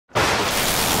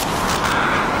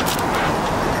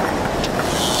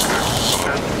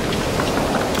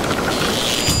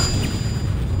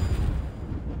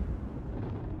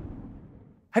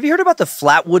Have you heard about the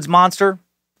Flatwoods Monster?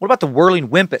 What about the Whirling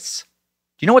Wimpus?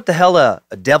 Do you know what the hell a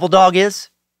devil dog is?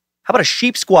 How about a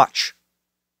sheep squatch?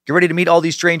 Get ready to meet all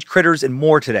these strange critters and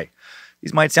more today.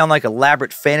 These might sound like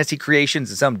elaborate fantasy creations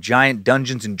in some giant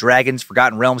Dungeons and Dragons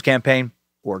Forgotten Realms campaign,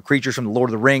 or creatures from the Lord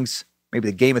of the Rings, maybe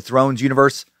the Game of Thrones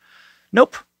universe.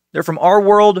 Nope, they're from our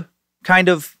world, kind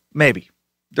of, maybe.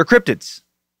 They're cryptids.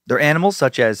 They're animals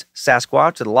such as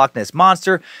Sasquatch or the Loch Ness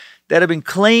Monster that have been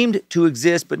claimed to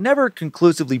exist but never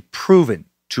conclusively proven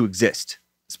to exist.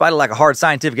 Despite a lack of hard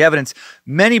scientific evidence,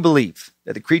 many believe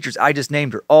that the creatures I just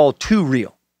named are all too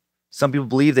real. Some people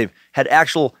believe they've had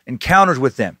actual encounters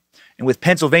with them and with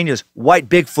Pennsylvania's White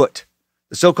Bigfoot,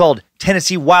 the so-called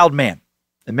Tennessee Wild Man,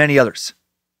 and many others.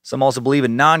 Some also believe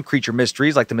in non-creature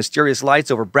mysteries like the mysterious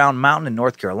lights over Brown Mountain in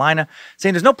North Carolina,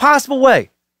 saying there's no possible way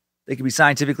they can be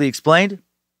scientifically explained.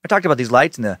 I talked about these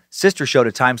lights in the sister show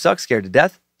to Timesuck, Scared to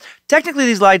Death. Technically,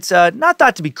 these lights, not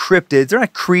thought to be cryptids. They're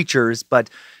not creatures, but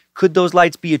could those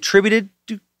lights be attributed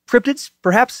to cryptids,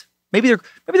 perhaps? Maybe they're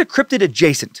cryptid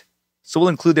adjacent. So we'll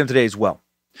include them today as well.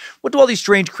 What do all these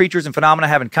strange creatures and phenomena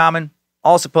have in common?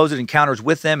 All supposed encounters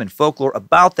with them and folklore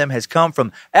about them has come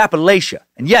from Appalachia.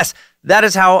 And yes, that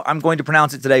is how I'm going to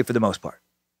pronounce it today for the most part.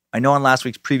 I know on last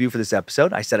week's preview for this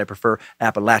episode, I said I prefer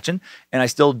Appalachian, and I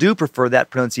still do prefer that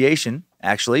pronunciation,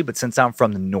 actually, but since I'm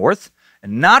from the north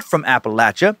and not from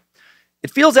Appalachia,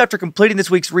 it feels after completing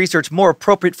this week's research more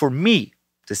appropriate for me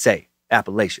to say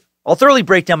Appalachia. I'll thoroughly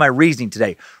break down my reasoning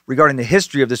today regarding the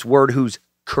history of this word whose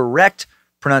correct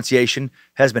pronunciation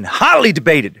has been hotly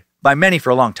debated by many for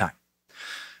a long time.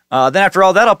 Then after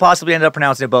all that, I'll possibly end up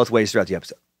pronouncing it both ways throughout the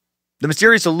episode. The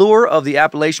mysterious allure of the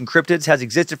Appalachian cryptids has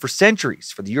existed for centuries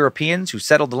for the Europeans who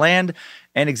settled the land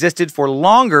and existed for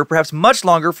longer, perhaps much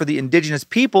longer, for the indigenous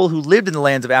people who lived in the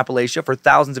lands of Appalachia for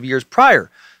thousands of years prior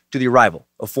to the arrival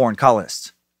of foreign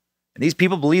colonists. And these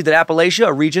people believe that Appalachia,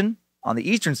 a region on the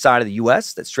eastern side of the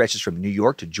U.S. that stretches from New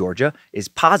York to Georgia, is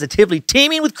positively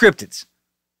teeming with cryptids.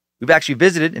 We've actually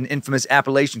visited an infamous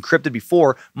Appalachian cryptid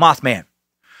before, Mothman,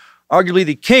 arguably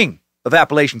the king of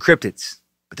Appalachian cryptids.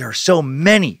 But there are so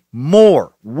many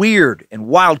more weird and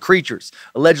wild creatures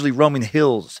allegedly roaming the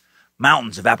hills,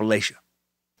 mountains of Appalachia.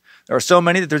 There are so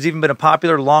many that there's even been a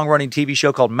popular long-running TV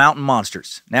show called Mountain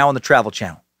Monsters, now on the Travel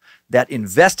Channel, that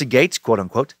investigates,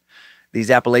 quote-unquote,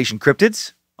 these Appalachian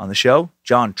cryptids. On the show,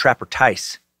 John Trapper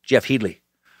Tice, Jeff Headley,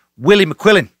 Willie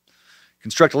McQuillan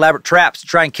construct elaborate traps to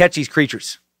try and catch these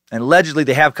creatures. And allegedly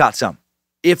they have caught some,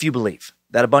 if you believe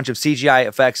that a bunch of CGI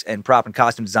effects and prop and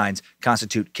costume designs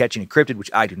constitute catching a cryptid, which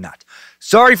I do not.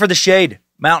 Sorry for the shade,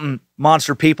 Mountain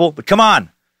Monster people, but come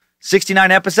on. 69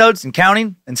 episodes and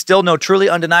counting, and still no truly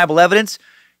undeniable evidence.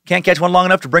 Can't catch one long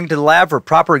enough to bring it to the lab for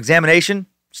proper examination.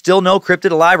 Still no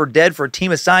cryptid alive or dead for a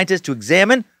team of scientists to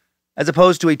examine, as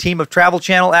opposed to a team of Travel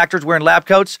Channel actors wearing lab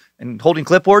coats and holding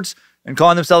clipboards and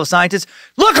calling themselves scientists.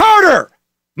 Look harder,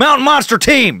 Mountain Monster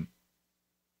team!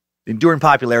 The enduring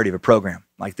popularity of a program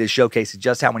like this showcases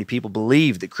just how many people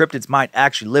believe that cryptids might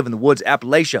actually live in the woods of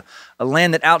Appalachia, a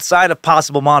land that outside of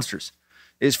possible monsters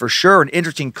is for sure an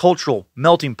interesting cultural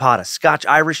melting pot of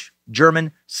Scotch-Irish,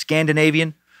 German,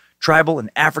 Scandinavian, tribal, and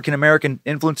African-American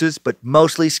influences, but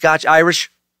mostly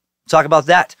Scotch-Irish. Talk about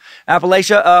that.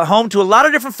 Appalachia, home to a lot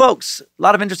of different folks, a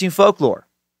lot of interesting folklore,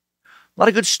 a lot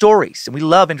of good stories, and we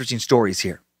love interesting stories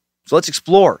here. So let's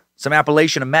explore some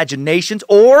Appalachian imaginations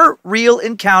or real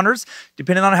encounters,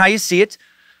 depending on how you see it.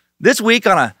 This week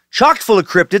on a chock full of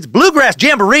cryptids, bluegrass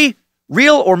jamboree,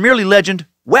 real or merely legend,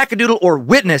 wackadoodle or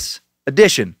witness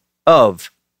edition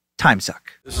of Timesuck.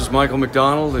 This is Michael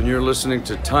McDonald, and you're listening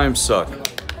to Timesuck.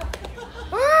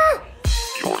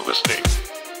 You're listening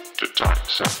to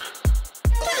Timesuck.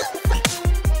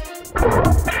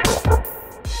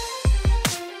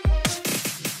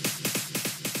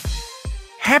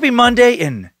 Happy Monday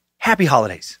and happy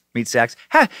holidays, Meat Sacks.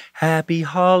 Happy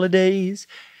holidays.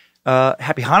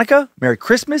 Happy Hanukkah, Merry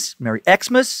Christmas, Merry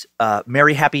Xmas,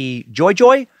 Merry Happy Joy,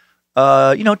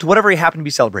 to whatever you happen to be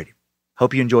celebrating.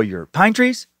 Hope you enjoy your pine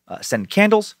trees, scented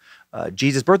candles,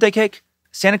 Jesus birthday cake,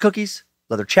 Santa cookies,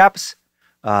 leather chaps,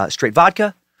 straight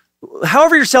vodka,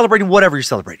 however you're celebrating, whatever you're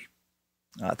celebrating.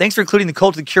 Thanks for including the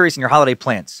cult of the curious in your holiday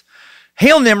plans.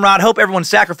 Hail Nimrod, hope everyone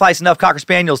sacrificed enough Cocker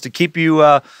Spaniels to keep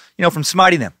you, from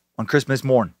smiting them on Christmas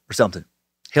morn or something.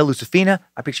 Hail Lucifina,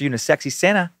 I picture you in a sexy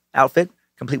Santa outfit,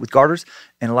 complete with garters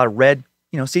and a lot of red,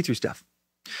 see-through stuff.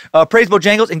 Praise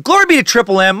Bojangles, and glory be to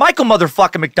Triple M. Michael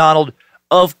motherfucking McDonald,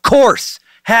 of course,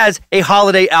 has a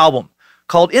holiday album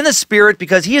called In the Spirit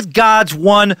because he is God's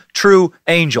one true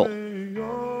angel.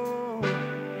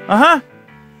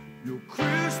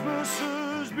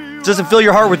 Doesn't fill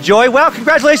your heart with joy? Well,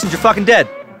 congratulations, you're fucking dead.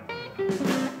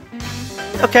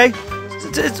 okay,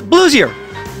 it's bluesier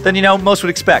than, most would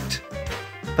expect.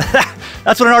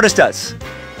 That's what an artist does.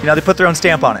 They put their own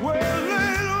stamp on it.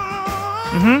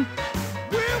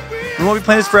 We won't be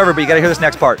playing this forever, but you got to hear this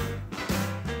next part.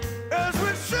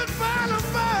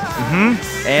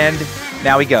 And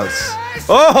now he goes.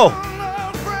 Oh!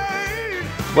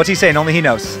 What's he saying? Only he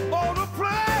knows.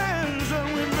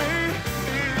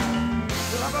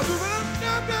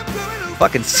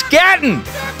 Fucking scatting!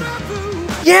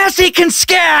 Yes, he can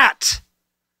scat!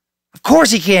 Of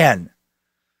course he can.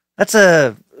 That's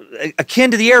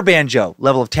akin to the air banjo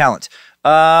level of talent.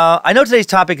 I know today's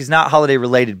topic is not holiday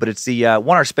related, but it's the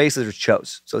one our space lizards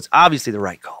chose, so it's obviously the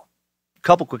right call. A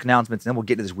couple quick announcements, and then we'll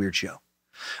get to this weird show.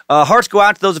 Hearts go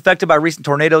out to those affected by recent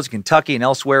tornadoes in Kentucky and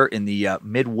elsewhere in the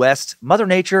Midwest. Mother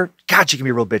Nature, God, she can be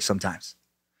a real bitch sometimes.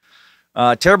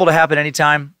 Terrible to happen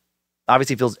anytime.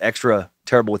 Obviously feels extra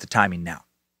terrible with the timing now.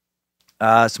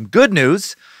 Some good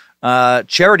news.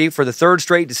 Charity for the third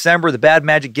straight December, the Bad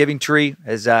Magic Giving Tree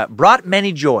has brought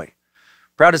many joy.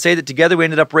 Proud to say that together we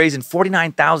ended up raising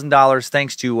 $49,000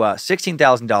 thanks to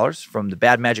 $16,000 from the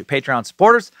Bad Magic Patreon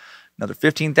supporters, another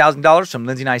 $15,000 from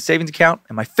Lindsay and I's savings account,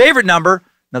 and my favorite number,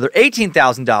 another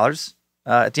 $18,000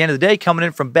 at the end of the day coming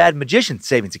in from Bad Magician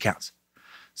savings accounts.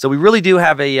 So we really do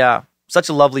have such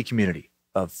a lovely community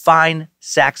of fine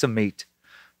sacks of meat.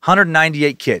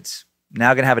 198 kids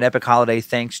now going to have an epic holiday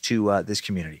thanks to this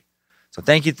community. So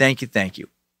thank you, thank you, thank you.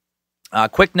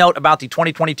 Quick note about the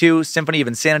 2022 Symphony of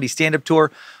Insanity stand-up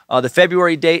tour. The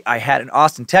February date I had in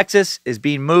Austin, Texas is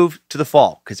being moved to the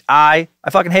fall because I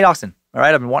fucking hate Austin. All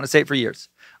right, I've been wanting to say it for years.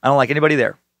 I don't like anybody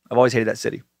there. I've always hated that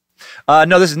city.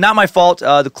 No, this is not my fault.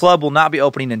 The club will not be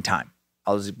opening in time.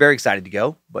 I was very excited to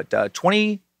go, but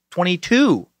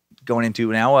 2022 going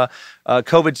into now,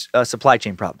 COVID supply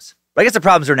chain problems. But I guess the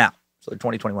problems are now, so they're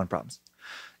 2021 problems.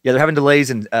 Yeah, they're having delays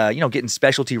in, getting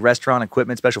specialty restaurant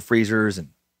equipment, special freezers, and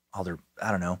all their,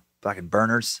 I don't know, fucking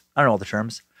burners. I don't know all the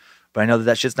terms, but I know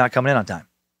that shit's not coming in on time.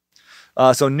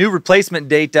 So new replacement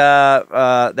date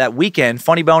that weekend,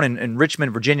 Funny Bone in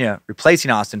Richmond, Virginia,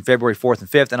 replacing Austin February 4th and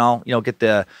 5th, and I'll get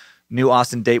the new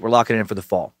Austin date. We're locking it in for the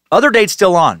fall. Other dates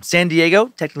still on. San Diego,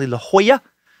 technically La Jolla,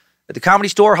 at the Comedy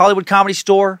Store, Hollywood Comedy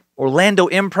Store, Orlando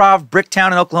Improv,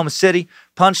 Bricktown in Oklahoma City,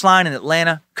 Punchline in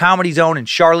Atlanta, Comedy Zone in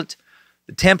Charlotte,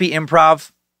 the Tempe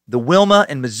Improv, the Wilma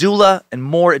in Missoula, and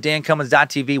more at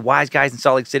dancummins.tv, Wise Guys in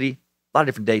Salt Lake City. A lot of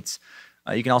different dates.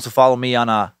 You can also follow me on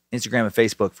Instagram and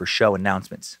Facebook for show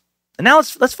announcements. And now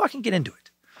let's fucking get into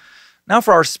it. Now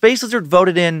for our Space Lizard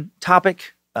voted in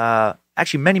topic,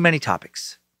 actually many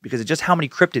topics, because of just how many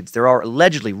cryptids there are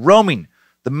allegedly roaming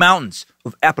the mountains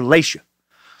of Appalachia.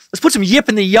 Let's put some yip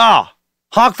in the yaw.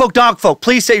 Hog folk, dog folk,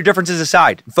 please set your differences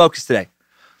aside and focus today.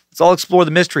 Let's all explore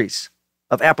the mysteries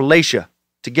of Appalachia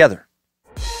together.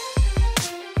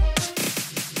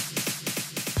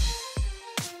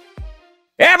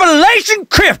 Appalachian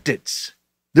Cryptids,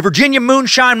 the Virginia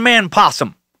Moonshine Man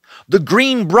Possum, the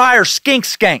Greenbrier Skink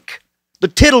Skank, the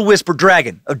Tittle Whisper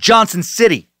Dragon of Johnson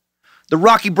City, the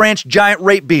Rocky Branch Giant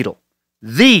Rape Beetle.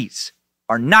 These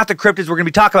are not the cryptids we're going to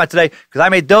be talking about today because I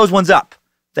made those ones up.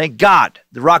 Thank God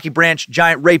the Rocky Branch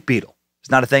Giant Rape Beetle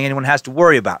is not a thing anyone has to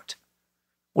worry about.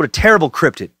 What a terrible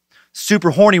cryptid.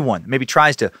 Super horny one that maybe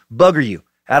tries to bugger you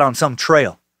out on some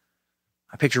trail.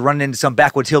 I picture running into some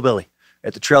backwoods hillbilly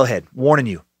at the trailhead, warning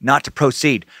you not to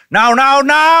proceed.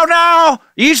 No.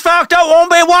 He's fucked up, won't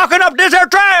be walking up this here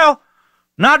trail.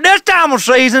 Not this time of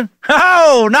season.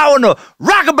 Oh, not when the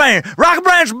Rocky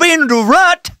Branch being the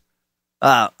rut.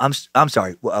 I'm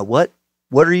sorry. What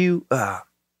are you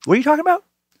talking about?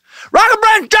 Rocky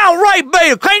Branch Giant Rape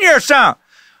Beetle, clean your son.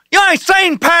 You ain't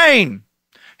seen pain.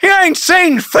 You ain't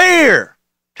seen fear.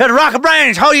 Tell the Rocky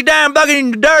Branch, hold you down, bucket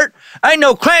in the dirt. Ain't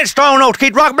no clench throwing no to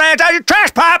keep Rocky Branch out of your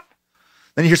trash pipe.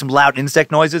 Then you hear some loud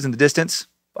insect noises in the distance.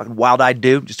 Fucking wild-eyed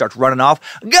dude just starts running off.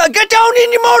 Get down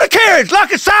in your motor carriage, lock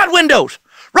your side windows.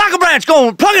 Rocky Branch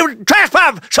going, plug your trash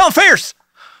pipe, something fierce.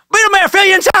 Beetle Man, fill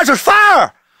you inside, there's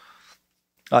fire.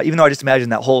 Even though I just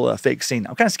imagined that whole fake scene,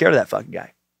 I'm kind of scared of that fucking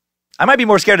guy. I might be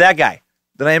more scared of that guy.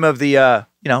 The name of the,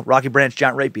 Rocky Branch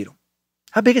Giant Rape Beetle.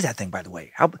 How big is that thing, by the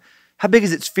way? How big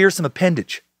is its fearsome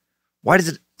appendage? Why does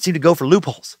it seem to go for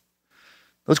loopholes?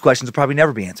 Those questions will probably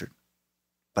never be answered.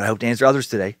 But I hope to answer others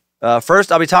today.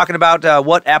 First, I'll be talking about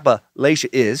what Appalachia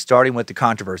is, starting with the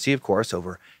controversy, of course,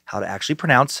 over how to actually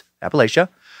pronounce Appalachia.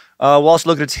 We'll also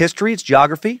look at its history, its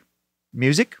geography,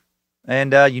 music,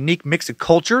 and unique mix of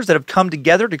cultures that have come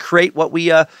together to create what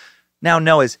we now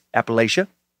know as Appalachia.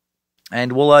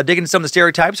 And we'll dig into some of the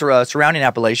stereotypes surrounding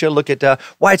Appalachia, look at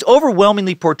why it's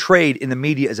overwhelmingly portrayed in the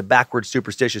media as a backward,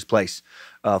 superstitious place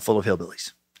full of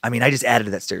hillbillies. I mean, I just added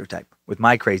to that stereotype with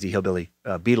my crazy hillbilly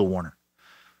beetle warner.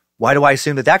 Why do I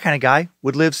assume that that kind of guy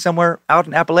would live somewhere out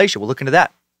in Appalachia? We'll look into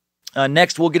that.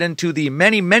 Next, we'll get into the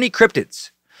many, many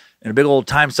cryptids in a big old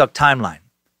Timesuck timeline.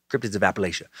 Cryptids of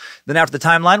Appalachia. Then after the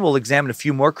timeline, we'll examine a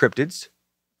few more cryptids.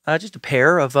 Just a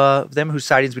pair of them whose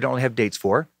sightings we don't really have dates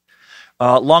for.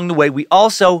 Along the way, we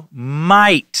also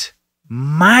might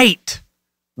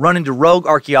run into rogue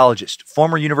archaeologist,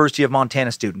 former University of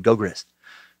Montana student, go Grizz.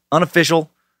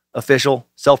 Unofficial, official,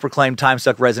 self-proclaimed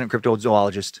Timesuck resident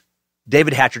cryptozoologist,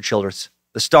 David Hatcher Childress,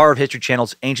 the star of History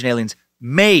Channel's Ancient Aliens,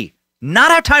 may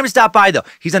not have time to stop by, though.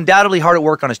 He's undoubtedly hard at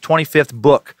work on his 25th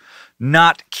book.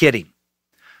 Not kidding.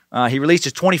 He released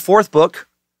his 24th book,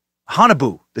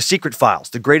 Hanabu, The Secret Files,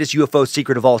 the greatest UFO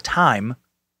secret of all time,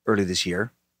 early this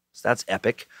year. So that's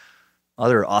epic.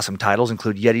 Other awesome titles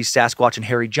include Yetis, Sasquatch, and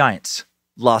Hairy Giants,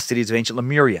 Lost Cities of Ancient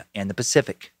Lemuria, and the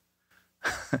Pacific.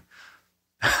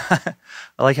 I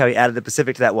like how he added the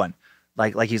Pacific to that one.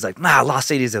 Like he's like, Lost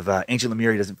Cities of Ancient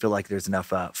Lemuria doesn't feel like there's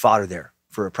enough fodder there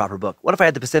for a proper book. What if I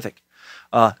had the Pacific?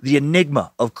 The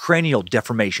Enigma of Cranial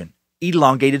Deformation,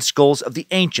 Elongated Skulls of the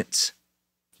Ancients.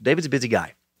 David's a busy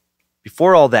guy.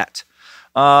 Before all that,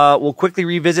 we'll quickly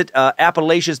revisit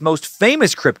Appalachia's most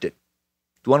famous cryptid,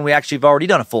 the one we actually have already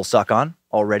done a full suck on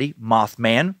already,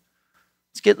 Mothman.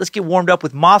 Let's get warmed up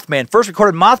with Mothman. First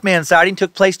recorded Mothman sighting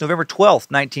took place November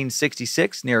 12th,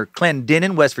 1966, near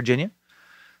Clendenin, West Virginia.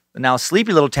 The now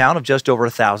sleepy little town of just over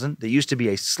 1,000 that used to be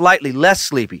a slightly less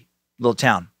sleepy little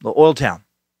town, little oil town,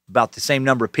 about the same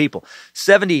number of people.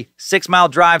 76-mile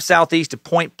drive southeast of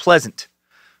Point Pleasant,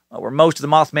 where most of the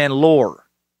Mothman lore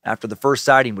after the first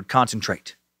sighting would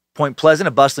concentrate. Point Pleasant,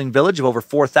 a bustling village of over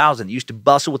 4,000, used to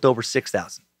bustle with over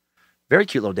 6,000. Very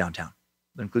cute little downtown.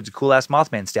 That includes a cool-ass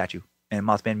Mothman statue and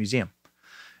Mothman Museum.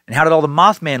 And how did all the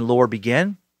Mothman lore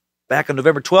begin? Back on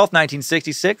November 12th,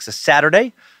 1966, a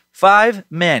Saturday, 5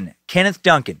 men, Kenneth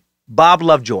Duncan, Bob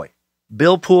Lovejoy,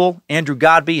 Bill Poole, Andrew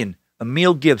Godby, and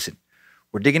Emil Gibson,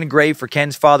 were digging a grave for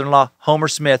Ken's father-in-law, Homer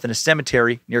Smith, in a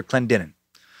cemetery near Clendenin.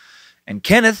 And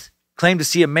Kenneth claimed to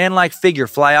see a man-like figure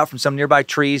fly out from some nearby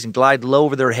trees and glide low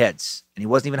over their heads. And he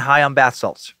wasn't even high on bath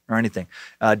salts or anything.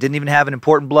 Didn't even have an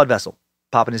important blood vessel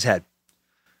pop in his head.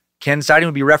 Ken's sighting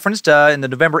would be referenced in the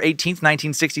November 18th,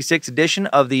 1966 edition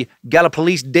of the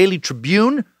Gallipolis Daily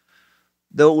Tribune,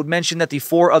 though it would mention that the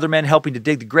 4 other men helping to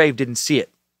dig the grave didn't see it,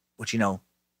 which,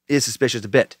 is suspicious a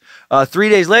bit. 3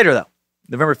 days later, though,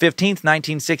 November 15th,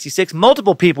 1966,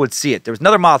 multiple people would see it. There was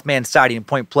another Mothman sighting in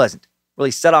Point Pleasant. Really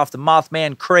set off the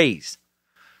Mothman craze.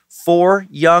 4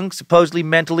 young, supposedly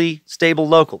mentally stable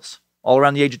locals, all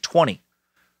around the age of 20.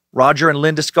 Roger and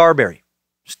Linda Scarberry,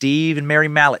 Steve and Mary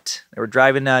Mallet. They were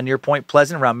driving near Point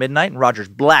Pleasant around midnight, and Roger's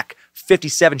black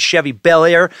 57 Chevy Bel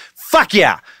Air, fuck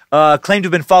yeah, claimed to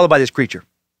have been followed by this creature.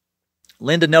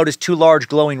 Linda noticed 2 large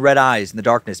glowing red eyes in the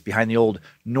darkness behind the old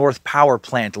North Power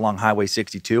Plant along Highway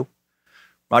 62.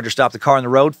 Roger stopped the car on the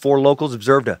road. 4 locals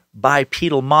observed a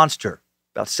bipedal monster,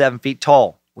 about 7 feet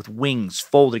tall, with wings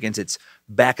folded against its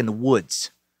back in the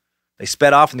woods. They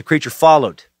sped off and the creature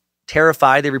followed.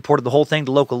 Terrified, they reported the whole thing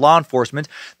to local law enforcement.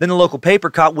 Then the local paper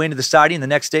caught wind of the sighting, and the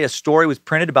next day a story was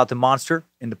printed about the monster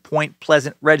in the Point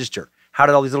Pleasant Register. How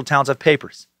did all these little towns have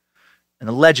papers? And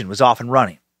the legend was off and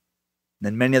running. And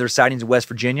then many other sightings in West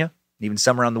Virginia, and even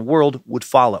some around the world, would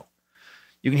follow.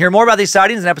 You can hear more about these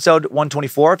sightings in episode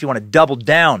 124 if you want to double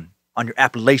down on your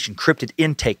Appalachian cryptid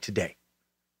intake today.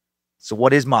 So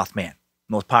what is Mothman? The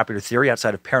most popular theory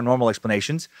outside of paranormal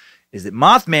explanations is that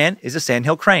Mothman is a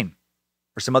sandhill crane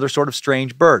or some other sort of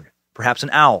strange bird, perhaps an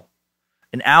owl.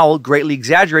 An owl greatly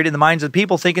exaggerated in the minds of the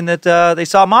people thinking that they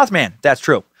saw Mothman. That's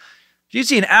true. If you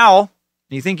see an owl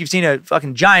and you think you've seen a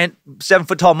fucking giant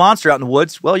 7-foot-tall monster out in the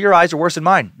woods, well, your eyes are worse than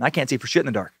mine. I can't see for shit in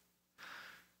the dark.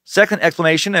 Second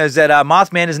explanation is that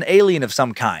Mothman is an alien of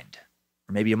some kind,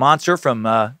 or maybe a monster from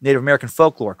Native American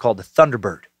folklore called the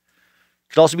Thunderbird.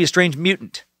 Could also be a strange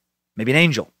mutant, maybe an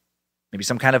angel, maybe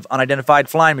some kind of unidentified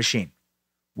flying machine.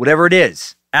 Whatever it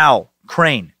is, owl,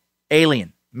 crane,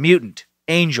 alien, mutant,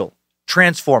 angel,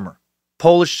 transformer,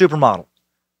 Polish supermodel.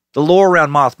 The lore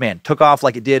around Mothman took off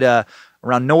like it did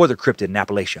around no other cryptid in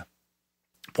Appalachia.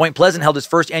 Point Pleasant held its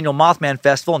first annual Mothman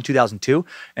Festival in 2002,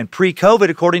 and pre-COVID,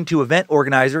 according to event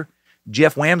organizer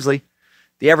Jeff Wamsley,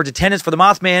 the average attendance for the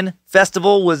Mothman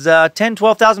Festival was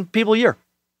 12,000 people a year.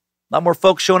 A lot more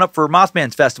folks showing up for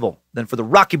Mothman's Festival than for the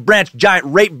Rocky Branch Giant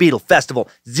Rape Beetle Festival.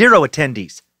 0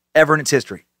 attendees ever in its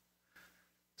history.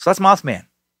 So that's Mothman,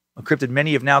 a cryptid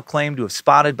many have now claimed to have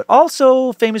spotted, but also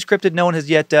a famous cryptid no one has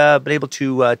yet been able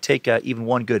to take even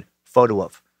one good photo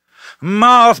of.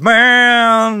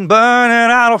 Mothman,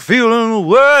 burning out of feeling the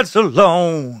words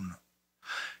alone.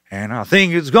 And I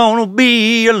think it's gonna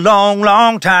be a long,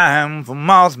 long time for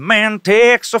Mothman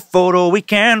takes a photo we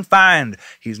can find.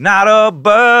 He's not a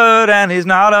bird and he's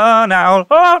not an owl.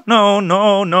 Oh, no,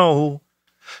 no, no.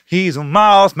 He's a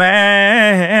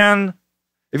Mothman.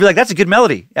 If you're like, that's a good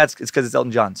melody, it's because it's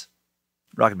Elton John's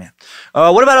Rocket Man.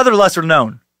 What about other lesser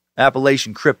known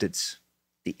Appalachian Cryptids?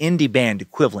 The indie band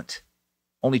equivalent.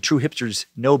 Only true hipsters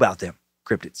know about them,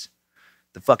 cryptids.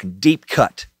 The fucking deep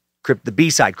cut, the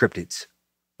B-side cryptids.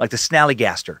 Like the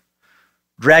snallygaster,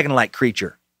 dragon-like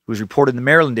creature who was reported in the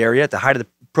Maryland area at the height of the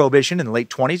Prohibition in the late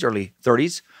 20s, early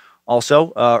 30s.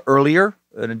 Also, earlier,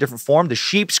 in a different form, the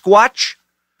sheep squatch.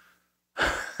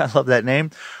 I love that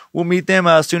name. We'll meet them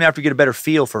soon after we get a better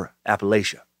feel for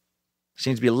Appalachia.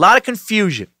 Seems to be a lot of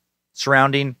confusion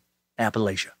surrounding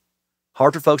Appalachia.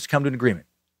 Hard for folks to come to an agreement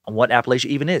on what Appalachia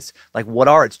even is. Like, what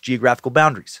are its geographical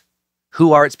boundaries?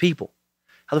 Who are its people?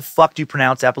 How the fuck do you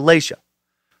pronounce Appalachia?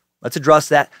 Let's address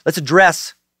that. Let's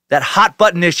address that hot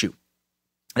button issue.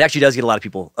 It actually does get a lot of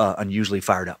people unusually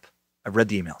fired up. I've read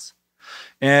the emails.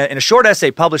 In a short essay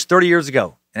published 30 years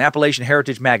ago in Appalachian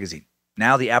Heritage magazine,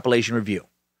 now the Appalachian Review,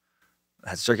 it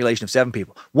has a circulation of 7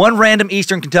 people. One random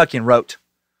Eastern Kentuckian wrote,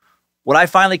 "What I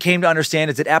finally came to understand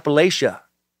is that Appalachia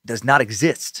does not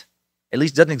exist. At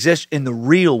least it doesn't exist in the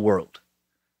real world.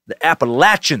 The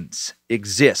Appalachians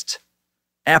exist.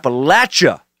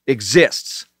 Appalachia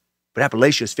exists. But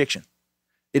Appalachia is fiction.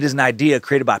 It is an idea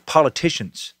created by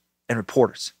politicians and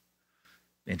reporters."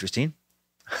 Interesting.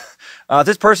 If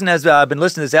this person has been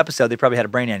listening to this episode, they probably had a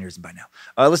brain aneurysm by now.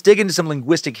 Let's dig into some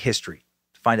linguistic history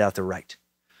to find out if they're right.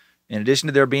 In addition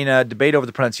to there being a debate over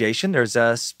the pronunciation, there's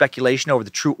speculation over the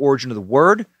true origin of the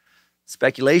word.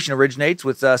 Speculation originates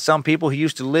with some people who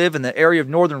used to live in the area of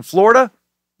northern Florida,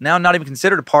 now not even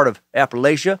considered a part of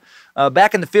Appalachia.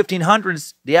 Back in the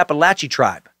 1500s, the Appalachian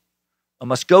tribe, a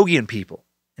Muskogean people,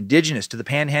 indigenous to the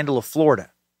panhandle of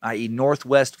Florida, i.e.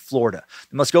 northwest Florida.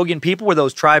 The Muskogean people were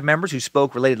those tribe members who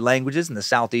spoke related languages in the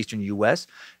southeastern U.S.,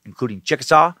 including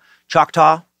Chickasaw,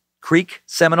 Choctaw, Creek,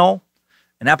 Seminole,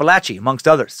 and Appalachia, amongst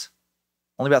others.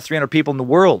 Only about 300 people in the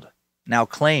world now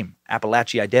claim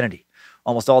Appalachia identity.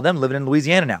 Almost all of them living in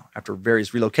Louisiana now, after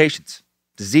various relocations.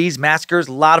 Disease, massacres,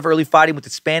 a lot of early fighting with the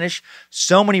Spanish,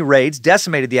 so many raids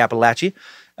decimated the Appalachia.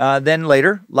 Then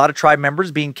later, a lot of tribe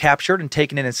members being captured and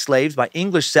taken in as slaves by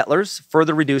English settlers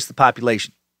further reduced the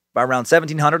population. By around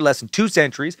 1700, less than 2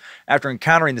 centuries after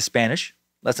encountering the Spanish,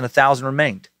 less than 1,000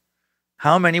 remained.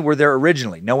 How many were there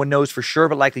originally? No one knows for sure,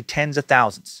 but likely tens of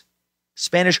thousands.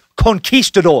 Spanish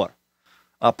conquistador,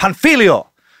 Panfilio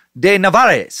de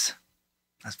Narvaez,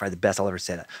 that's probably the best I'll ever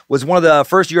say that, was one of the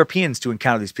first Europeans to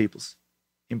encounter these peoples.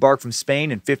 He embarked from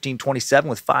Spain in 1527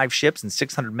 with 5 ships and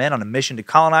 600 men on a mission to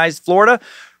colonize Florida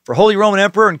for Holy Roman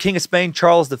Emperor and King of Spain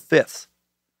Charles V.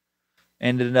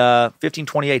 And in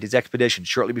 1528, his expedition,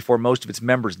 shortly before most of its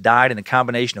members died in a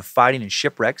combination of fighting and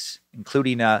shipwrecks,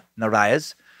 including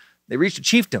Narvaez, they reached a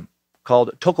chiefdom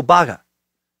called Tocobaga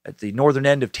at the northern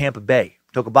end of Tampa Bay.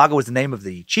 Tocobaga was the name of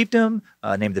the chiefdom,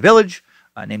 name of the village,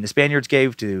 name the Spaniards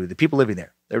gave to the people living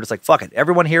there. They were just like, fuck it,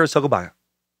 everyone here is Tocobaga.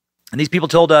 And these people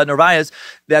told Narvaez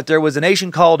that there was a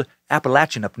nation called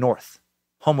Appalachian up north,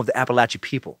 home of the Appalachian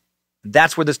people.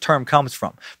 That's where this term comes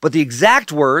from. But the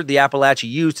exact word the Appalachian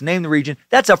used to name the region,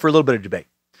 that's up for a little bit of debate.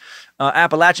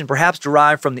 Appalachian perhaps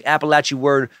derived from the Appalachian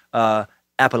word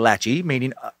Appalachia,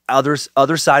 meaning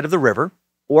other side of the river,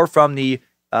 or from the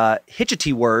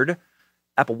Hitchiti word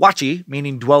Appalachia,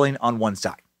 meaning dwelling on one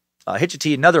side.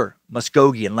 Hitchiti, another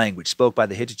Muskogean language, spoke by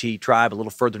the Hitchiti tribe a little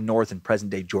further north in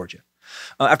present-day Georgia.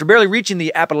 After barely reaching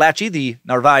the Appalachia, the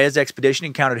Narvaez expedition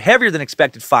encountered heavier than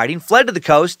expected fighting, fled to the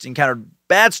coast, encountered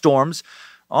bad storms.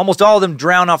 Almost all of them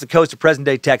drowned off the coast of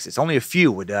present-day Texas. Only a few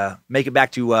would make it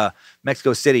back to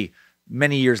Mexico City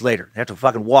many years later. They have to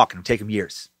fucking walk and it would take them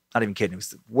years. Not even kidding. It was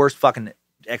the worst fucking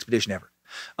expedition ever.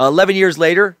 11 years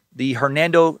later, the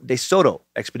Hernando de Soto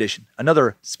expedition,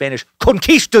 another Spanish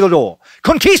conquistador,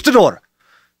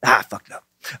 fucked it up,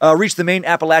 reached the main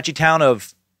Appalachian town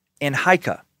of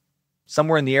Anhaica,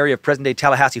 somewhere in the area of present-day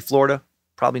Tallahassee, Florida,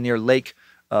 probably near Lake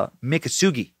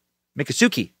Miccosukee.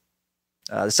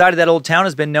 The site of that old town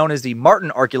has been known as the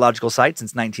Martin Archaeological Site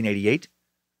since 1988.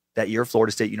 That year,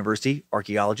 Florida State University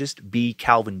archaeologist B.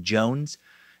 Calvin Jones,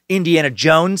 Indiana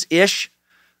Jones-ish,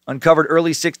 uncovered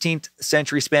early 16th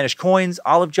century Spanish coins,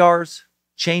 olive jars,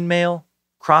 chainmail,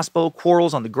 crossbow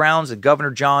quarrels on the grounds of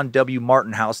Governor John W.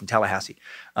 Martin House in Tallahassee.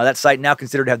 That site now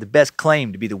considered to have the best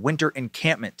claim to be the winter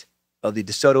encampment of the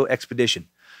DeSoto expedition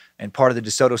and part of the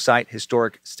DeSoto Site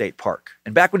Historic State Park.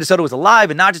 And back when DeSoto was alive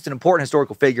and not just an important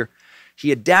historical figure,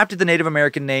 he adapted the Native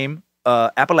American name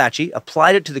Appalachia,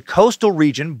 applied it to the coastal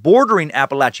region bordering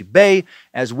Appalachia Bay,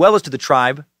 as well as to the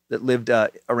tribe that lived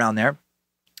around there.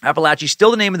 Appalachia is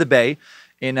still the name of the bay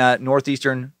in the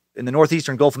northeastern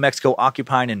Gulf of Mexico,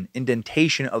 occupying an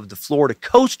indentation of the Florida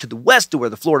coast to the west to where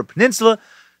the Florida Peninsula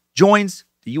joins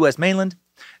the U.S. mainland.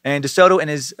 And DeSoto and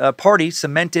his party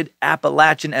cemented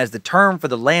Appalachian as the term for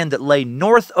the land that lay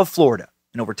north of Florida.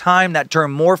 And over time, that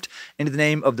term morphed into the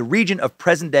name of the region of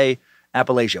present-day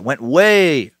Appalachia. Went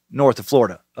way north of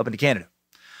Florida, up into Canada.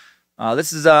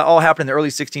 This is all happened in the early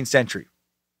 16th century.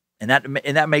 And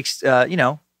that makes,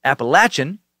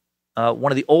 Appalachian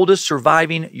one of the oldest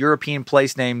surviving European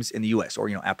place names in the U.S., or,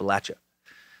 Appalachia.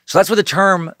 So that's where the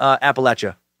term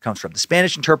Appalachia comes from. The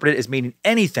Spanish interpret it as meaning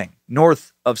anything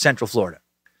north of central Florida.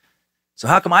 So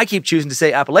how come I keep choosing to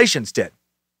say Appalachia instead?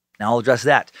 Now I'll address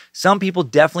that. Some people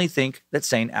definitely think that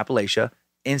saying Appalachia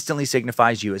instantly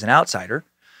signifies you as an outsider.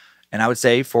 And I would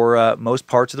say for most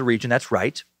parts of the region, that's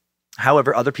right.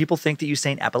 However, other people think that you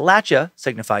saying Appalachia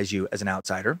signifies you as an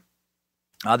outsider.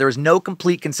 There is no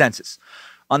complete consensus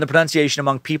on the pronunciation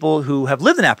among people who have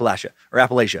lived in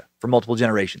Appalachia for multiple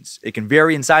generations. It can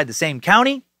vary inside the same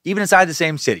county, even inside the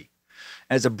same city.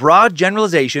 As a broad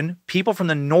generalization, people from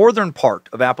the northern part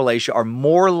of Appalachia are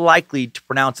more likely to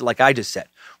pronounce it like I just said,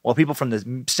 while people from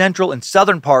the central and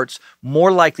southern parts more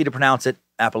likely to pronounce it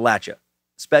Appalachia,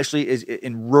 especially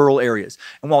in rural areas.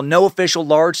 And while no official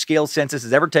large-scale census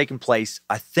has ever taken place,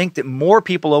 I think that more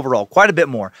people overall, quite a bit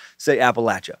more, say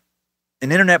Appalachia.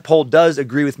 An internet poll does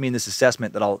agree with me in this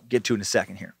assessment that I'll get to in a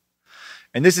second here.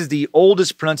 And this is the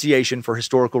oldest pronunciation for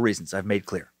historical reasons I've made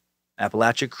clear.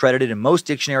 Appalachia credited in most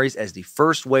dictionaries as the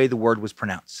first way the word was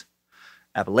pronounced.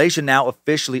 Appalachia now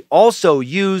officially also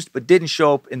used, but didn't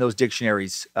show up in those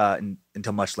dictionaries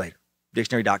until much later.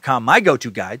 Dictionary.com, my go-to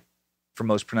guide for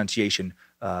most pronunciation,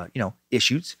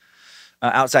 issues,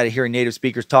 outside of hearing native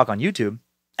speakers talk on YouTube,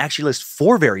 actually lists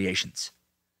 4 variations: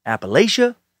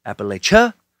 Appalachia,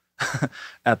 Appalachia,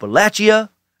 Appalachia,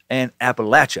 and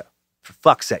Appalachia. For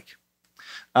fuck's sake.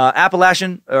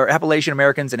 Appalachian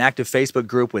Americans, an active Facebook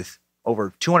group with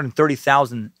over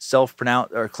 230,000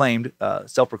 self-proclaimed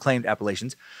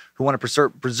Appalachians who want to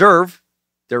preserve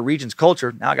their region's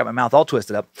culture. Now I got my mouth all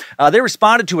twisted up. They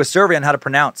responded to a survey on how to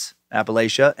pronounce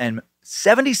Appalachia, and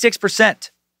 76%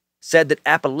 said that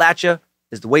Appalachia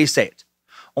is the way you say it.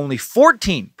 Only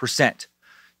 14%,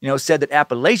 said that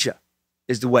Appalachia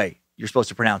is the way you're supposed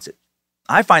to pronounce it.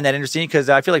 I find that interesting because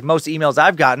I feel like most emails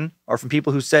I've gotten are from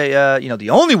people who say, the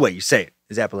only way you say it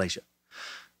is Appalachia.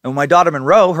 And when my daughter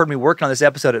Monroe heard me working on this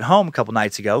episode at home a couple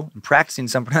nights ago and practicing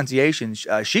some pronunciations,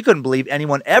 she couldn't believe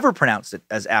anyone ever pronounced it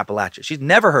as Appalachia. She's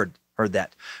never heard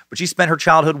that. But she spent her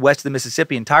childhood west of the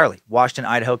Mississippi entirely, Washington,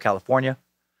 Idaho, California.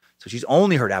 So she's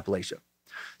only heard Appalachia.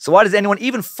 So why does anyone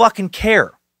even fucking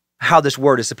care how this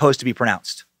word is supposed to be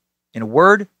pronounced? In a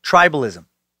word, tribalism.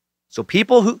 So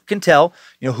people who can tell,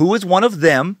 who is one of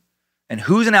them and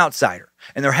who's an outsider.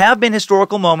 And there have been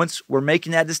historical moments where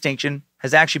making that distinction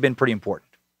has actually been pretty important.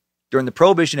 During the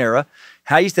Prohibition era,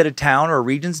 how you said a town or a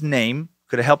region's name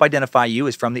could help identify you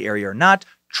as from the area or not,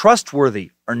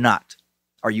 trustworthy or not.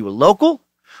 Are you a local?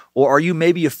 Or are you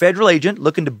maybe a federal agent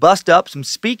looking to bust up some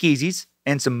speakeasies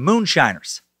and some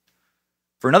moonshiners?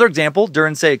 For another example,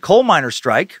 during, say, a coal miner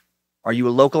strike, are you a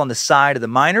local on the side of the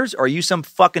miners, or are you some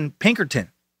fucking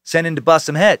Pinkerton sent in to bust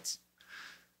some heads?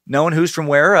 Knowing who's from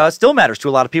where still matters to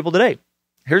a lot of people today.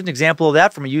 Here's an example of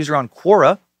that from a user on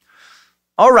Quora.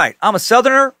 All right, I'm a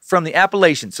southerner from the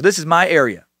Appalachians, so this is my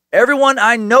area. Everyone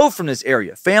I know from this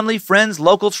area, family, friends,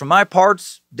 locals from my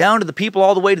parts, down to the people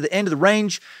all the way to the end of the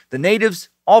range, the natives,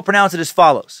 all pronounce it as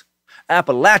follows: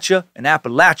 Appalachia and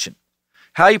Appalachian.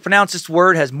 How you pronounce this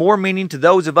word has more meaning to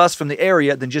those of us from the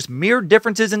area than just mere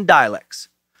differences in dialects.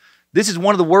 This is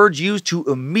one of the words used to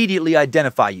immediately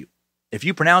identify you. If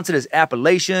you pronounce it as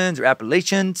Appalachians or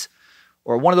Appalachians,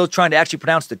 or one of those trying to actually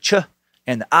pronounce the ch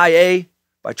and the ia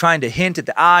by trying to hint at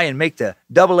the I and make the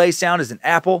double A sound as an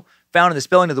apple found in the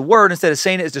spelling of the word instead of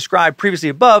saying it as described previously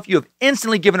above, you have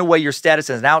instantly given away your status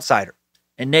as an outsider.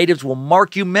 And natives will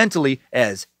mark you mentally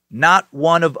as not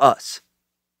one of us.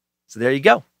 So there you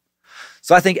go.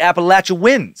 So I think Appalachia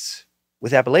wins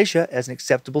with Appalachia as an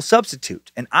acceptable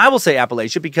substitute. And I will say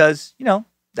Appalachia because,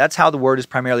 that's how the word is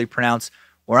primarily pronounced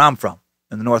where I'm from,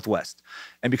 in the Northwest.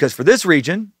 And because for this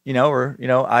region, I'm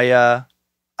an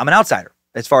outsider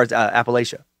as far as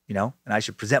Appalachia, and I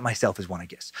should present myself as one, I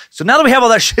guess. So now that we have all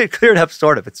that shit cleared up,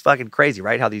 sort of, it's fucking crazy,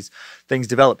 right? How these things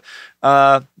develop.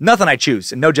 Nothing I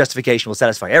choose and no justification will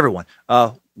satisfy everyone.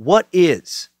 What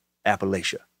is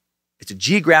Appalachia? It's a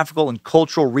geographical and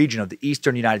cultural region of the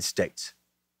eastern United States.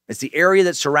 It's the area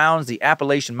that surrounds the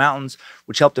Appalachian Mountains,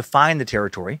 which help define the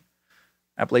territory.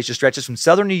 Appalachia stretches from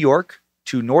southern New York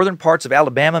to northern parts of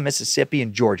Alabama, Mississippi,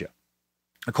 and Georgia.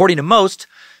 According to most,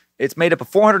 it's made up of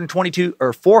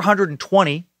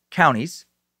 420 counties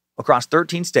across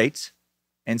 13 states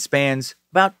and spans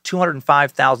about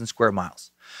 205,000 square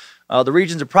miles. The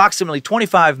region's approximately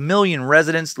 25 million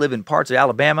residents live in parts of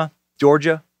Alabama,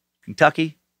 Georgia,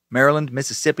 Kentucky, Maryland,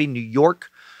 Mississippi, New York,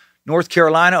 North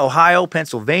Carolina, Ohio,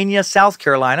 Pennsylvania, South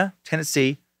Carolina,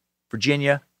 Tennessee,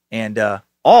 Virginia, and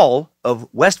all of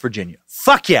West Virginia.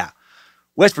 Fuck yeah!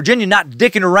 West Virginia not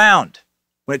dicking around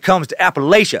when it comes to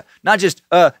Appalachia, not just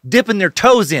dipping their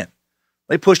toes in.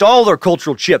 They pushed all their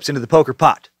cultural chips into the poker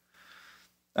pot.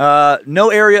 No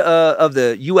area of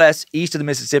the U.S. east of the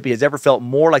Mississippi has ever felt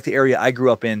more like the area I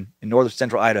grew up in northern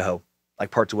central Idaho,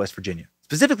 like parts of West Virginia,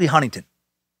 specifically Huntington.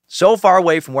 So far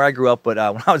away from where I grew up, but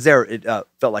when I was there, it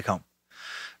felt like home.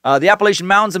 The Appalachian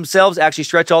Mountains themselves actually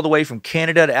stretch all the way from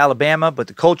Canada to Alabama, but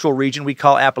the cultural region we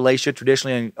call Appalachia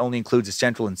traditionally only includes the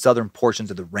central and southern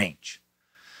portions of the range.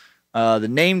 The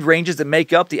named ranges that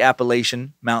make up the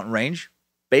Appalachian Mountain Range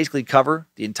basically cover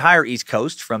the entire East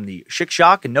Coast, from the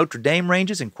Chickasha and Notre Dame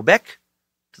ranges in Quebec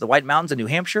to the White Mountains in New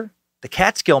Hampshire, the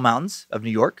Catskill Mountains of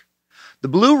New York, the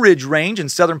Blue Ridge Range in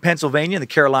southern Pennsylvania and the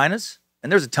Carolinas, and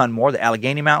there's a ton more, the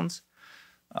Allegheny Mountains,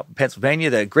 Pennsylvania,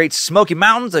 the Great Smoky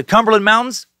Mountains, the Cumberland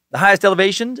Mountains. The highest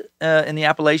elevation in the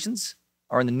Appalachians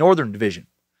are in the northern division,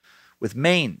 with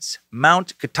Maine's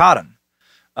Mount Katahdin,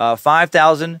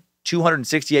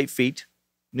 5,268 feet,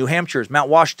 New Hampshire's Mount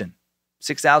Washington,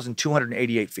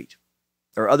 6,288 feet.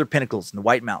 There are other pinnacles in the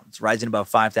White Mountains rising above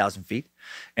 5,000 feet.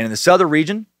 And in the southern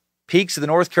region, peaks of the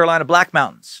North Carolina Black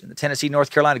Mountains and the Tennessee,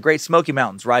 North Carolina Great Smoky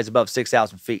Mountains rise above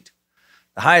 6,000 feet.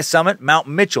 The highest summit, Mount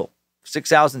Mitchell,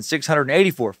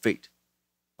 6,684 feet.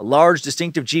 A large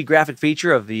distinctive geographic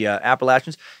feature of the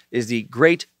Appalachians is the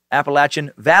Great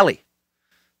Appalachian Valley.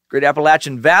 Great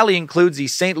Appalachian Valley includes the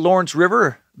St. Lawrence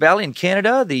River Valley in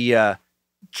Canada, the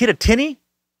Kittatinny,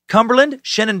 Cumberland,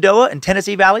 Shenandoah, and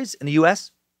Tennessee valleys in the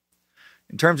U.S.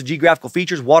 In terms of geographical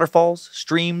features, waterfalls,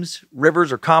 streams,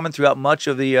 rivers are common throughout much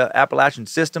of the Appalachian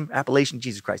system.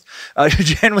 Jesus Christ.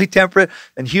 Generally temperate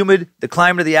and humid, the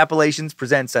climate of the Appalachians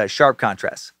presents sharp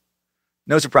contrasts.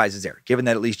 No surprises there, given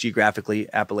that at least geographically,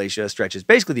 Appalachia stretches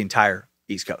basically the entire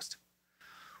East Coast.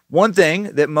 One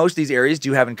thing that most of these areas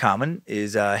do have in common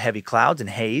is heavy clouds and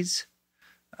haze.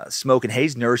 Smoke and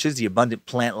haze nourishes the abundant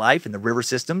plant life in the river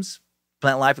systems.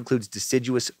 Plant life includes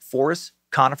deciduous forests,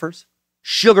 conifers,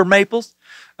 sugar maples,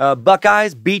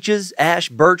 buckeyes, beeches, ash,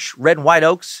 birch, red and white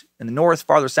oaks. In the north,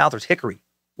 farther south, there's hickory,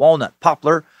 walnut,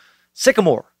 poplar,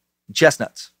 sycamore, and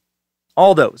chestnuts.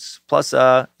 All those, plus,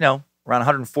 around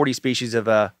 140 species of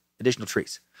additional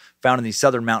trees found in the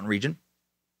southern mountain region.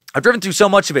 I've driven through so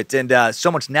much of it, and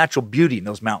so much natural beauty in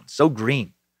those mountains. So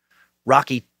green.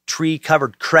 Rocky,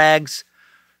 tree-covered crags,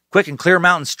 quick and clear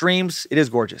mountain streams. It is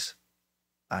gorgeous.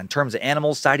 In terms of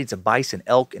animals, sightings of bison,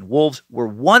 elk, and wolves were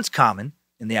once common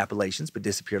in the Appalachians, but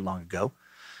disappeared long ago.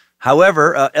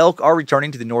 However, elk are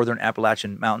returning to the northern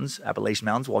Appalachian Mountains,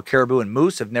 while caribou and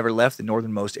moose have never left the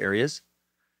northernmost areas.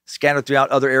 Scattered throughout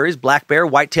other areas, black bear,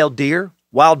 white-tailed deer,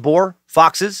 wild boar,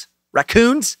 foxes,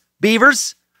 raccoons,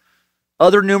 beavers,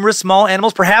 other numerous small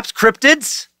animals, perhaps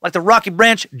cryptids, like the Rocky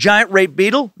Branch giant rape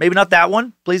beetle. Maybe not that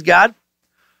one, please God.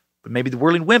 But maybe the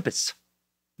whirling whimpus.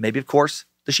 Maybe, of course,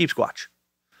 the sheep squatch.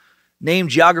 Name,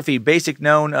 geography, basic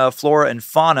known flora and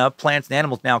fauna, plants and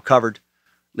animals now covered,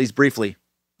 at least briefly.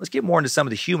 Let's get more into some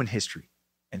of the human history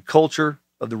and culture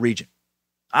of the region.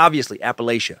 Obviously,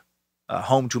 Appalachia,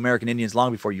 home to American Indians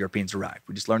long before Europeans arrived.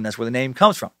 We just learned that's where the name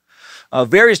comes from.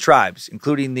 Various tribes,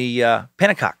 including the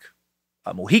Pennacock,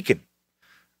 Mohican,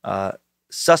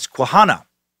 Susquehanna,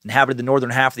 inhabited the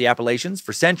northern half of the Appalachians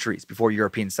for centuries before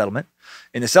European settlement.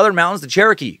 In the southern mountains, the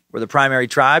Cherokee were the primary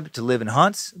tribe to live in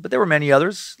hunts, but there were many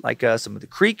others, like some of the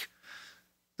Creek.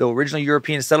 Though originally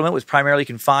European settlement was primarily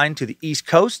confined to the East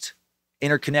Coast,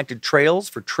 interconnected trails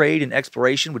for trade and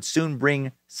exploration would soon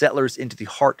bring settlers into the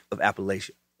heart of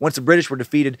Appalachia. Once the British were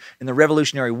defeated in the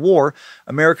Revolutionary War,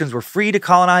 Americans were free to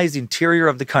colonize the interior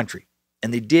of the country,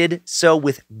 and they did so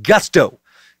with gusto,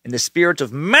 in the spirit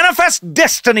of manifest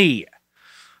destiny.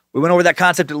 We went over that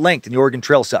concept at length in the Oregon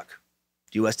Trail Suck.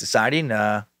 The U.S. deciding,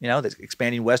 that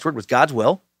expanding westward was God's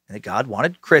will, and that God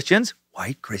wanted Christians,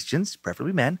 white Christians,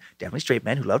 preferably men, definitely straight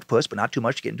men who loved puss, but not too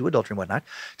much to get into adultery and whatnot,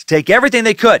 to take everything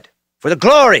they could for the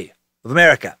glory of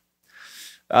America.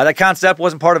 That concept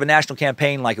wasn't part of a national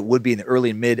campaign like it would be in the early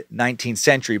and mid-19th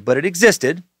century, but it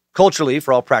existed culturally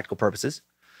for all practical purposes.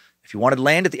 If you wanted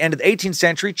land at the end of the 18th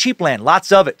century, cheap land,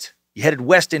 lots of it. You headed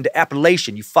west into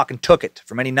Appalachia, you fucking took it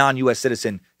from any non-U.S.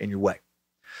 citizen in your way.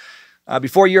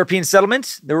 Before European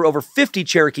settlement, there were over 50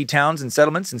 Cherokee towns and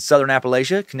settlements in southern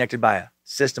Appalachia connected by a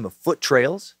system of foot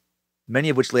trails, many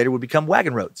of which later would become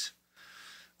wagon roads.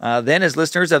 Then, as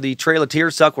listeners of the Trail of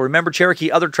Tears Suck will remember,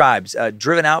 Cherokee other tribes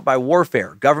driven out by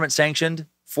warfare, government-sanctioned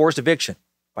forced eviction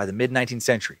by the mid-19th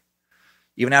century.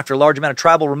 Even after a large amount of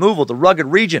tribal removal, the rugged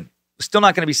region was still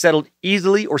not going to be settled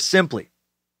easily or simply.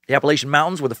 The Appalachian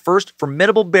Mountains were the first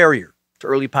formidable barrier to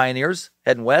early pioneers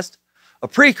heading west, a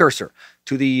precursor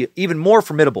to the even more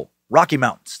formidable Rocky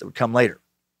Mountains that would come later.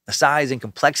 The size and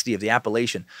complexity of the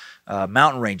Appalachian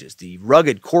mountain ranges, the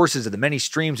rugged courses of the many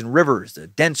streams and rivers, the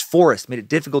dense forest made it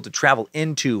difficult to travel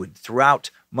into and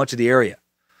throughout much of the area.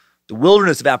 The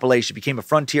wilderness of Appalachia became a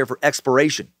frontier for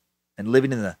exploration and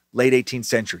living in the late 18th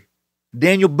century.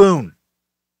 Daniel Boone,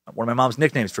 one of my mom's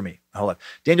nicknames for me my whole life.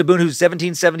 Daniel Boone, whose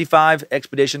 1775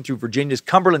 expedition through Virginia's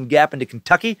Cumberland Gap into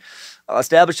Kentucky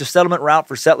established a settlement route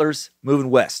for settlers moving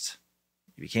west.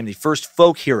 He became the first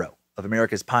folk hero of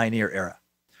America's pioneer era.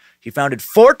 He founded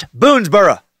Fort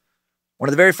Boonesborough, one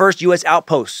of the very first U.S.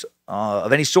 outposts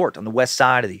of any sort on the west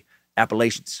side of the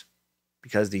Appalachians.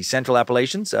 Because the central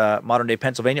Appalachians, modern-day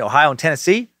Pennsylvania, Ohio, and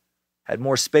Tennessee, had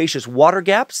more spacious water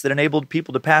gaps that enabled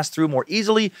people to pass through more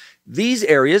easily, these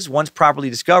areas, once properly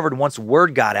discovered and once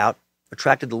word got out,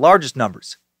 attracted the largest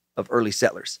numbers of early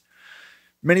settlers.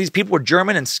 Many of these people were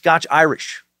German and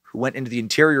Scotch-Irish, who went into the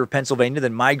interior of Pennsylvania,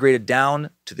 then migrated down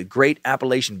to the great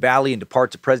Appalachian Valley into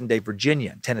parts of present-day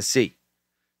Virginia and Tennessee.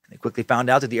 And they quickly found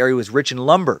out that the area was rich in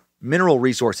lumber, mineral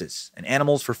resources, and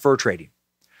animals for fur trading.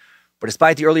 But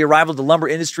despite the early arrival of the lumber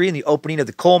industry and the opening of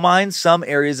the coal mines, some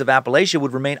areas of Appalachia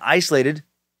would remain isolated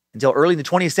until early in the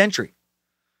 20th century.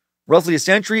 Roughly a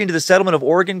century into the settlement of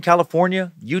Oregon,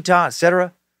 California, Utah,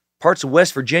 etc., parts of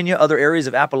West Virginia, other areas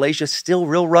of Appalachia still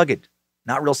real rugged,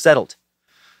 not real settled.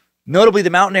 Notably, the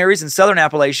mountain areas in southern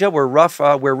Appalachia, where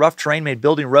rough terrain made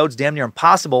building roads damn near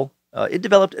impossible, it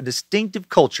developed a distinctive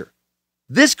culture.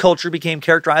 This culture became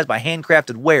characterized by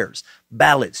handcrafted wares,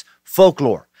 ballads,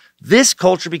 folklore. This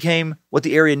culture became what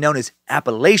the area known as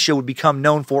Appalachia would become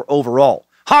known for overall.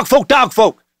 Hog folk, dog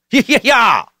folk!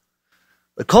 Yeah!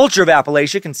 The culture of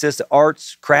Appalachia consists of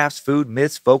arts, crafts, food,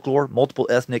 myths, folklore, multiple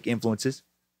ethnic influences,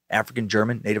 African,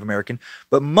 German, Native American,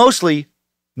 but mostly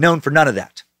known for none of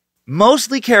that.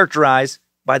 Mostly characterized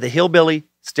by the hillbilly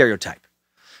stereotype.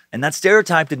 And that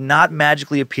stereotype did not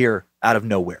magically appear out of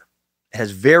nowhere. It has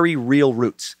very real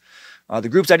roots. The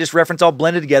groups I just referenced all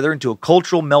blended together into a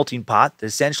cultural melting pot that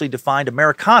essentially defined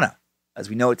Americana as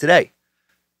we know it today.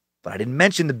 But I didn't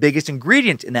mention the biggest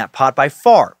ingredient in that pot by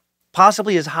far,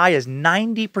 possibly as high as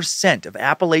 90% of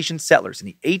Appalachian settlers in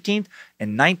the 18th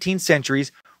and 19th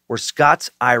centuries were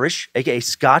Scots-Irish, aka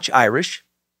Scotch-Irish.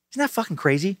 Isn't that fucking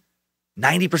crazy?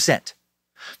 90%.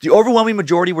 The overwhelming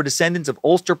majority were descendants of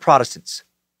Ulster Protestants,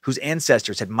 whose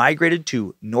ancestors had migrated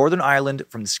to Northern Ireland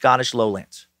from the Scottish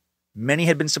lowlands. Many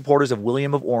had been supporters of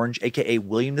William of Orange, aka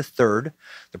William III,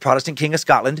 the Protestant King of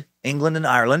Scotland, England, and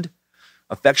Ireland,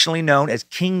 affectionately known as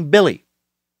King Billy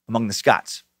among the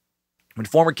Scots. When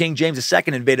former King James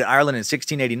II invaded Ireland in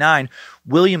 1689,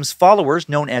 William's followers,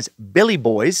 known as Billy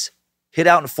Boys, hid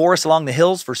out in forests along the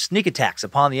hills for sneak attacks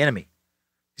upon the enemy.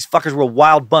 These fuckers were a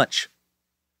wild bunch,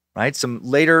 right? Some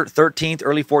later 13th,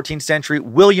 early 14th century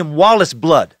William Wallace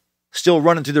blood still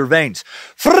running through their veins.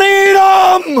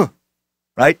 Freedom!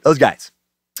 Right? Those guys.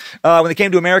 When they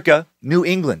came to America, New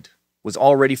England was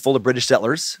already full of British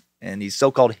settlers, and these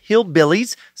so-called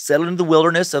hillbillies settled into the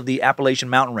wilderness of the Appalachian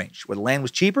mountain range, where the land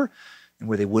was cheaper and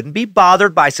where they wouldn't be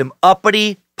bothered by some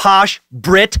uppity, posh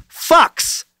Brit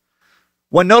fucks.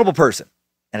 One notable person,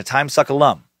 and a Timesuck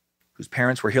alum, whose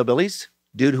parents were hillbillies,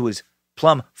 dude who was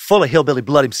plumb full of hillbilly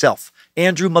blood himself,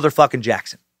 Andrew motherfucking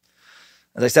Jackson.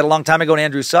 As I said a long time ago in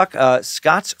Andrew Suck,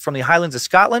 Scots from the Highlands of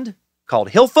Scotland,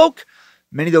 called hillfolk.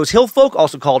 Many of those hillfolk,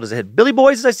 also called as Billy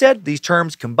Boys, as I said, these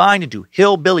terms combined into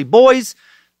hillbilly boys.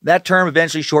 That term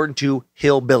eventually shortened to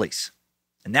hillbillies.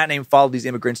 And that name followed these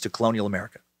immigrants to colonial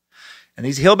America. And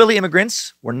these hillbilly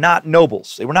immigrants were not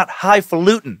nobles. They were not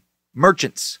highfalutin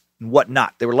merchants and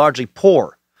whatnot. They were largely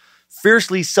poor,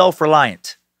 fiercely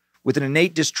self-reliant, with an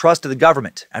innate distrust of the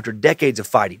government after decades of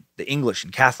fighting the English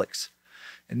and Catholics.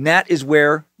 And that is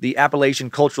where the Appalachian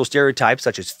cultural stereotypes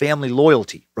such as family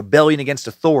loyalty, rebellion against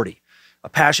authority, a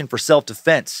passion for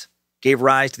self-defense gave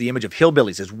rise to the image of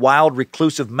hillbillies as wild,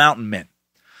 reclusive mountain men.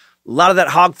 A lot of that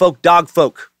hog folk, dog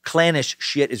folk, clannish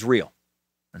shit is real.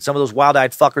 And some of those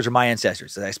wild-eyed fuckers are my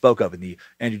ancestors that I spoke of in the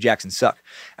Andrew Jackson Suck.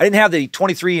 I didn't have the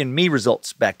 23andMe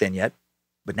results back then yet,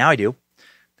 but now I do.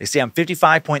 They say I'm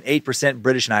 55.8%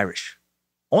 British and Irish.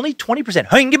 Only 20%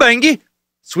 Hangy-bangy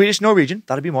Swedish, Norwegian,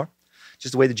 thought it'd be more.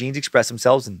 just the way the genes express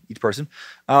themselves in each person.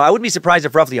 I wouldn't be surprised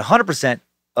if roughly 100%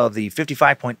 of the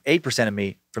 55.8% of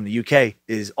me from the UK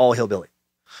is all hillbilly.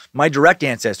 My direct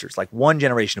ancestors, like one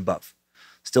generation above,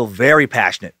 still very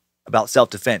passionate about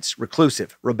self-defense,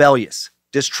 reclusive, rebellious,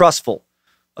 distrustful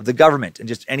of the government and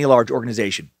just any large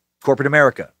organization, corporate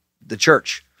America, the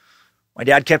church. My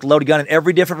dad kept a loaded gun in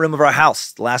every different room of our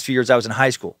house the last few years I was in high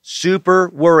school. Super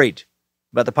worried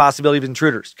about the possibility of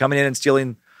intruders coming in and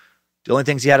stealing the only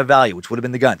things he had of value, which would have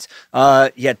been the guns.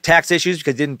 He had tax issues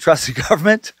because he didn't trust the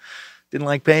government. Didn't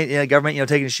like paying government,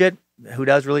 taking a shit. Who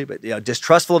does really? But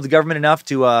distrustful of the government enough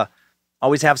to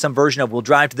always have some version of, we'll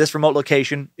drive to this remote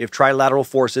location if trilateral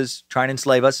forces try and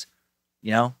enslave us.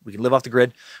 We can live off the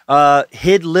grid.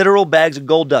 Hid literal bags of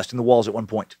gold dust in the walls at one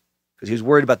point because he was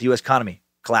worried about the U.S. economy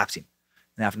collapsing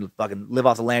and having to fucking live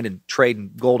off the land and trade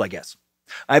in gold, I guess.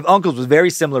 I have uncles with very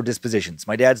similar dispositions.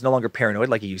 My dad's no longer paranoid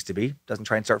like he used to be. Doesn't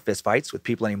try and start fist fights with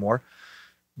people anymore.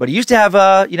 But he used to have,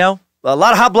 a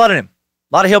lot of hot blood in him.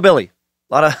 A lot of hillbilly.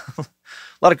 A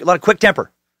lot of quick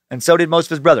temper. And so did most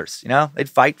of his brothers. They'd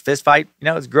fight, fist fight,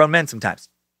 as grown men sometimes.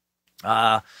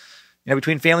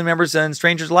 Between family members and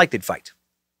strangers alike, they'd fight.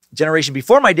 Generation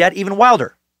before my dad, even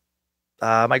wilder.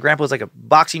 My grandpa was like a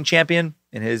boxing champion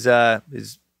in his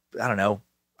I don't know,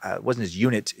 it wasn't his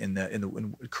unit in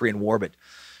the Korean War, but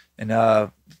in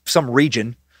some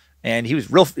region. And he was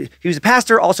a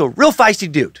pastor, also a real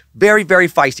feisty dude. Very, very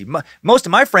feisty. Most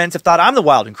of my friends have thought I'm the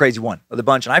wild and crazy one of the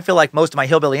bunch. And I feel like most of my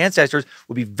hillbilly ancestors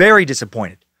would be very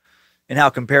disappointed in how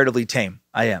comparatively tame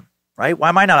I am, right? Why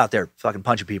am I not out there fucking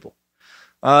punching people?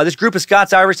 This group of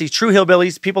Scots-Irish, these true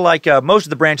hillbillies, people like most of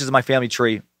the branches of my family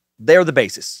tree, they're the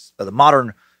basis of the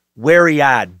modern,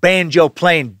 wary-eyed,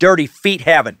 banjo-playing, dirty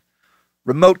feet-having,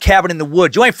 remote cabin in the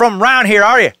woods. You ain't from around here,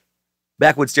 are you?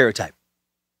 Backwoods stereotype.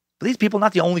 But these people are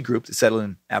not the only group that settled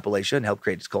in Appalachia and helped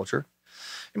create its culture.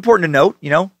 Important to note,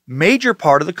 major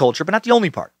part of the culture, but not the only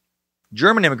part.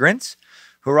 German immigrants,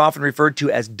 who are often referred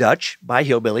to as Dutch by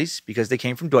hillbillies because they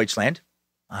came from Deutschland.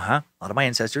 A lot of my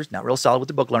ancestors, not real solid with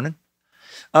the book learning.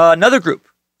 Another group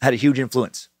had a huge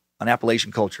influence on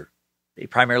Appalachian culture. They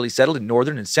primarily settled in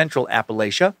northern and central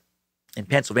Appalachia, in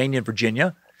Pennsylvania and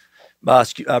Virginia,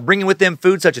 bringing with them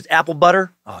food such as apple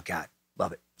butter. Oh, God,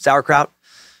 love it. Sauerkraut.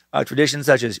 Traditions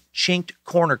such as chinked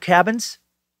corner cabins,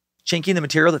 chinking the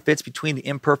material that fits between the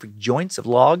imperfect joints of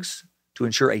logs to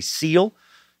ensure a seal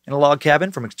in a log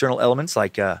cabin from external elements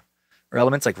like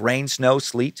rain, snow,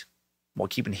 sleet, while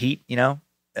keeping heat,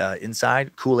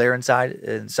 inside, cool air inside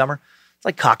in summer. It's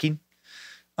like caulking.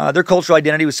 Their cultural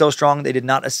identity was so strong they did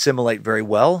not assimilate very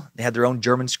well. They had their own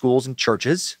German schools and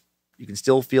churches. You can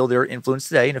still feel their influence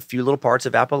today in a few little parts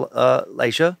of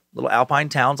Appalachia, little alpine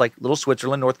towns like Little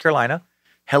Switzerland, North Carolina,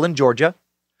 Helen, Georgia.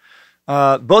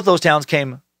 Both those towns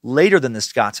came later than the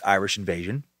Scots-Irish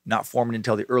invasion, not forming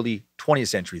until the early 20th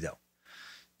century, though.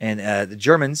 And the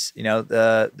Germans,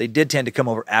 they did tend to come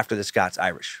over after the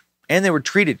Scots-Irish. And they were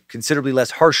treated considerably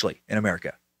less harshly in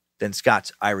America than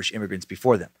Scots-Irish immigrants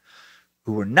before them,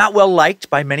 who were not well liked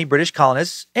by many British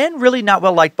colonists and really not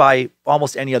well liked by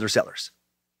almost any other settlers.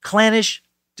 Clannish,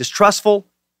 distrustful,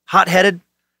 hot-headed,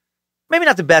 maybe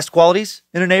not the best qualities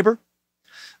in a neighbor.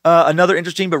 Another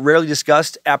interesting but rarely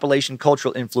discussed Appalachian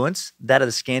cultural influence, that of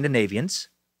the Scandinavians,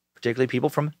 particularly people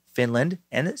from Finland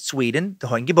and Sweden, the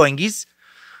Hoingi Boingis.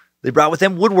 They brought with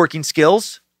them woodworking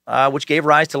skills, which gave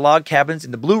rise to log cabins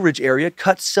in the Blue Ridge area,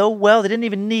 cut so well they didn't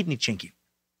even need any chinking.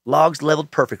 Logs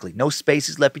leveled perfectly, no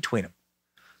spaces left between them.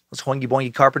 Those Hoingi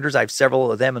Boingi carpenters, I have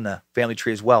several of them in the family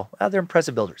tree as well. They're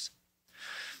impressive builders.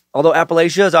 Although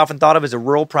Appalachia is often thought of as a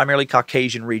rural, primarily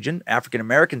Caucasian region, African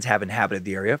Americans have inhabited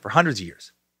the area for hundreds of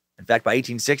years. In fact, by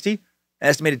 1860, an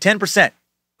estimated 10%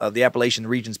 of the Appalachian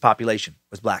region's population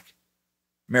was black.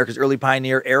 America's early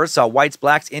pioneer era saw whites,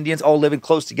 blacks, Indians all living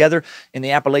close together in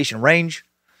the Appalachian Range.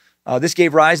 This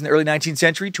gave rise in the early 19th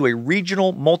century to a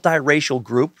regional multiracial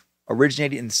group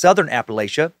originated in southern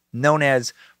Appalachia known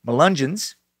as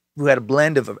Melungeons, who had a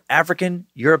blend of African,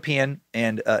 European,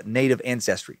 and Native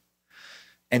ancestry.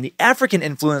 And the African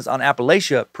influence on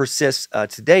Appalachia persists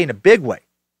today in a big way,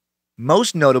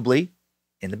 most notably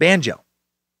in the banjo.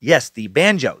 Yes, the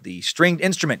banjo, the stringed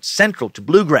instrument central to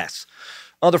bluegrass,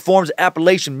 other forms of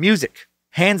Appalachian music.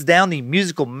 Hands down, the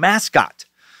musical mascot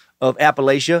of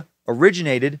Appalachia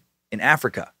originated in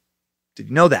Africa. Did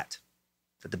you know that?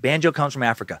 That the banjo comes from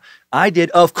Africa? I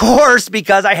did, of course,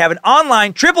 because I have an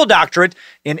online triple doctorate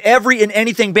in every and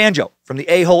anything banjo from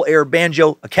the A-Hole Air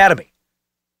Banjo Academy.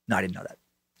 No, I didn't know that.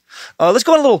 Let's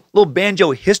go on a little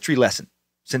banjo history lesson,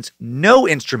 since no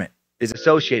instrument is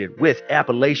associated with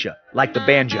Appalachia like the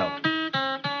banjo.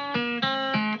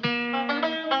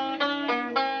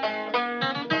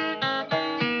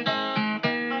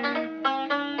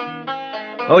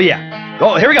 Oh, yeah.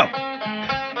 Oh, here we go.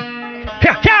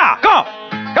 Yeah, yeah, come on.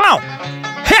 Come on.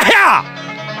 Yeah, yeah.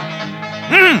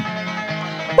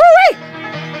 Woo-wee.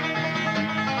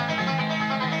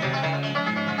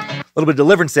 A little bit of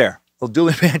deliverance there. A little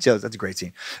dueling banjos. That's a great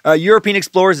scene. European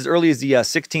explorers as early as the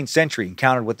 16th century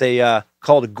encountered what they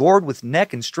called a gourd with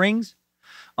neck and strings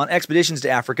on expeditions to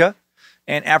Africa.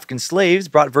 And African slaves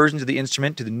brought versions of the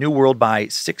instrument to the New World by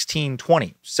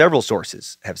 1620. Several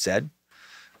sources have said.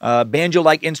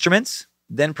 Banjo-like instruments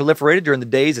then proliferated during the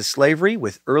days of slavery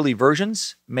with early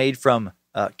versions made from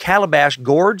calabash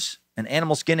gourds and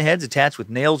animal skin heads attached with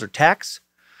nails or tacks.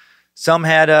 Some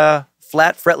had a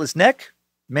flat, fretless neck.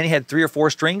 Many had 3 or 4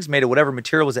 strings made of whatever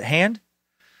material was at hand.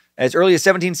 As early as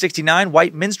 1769,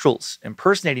 white minstrels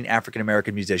impersonating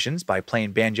African-American musicians by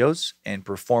playing banjos and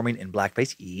performing in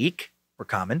blackface were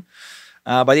common.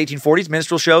 By the 1840s,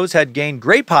 minstrel shows had gained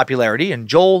great popularity, and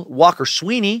Joel Walker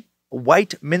Sweeney, a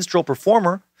white minstrel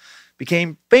performer,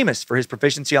 became famous for his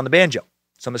proficiency on the banjo.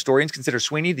 Some historians consider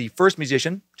Sweeney the first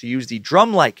musician to use the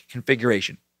drum-like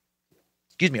configuration,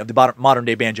 of the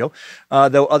modern-day banjo,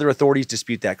 though other authorities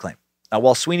dispute that claim.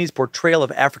 While Sweeney's portrayal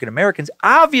of African Americans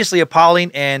obviously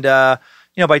appalling, and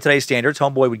by today's standards,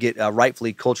 homeboy would get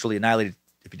rightfully culturally annihilated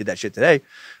if he did that shit today,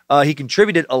 he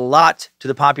contributed a lot to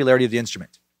the popularity of the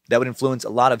instrument that would influence a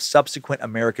lot of subsequent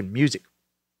American music.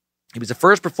 He was the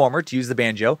first performer to use the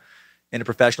banjo in a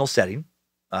professional setting.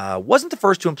 Wasn't the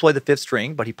first to employ the 5th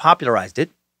string, but he popularized it.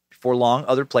 Before long,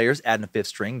 other players added a 5th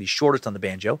string, the shortest on the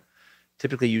banjo,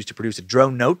 typically used to produce a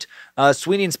drone note.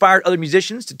 Sweeney inspired other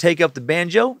musicians to take up the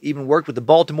banjo, even worked with the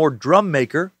Baltimore drum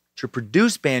maker to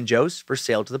produce banjos for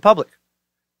sale to the public.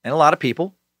 And a lot of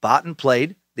people bought and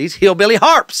played these hillbilly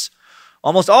harps,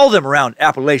 almost all of them around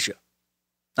Appalachia.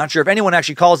 Not sure if anyone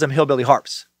actually calls them hillbilly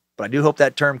harps, but I do hope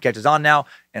that term catches on now,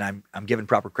 and I'm given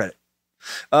proper credit.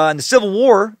 And the Civil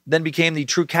War then became the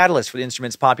true catalyst for the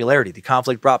instrument's popularity. The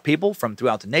conflict brought people from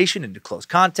throughout the nation into close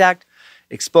contact,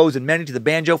 exposing many to the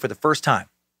banjo for the first time.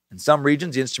 In some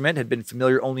regions, the instrument had been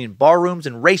familiar only in barrooms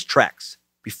and racetracks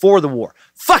before the war.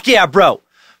 Fuck yeah, bro!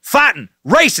 Fighting,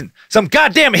 racing, some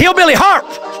goddamn hillbilly harp!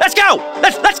 Let's go!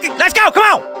 Let's go! Come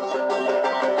on!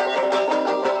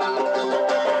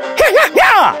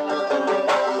 Yeah!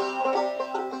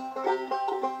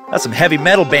 That's some heavy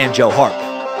metal banjo harp.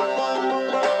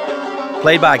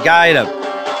 Played by a guy in a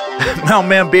mountain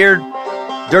man beard,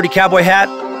 dirty cowboy hat,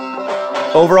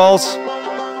 overalls,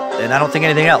 and I don't think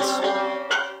anything else.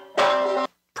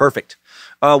 Perfect.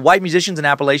 White musicians in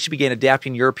Appalachia began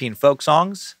adapting European folk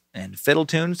songs and fiddle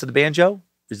tunes to the banjo,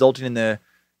 resulting in the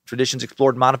traditions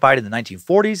explored and modified in the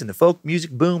 1940s and the folk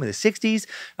music boom in the 60s.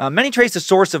 Many trace the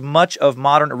source of much of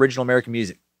modern original American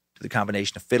music to the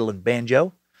combination of fiddle and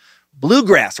banjo.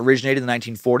 Bluegrass originated in the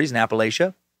 1940s in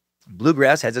Appalachia.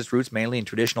 Bluegrass has its roots mainly in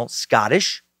traditional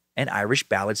Scottish and Irish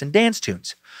ballads and dance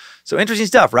tunes. So interesting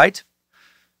stuff, right?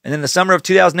 And in the summer of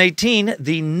 2018,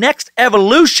 the next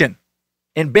evolution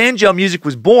in banjo music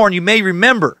was born. You may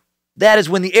remember that is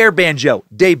when the air banjo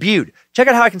debuted. Check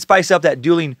out how I can spice up that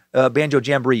dueling banjo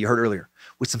jamboree you heard earlier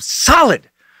with some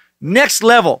solid next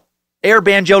level air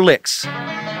banjo licks.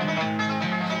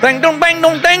 Bang dong bang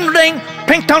dong dang ding,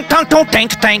 ping tong tong tong tang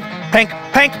tang, ping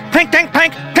ping ping tang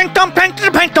ping, ping tong ping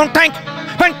ping tong tang,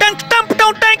 ping tang tong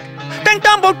tong tang, tang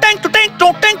tong tang tang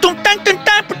tong tang tong tang tang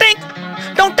tang tang,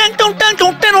 tong tang tong tang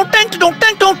tong tang tang tong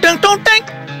tang tong tang tong tang.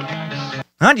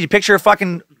 Huh? Did you picture a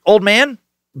fucking old man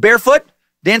barefoot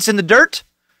dancing in the dirt?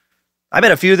 I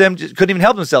bet a few of them just couldn't even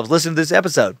help themselves listening to this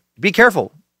episode. Be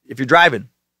careful if you're driving,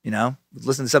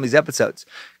 listen to some of these episodes,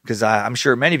 because I'm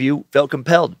sure many of you felt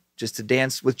compelled just to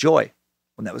dance with joy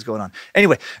when that was going on.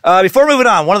 Anyway, before moving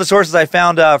on, one of the sources I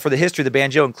found for the history of the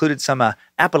banjo included some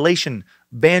Appalachian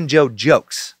banjo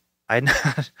jokes. I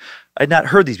had not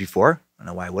heard these before. I don't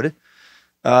know why I would.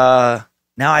 Now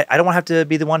I don't want to have to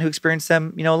be the one who experienced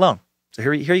them, alone. So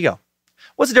here you go.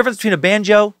 What's the difference between a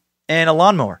banjo and a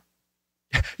lawnmower?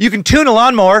 You can tune a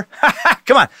lawnmower.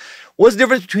 Come on. What's the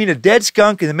difference between a dead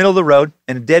skunk in the middle of the road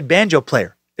and a dead banjo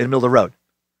player in the middle of the road?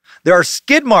 There are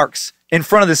skid marks in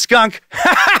front of the skunk.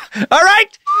 All right?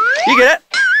 You get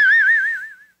it?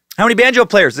 How many banjo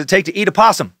players does it take to eat a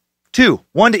possum? 2.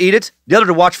 1 to eat it, the other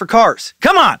to watch for cars.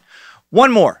 Come on.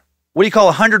 One more. What do you call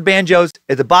 100 banjos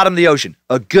at the bottom of the ocean?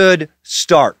 A good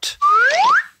start.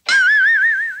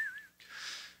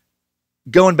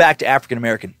 Going back to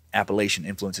African-American Appalachian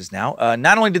influences now,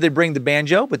 not only did they bring the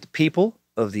banjo, but the people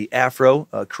of the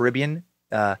Afro-Caribbean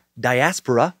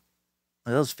diaspora,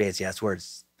 those fancy-ass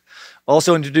words,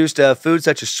 also introduced foods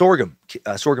such as sorghum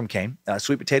cane,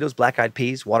 sweet potatoes, black-eyed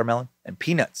peas, watermelon, and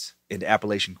peanuts into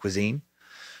Appalachian cuisine.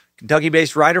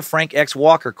 Kentucky-based writer Frank X.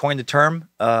 Walker coined the term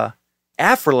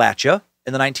Appalachia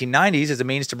in the 1990s as a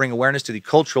means to bring awareness to the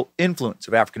cultural influence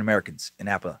of African Americans in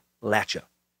Appalachia.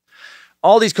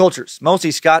 All these cultures,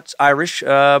 mostly Scots, Irish,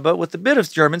 but with a bit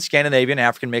of German, Scandinavian,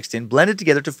 African mixed in, blended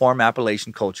together to form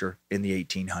Appalachian culture in the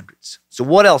 1800s. So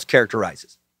what else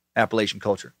characterizes Appalachian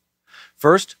culture?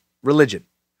 First, religion.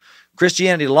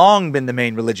 Christianity long been the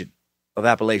main religion of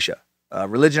Appalachia.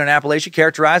 Religion in Appalachia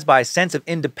characterized by a sense of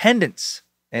independence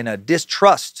and a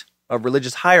distrust of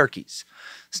religious hierarchies,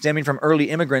 stemming from early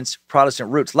immigrants' Protestant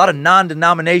roots. A lot of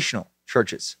non-denominational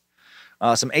churches.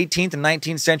 Some 18th and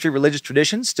 19th century religious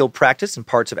traditions still practiced in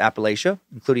parts of Appalachia,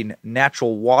 including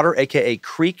natural water, a.k.a.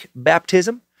 creek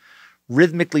baptism,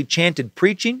 rhythmically chanted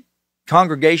preaching,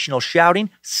 congregational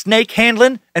shouting, snake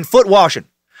handling, and foot washing.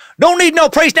 Don't need no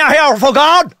priest now here for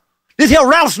God. This here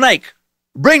rattlesnake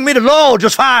bring me the law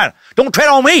just fine. Don't tread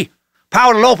on me.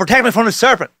 Power of the law protect me from the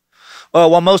serpent.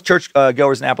 While most church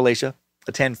goers in Appalachia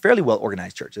attend fairly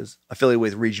well-organized churches affiliated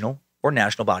with regional or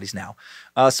national bodies now,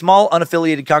 small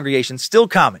unaffiliated congregations still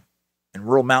common in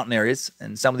rural mountain areas,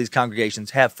 and some of these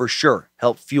congregations have for sure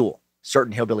helped fuel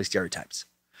certain hillbilly stereotypes.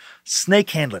 Snake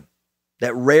handling,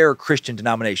 that rare Christian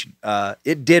denomination,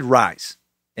 it did rise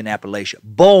in Appalachia.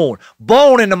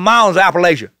 Born in the mountains of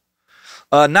Appalachia.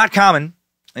 Not common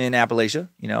in Appalachia,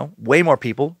 way more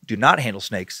people do not handle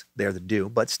snakes there than do,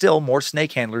 but still more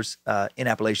snake handlers in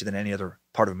Appalachia than any other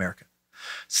part of America.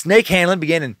 Snake handling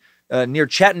began in near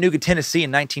Chattanooga, Tennessee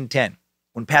in 1910,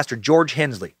 when Pastor George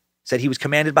Hensley said he was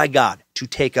commanded by God to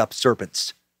take up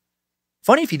serpents.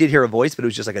 Funny if you did hear a voice, but it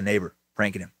was just like a neighbor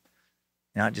pranking him.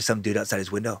 Just some dude outside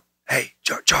his window. Hey,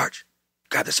 George,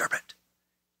 grab the serpent.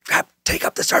 Take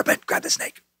up the serpent, grab the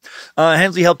snake.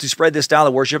 Hensley helped to spread this style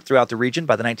of worship throughout the region.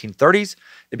 By the 1930s,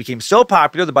 it became so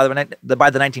popular that by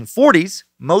the 1940s,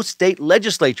 most state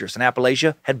legislatures in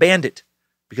Appalachia had banned it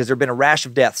because there had been a rash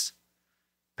of deaths.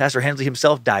 Pastor Hensley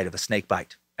himself died of a snake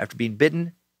bite after being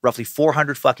bitten roughly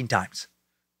 400 fucking times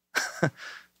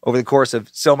over the course of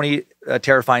so many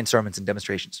terrifying sermons and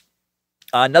demonstrations.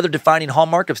 Another defining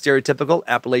hallmark of stereotypical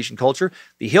Appalachian culture,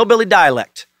 the hillbilly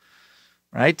dialect.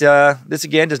 Right? This,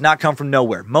 again, does not come from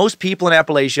nowhere. Most people in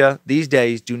Appalachia these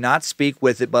days do not speak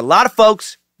with it, but a lot of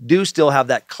folks do still have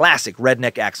that classic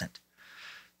redneck accent.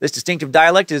 This distinctive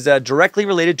dialect is directly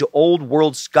related to Old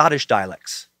World Scottish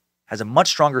dialects. Has a much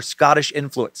stronger Scottish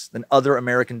influence than other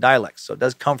American dialects, so it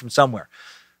does come from somewhere.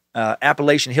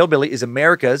 Appalachian hillbilly is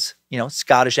America's,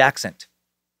 Scottish accent.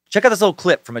 Check out this little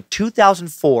clip from a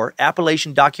 2004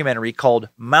 Appalachian documentary called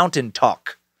Mountain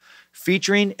Talk,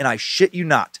 featuring, and I shit you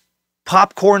not,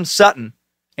 Popcorn Sutton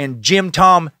and Jim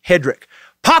Tom Hedrick.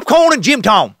 Popcorn and Jim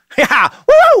Tom. Yeah,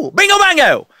 woo! Bingo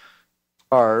bango!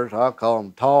 Tars, I call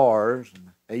them tars.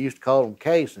 They used to call them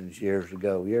casings years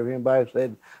ago. You ever hear anybody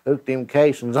said, hook them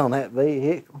casings on that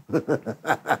vehicle? That's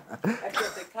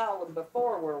what they called them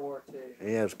before World War II.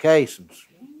 Yeah, it's casings.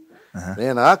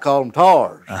 Then I call them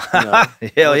tars.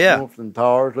 Hell yeah. Look them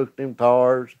tars, look at them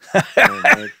tars. And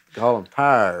they call them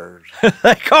tires.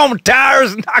 They call them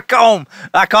tires, and I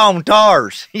call them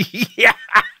tars. Yeah.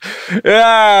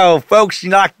 Oh, folks,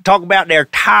 like to talk about their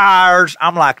tires.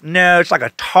 I'm like, no, it's like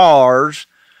a tars.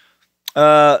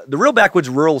 The real backwoods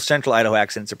rural central Idaho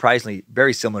accent is surprisingly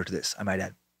very similar to this, I might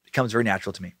add. It comes very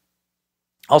natural to me.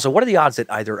 Also, what are the odds that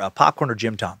either Popcorn or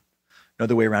Jim Tom know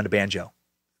their way around a banjo?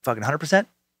 Fucking 100%?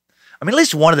 I mean, at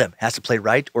least one of them has to play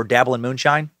right or dabble in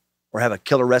moonshine or have a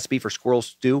killer recipe for squirrel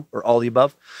stew or all the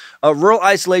above. Rural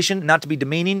isolation, not to be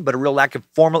demeaning, but a real lack of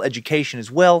formal education as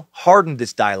well, hardened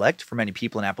this dialect for many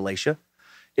people in Appalachia.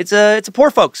 It's a poor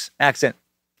folks accent,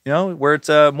 where it's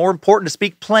more important to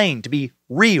speak plain, to be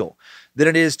real, than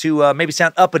it is to maybe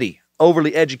sound uppity,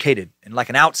 overly educated, and like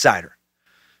an outsider.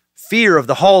 Fear of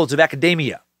the halls of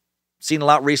academia. Seen a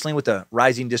lot recently with the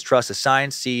rising distrust of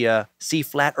science, see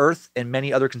flat earth, and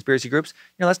many other conspiracy groups.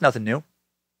 That's nothing new.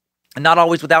 And not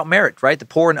always without merit, right? The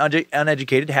poor and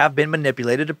uneducated have been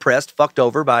manipulated, oppressed, fucked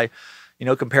over by,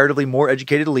 comparatively more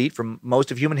educated elite from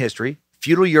most of human history.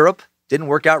 Feudal Europe didn't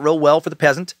work out real well for the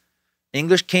peasant.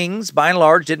 English kings, by and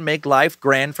large, didn't make life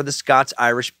grand for the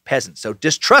Scots-Irish peasant. So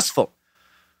distrustful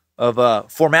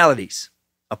of formalities.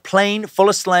 A plain, full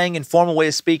of slang, informal way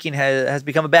of speaking has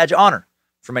become a badge of honor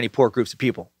for many poor groups of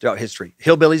people throughout history,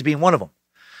 hillbillies being one of them.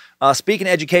 Speaking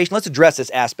of education, let's address this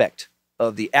aspect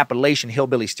of the Appalachian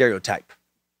hillbilly stereotype.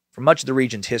 For much of the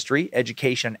region's history,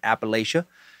 education in Appalachia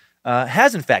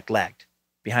has in fact lagged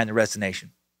behind the rest of the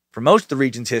nation. For most of the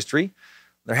region's history,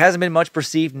 there hasn't been much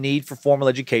perceived need for formal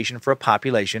education for a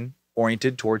population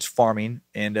oriented towards farming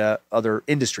and other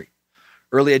industry.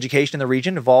 Early education in the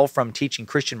region evolved from teaching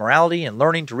Christian morality and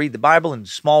learning to read the Bible in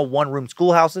small one-room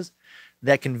schoolhouses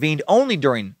that convened only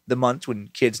during the months when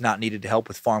kids not needed to help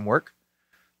with farm work.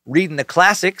 Reading the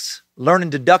classics, learning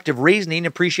deductive reasoning,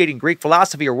 appreciating Greek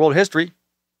philosophy or world history,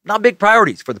 not big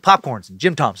priorities for the popcorns and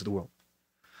Jim Toms of the world.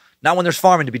 Not when there's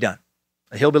farming to be done,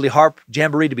 a hillbilly harp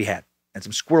jamboree to be had, and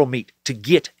some squirrel meat to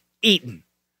get eaten.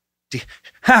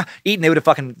 Eaten, they would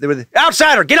have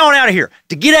outsider, get on out of here.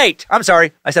 To get ate. I'm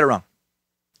sorry, I said it wrong.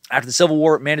 After the Civil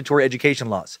War, mandatory education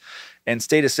laws and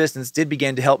state assistance did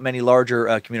begin to help many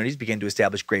larger communities begin to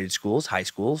establish graded schools, high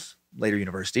schools, later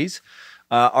universities.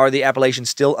 Are the Appalachians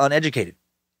still uneducated?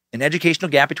 An educational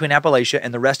gap between Appalachia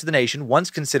and the rest of the nation, once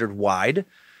considered wide.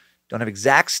 Don't have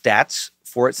exact stats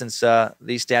for it since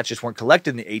these stats just weren't collected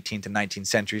in the 18th and 19th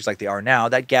centuries like they are now.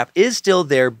 That gap is still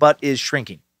there, but is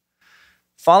shrinking.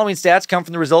 Following stats come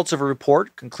from the results of a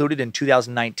report concluded in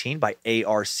 2019 by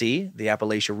ARC, the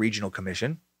Appalachia Regional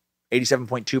Commission.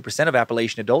 87.2% of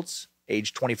Appalachian adults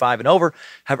aged 25 and over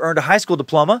have earned a high school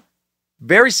diploma,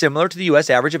 very similar to the U.S.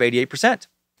 average of 88%.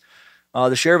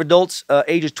 The share of adults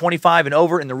ages 25 and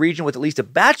over in the region with at least a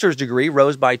bachelor's degree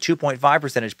rose by 2.5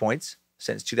 percentage points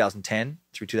since 2010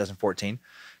 through 2014,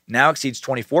 now exceeds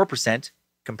 24%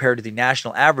 compared to the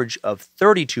national average of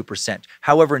 32%.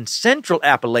 However, in central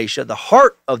Appalachia, the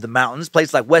heart of the mountains,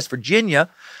 places like West Virginia,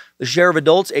 the share of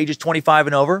adults ages 25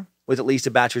 and over with at least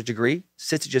a bachelor's degree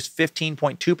sits at just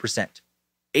 15.2%,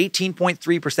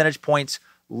 18.3 percentage points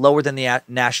lower than the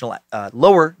national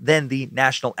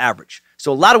average.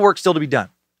 So a lot of work still to be done.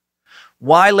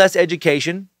 Why less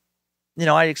education?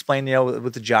 I explained,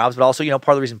 with the jobs, but also, part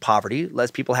of the reason poverty,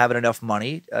 less people having enough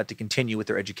money to continue with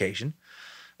their education.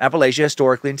 Appalachia,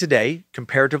 historically and today,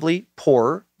 comparatively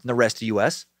poorer than the rest of the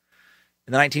U.S.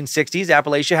 In the 1960s,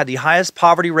 Appalachia had the highest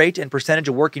poverty rate and percentage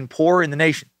of working poor in the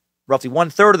nation. Roughly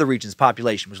one-third of the region's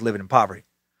population was living in poverty.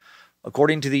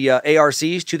 According to the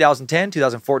ARC's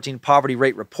 2010-2014 poverty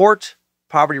rate report,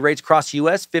 poverty rates across the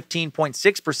U.S.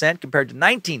 15.6% compared to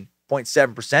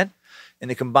 19.7% in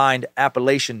the combined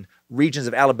Appalachian regions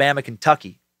of Alabama,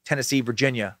 Kentucky, Tennessee,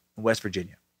 Virginia, and West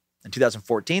Virginia. In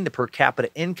 2014, the per capita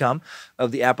income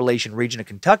of the Appalachian region of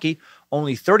Kentucky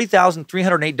only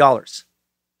 $30,308,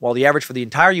 while the average for the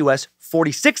entire U.S.,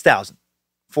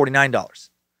 $46,049.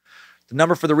 The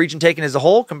number for the region taken as a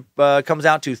whole comes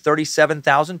out to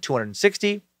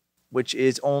 37,260, which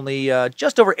is only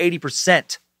just over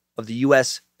 80% of the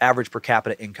U.S. average per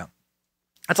capita income.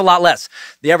 That's a lot less.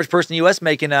 The average person in the U.S.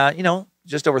 making,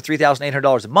 just over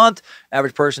 $3,800 a month.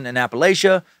 Average person in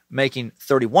Appalachia making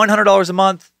 $3,100 a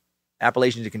month.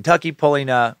 Appalachians in Kentucky pulling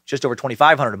just over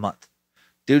 $2,500 a month.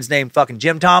 Dudes named fucking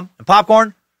Jim Tom and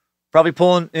Popcorn probably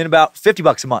pulling in about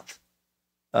 $50 a month.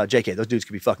 JK, those dudes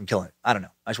could be fucking killing it. I don't know.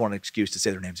 I just want an excuse to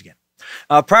say their names again.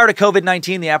 Prior to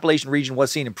COVID-19, the Appalachian region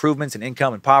was seeing improvements in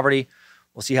income and poverty.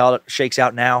 We'll see how it shakes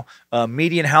out now.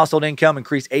 Median household income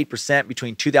increased 8%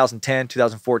 between 2010,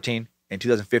 2014, and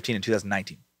 2015 and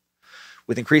 2019,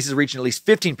 with increases reaching at least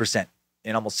 15%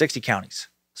 in almost 60 counties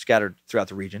scattered throughout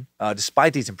the region.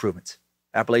 Despite these improvements,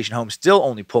 Appalachian homes still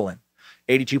only pull in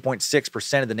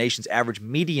 82.6% of the nation's average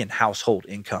median household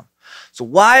income. So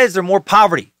why is there more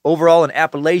poverty overall in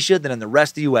Appalachia than in the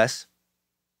rest of the U.S.?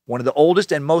 One of the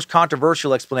oldest and most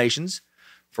controversial explanations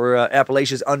for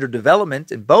Appalachia's underdevelopment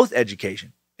in both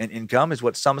education and income is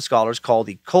what some scholars call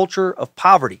the culture of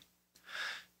poverty.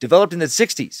 Developed in the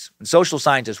 60s, when social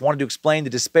scientists wanted to explain the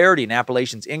disparity in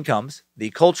Appalachians' incomes,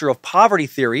 the culture of poverty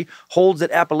theory holds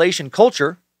that Appalachian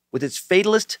culture, with its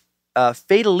fatalistic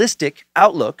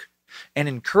outlook and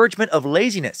encouragement of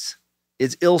laziness,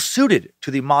 is ill-suited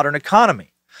to the modern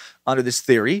economy. Under this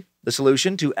theory, the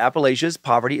solution to Appalachia's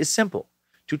poverty is simple.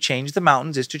 To change the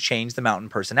mountains is to change the mountain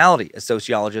personality, as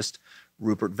sociologist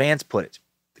Rupert Vance put it.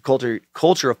 The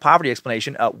culture of poverty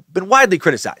explanation been widely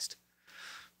criticized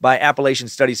by Appalachian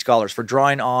studies scholars for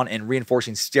drawing on and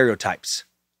reinforcing stereotypes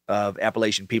of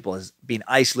Appalachian people as being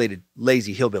isolated,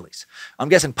 lazy hillbillies. I'm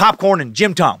guessing Popcorn and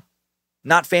Jim Tom,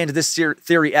 not fans of this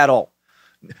theory at all.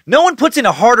 No one puts in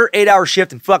a harder 8-hour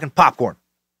shift than fucking Popcorn.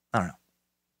 I don't know.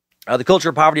 The culture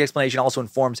of poverty explanation also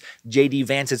informs J.D.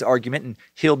 Vance's argument in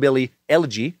Hillbilly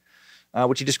Elegy,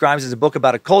 which he describes as a book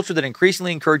about a culture that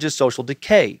increasingly encourages social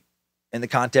decay in the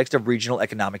context of regional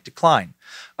economic decline.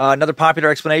 Another popular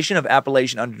explanation of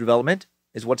Appalachian underdevelopment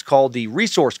is what's called the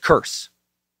resource curse.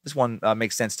 This one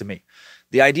makes sense to me.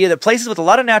 The idea that places with a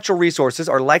lot of natural resources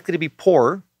are likely to be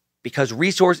poorer because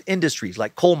resource industries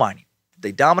like coal mining,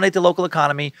 they dominate the local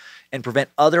economy and prevent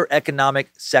other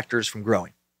economic sectors from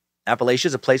growing. Appalachia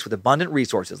is a place with abundant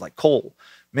resources like coal,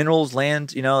 minerals, land,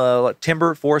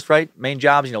 timber, forest, right? Main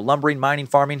jobs, lumbering, mining,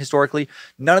 farming historically.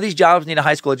 None of these jobs need a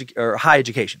high school or high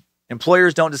education.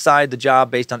 Employers don't decide the job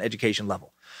based on education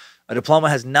level. A diploma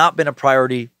has not been a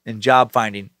priority in job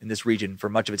finding in this region for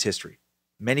much of its history.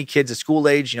 Many kids at school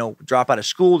age, drop out of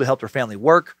school to help their family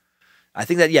work. I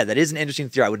think that, that is an interesting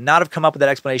theory. I would not have come up with that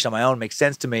explanation on my own. It makes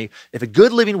sense to me. If a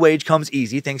good living wage comes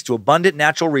easy thanks to abundant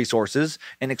natural resources,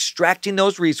 and extracting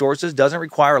those resources doesn't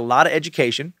require a lot of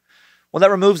education, well, that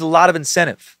removes a lot of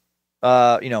incentive,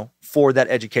 for that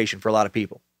education for a lot of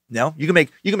people. You can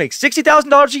make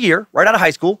 $60,000 a year right out of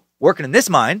high school working in this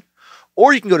mine,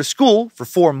 or you can go to school for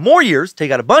 4 more years,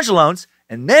 take out a bunch of loans,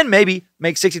 and then maybe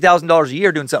make $60,000 a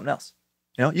year doing something else.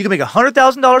 You can make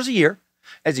 $100,000 a year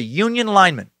as a union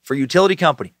lineman for a utility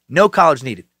company, no college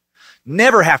needed.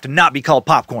 Never have to not be called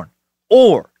popcorn.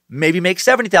 Or maybe make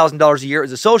 $70,000 a year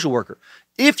as a social worker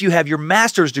if you have your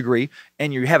master's degree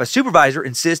and you have a supervisor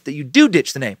insist that you do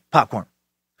ditch the name popcorn.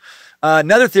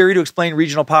 Another theory to explain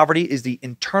regional poverty is the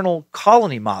internal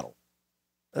colony model.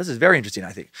 This is very interesting,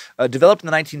 I think. Developed in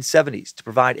the 1970s to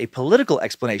provide a political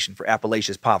explanation for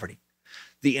Appalachia's poverty.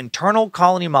 The internal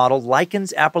colony model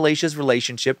likens Appalachia's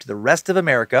relationship to the rest of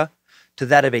America to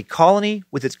that of a colony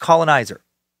with its colonizer.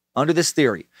 Under this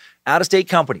theory, out-of-state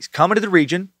companies come into the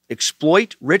region,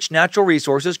 exploit rich natural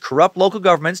resources, corrupt local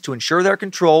governments to ensure their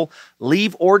control,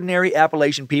 leave ordinary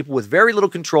Appalachian people with very little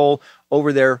control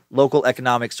over their local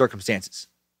economic circumstances.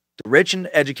 The rich and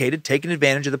educated taking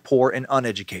advantage of the poor and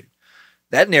uneducated.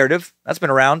 That narrative, that's been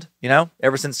around,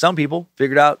 ever since some people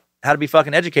figured out how to be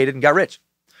fucking educated and got rich.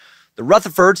 The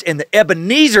Rutherfords and the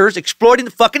Ebenezers exploiting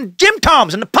the fucking Jim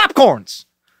Toms and the popcorns.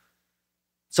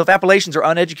 So if Appalachians are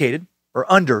uneducated or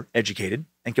undereducated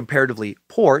and comparatively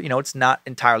poor, it's not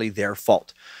entirely their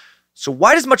fault. So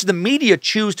why does much of the media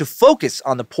choose to focus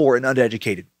on the poor and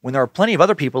uneducated when there are plenty of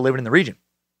other people living in the region?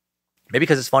 Maybe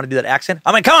because it's fun to do that accent.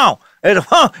 I mean, come on.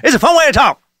 It's a fun way to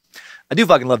talk. I do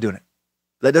fucking love doing it.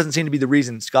 That doesn't seem to be the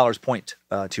reason scholars point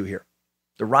to here.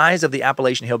 The rise of the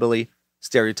Appalachian hillbilly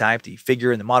stereotype, the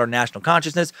figure in the modern national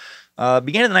consciousness,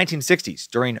 began in the 1960s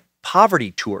during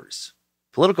poverty tours,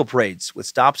 political parades with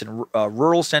stops in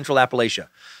rural central Appalachia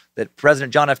that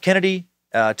President John F. Kennedy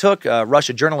took.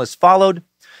 Russia journalists followed.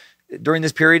 During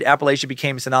this period, Appalachia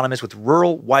became synonymous with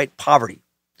rural white poverty.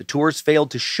 The tours failed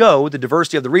to show the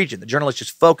diversity of the region. The journalists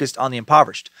just focused on the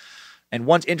impoverished. And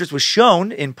once interest was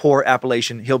shown in poor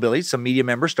Appalachian hillbillies, some media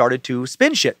members started to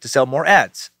spin shit to sell more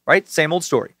ads, right? Same old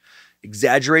story.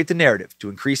 Exaggerate the narrative to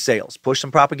increase sales, push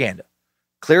some propaganda.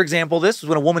 Clear example of this was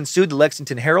when a woman sued the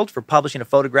Lexington Herald for publishing a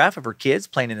photograph of her kids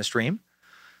playing in a stream.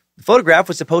 The photograph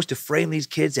was supposed to frame these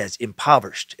kids as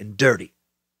impoverished and dirty,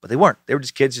 but they weren't. They were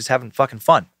just kids just having fucking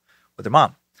fun with their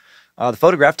mom. The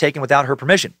photograph taken without her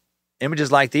permission.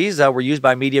 Images like these were used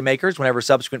by media makers whenever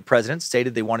subsequent presidents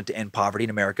stated they wanted to end poverty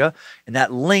in America, and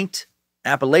that linked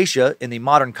Appalachia in the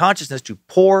modern consciousness to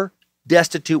poor,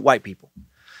 destitute white people.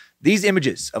 These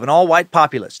images of an all-white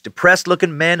populace,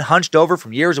 depressed-looking men hunched over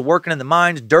from years of working in the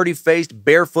mines, dirty-faced,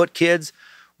 barefoot kids,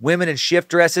 women in shift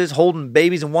dresses, holding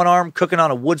babies in one arm, cooking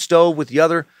on a wood stove with the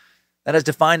other, that has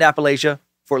defined Appalachia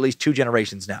for at least 2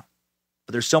 generations now.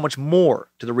 But there's so much more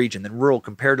to the region than rural,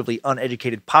 comparatively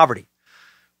uneducated poverty.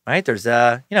 Right? There's,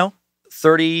 34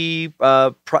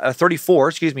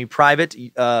 private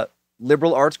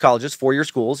liberal arts colleges, 4-year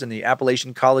schools in the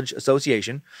Appalachian College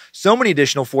Association. So many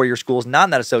additional 4-year schools not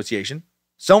in that association.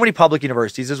 So many public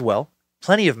universities as well.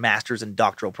 Plenty of master's and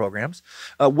doctoral programs.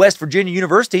 West Virginia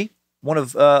University, one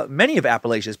of many of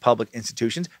Appalachia's public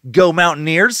institutions, Go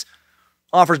Mountaineers,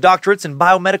 offers doctorates in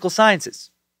biomedical sciences,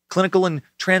 clinical and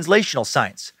translational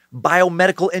science,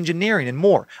 biomedical engineering, and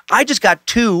more. I just got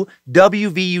 2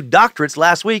 WVU doctorates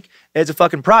last week as a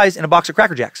fucking prize in a box of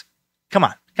Cracker Jacks. Come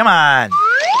on.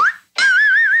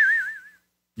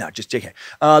 No, just JK.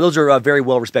 Those are very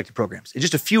well-respected programs. It's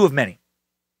just a few of many.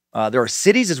 There are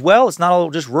cities as well. It's not all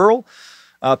just rural.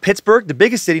 Pittsburgh, the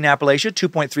biggest city in Appalachia,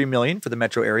 2.3 million for the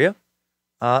metro area.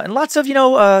 And lots of,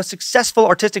 successful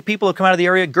artistic people have come out of the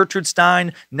area. Gertrude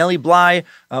Stein, Nellie Bly,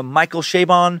 Michael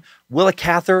Chabon, Willa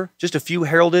Cather, just a few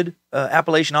heralded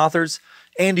Appalachian authors.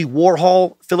 Andy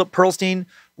Warhol, Philip Pearlstein,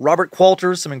 Robert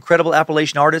Qualters, some incredible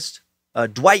Appalachian artists.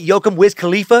 Dwight Yoakam, Wiz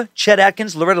Khalifa, Chet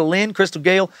Atkins, Loretta Lynn, Crystal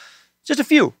Gale. Just a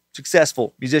few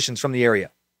successful musicians from the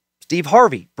area. Steve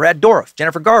Harvey, Brad Dourif,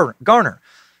 Jennifer Garner.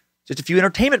 Just a few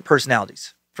entertainment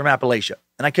personalities from Appalachia.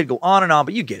 And I could go on and on,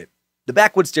 but you get it. The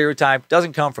backwoods stereotype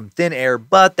doesn't come from thin air,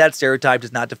 but that stereotype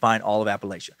does not define all of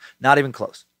Appalachia. Not even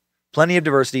close. Plenty of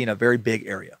diversity in a very big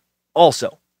area.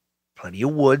 Also, plenty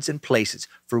of woods and places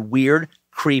for weird,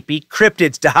 creepy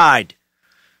cryptids to hide.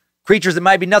 Creatures that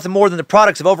might be nothing more than the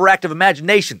products of overactive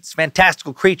imaginations.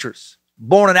 Fantastical creatures.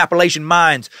 Born in Appalachian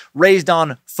mines, raised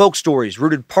on folk stories,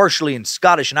 rooted partially in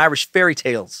Scottish and Irish fairy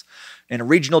tales, and a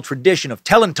regional tradition of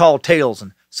telling tall tales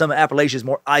in some of Appalachia's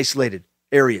more isolated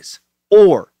areas.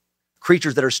 Or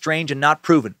creatures that are strange and not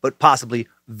proven, but possibly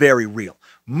very real.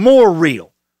 More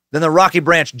real than the Rocky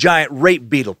Branch giant rape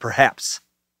beetle, perhaps.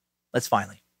 Let's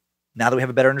finally, now that we have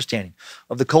a better understanding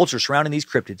of the culture surrounding these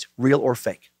cryptids, real or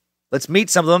fake, let's meet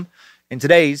some of them in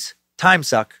today's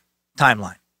Timesuck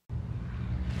timeline.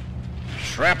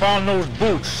 Strap on those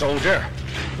boots, soldier.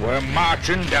 We're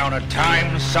marching down a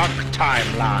Timesuck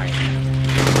timeline.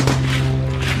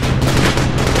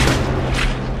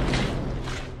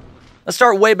 Let's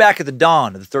start way back at the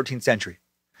dawn of the 13th century,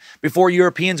 before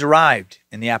Europeans arrived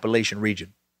in the Appalachian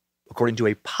region. According to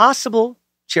a possible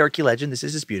Cherokee legend, this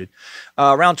is disputed,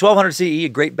 around 1200 CE, a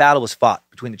great battle was fought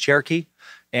between the Cherokee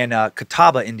and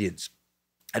Catawba Indians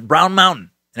at Brown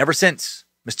Mountain, and ever since,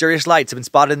 mysterious lights have been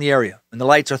spotted in the area, and the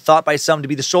lights are thought by some to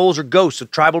be the souls or ghosts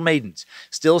of tribal maidens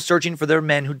still searching for their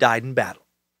men who died in battle.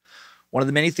 One of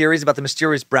the many theories about the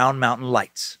mysterious Brown Mountain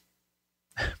lights.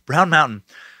 Brown Mountain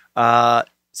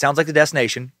sounds like the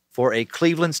destination for a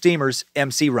Cleveland Steamers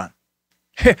MC run.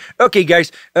 Okay,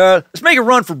 guys, let's make a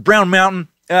run for Brown Mountain,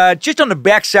 just on the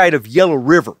backside of Yellow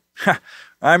River.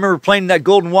 I remember playing in that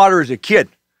golden water as a kid.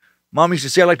 Mom used to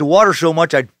say I liked the water so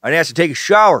much I'd ask to take a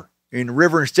shower in the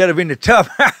river instead of in the tub.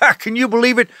 Can you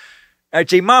believe it? I'd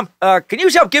say, Mom, can you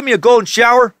help give me a golden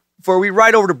shower before we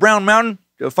ride over to Brown Mountain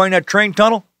to find that train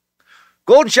tunnel?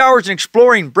 Golden showers and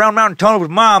exploring Brown Mountain Tunnel with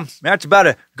Mom, that's about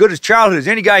as good as childhood as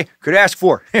any guy could ask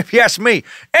for, if you ask me.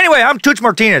 Anyway, I'm Toots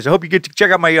Martinez. I hope you get to check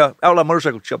out my Outlaw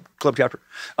Motorcycle Club chapter.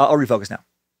 I'll refocus now.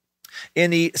 In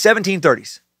the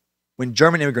 1730s, when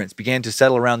German immigrants began to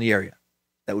settle around the area,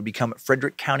 that would become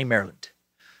Frederick County, Maryland.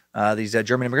 These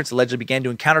German immigrants allegedly began to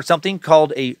encounter something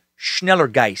called a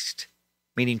Schnellergeist,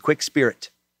 meaning quick spirit.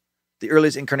 The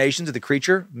earliest incarnations of the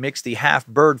creature mixed the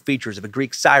half-bird features of a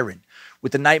Greek siren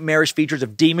with the nightmarish features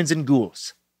of demons and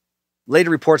ghouls. Later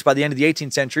reports by the end of the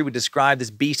 18th century would describe this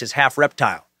beast as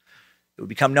half-reptile. It would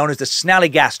become known as the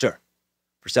Snallygaster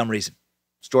for some reason.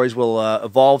 Stories will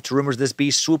evolve to rumors of this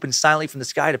beast swooping silently from the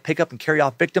sky to pick up and carry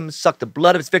off victims, suck the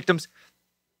blood of its victims.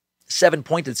 7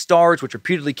 pointed stars, which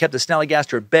reputedly kept the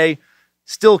Snallygaster at bay,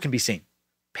 still can be seen,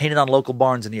 painted on local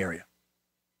barns in the area.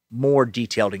 More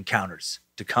detailed encounters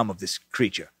to come of this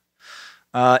creature.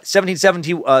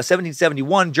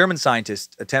 1771, German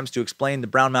scientist attempts to explain the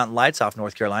Brown Mountain lights of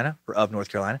North Carolina,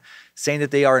 saying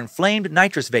that they are inflamed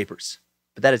nitrous vapors,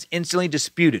 but that is instantly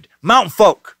disputed. Mountain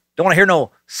folk don't want to hear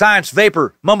no science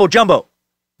vapor mumbo-jumbo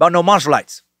about no monster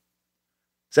lights.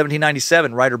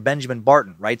 1797, writer Benjamin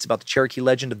Barton writes about the Cherokee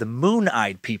legend of the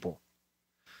moon-eyed people.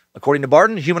 According to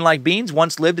Barton, human-like beings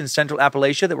once lived in central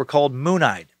Appalachia that were called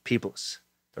moon-eyed peoples.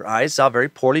 Their eyes saw very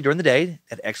poorly during the day,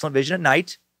 had excellent vision at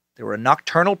night. They were a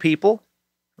nocturnal people.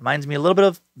 Reminds me a little bit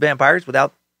of vampires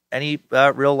without any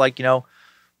real,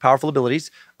 powerful abilities.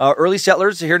 Early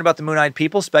settlers, hearing about the moon-eyed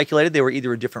people, speculated they were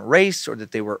either a different race or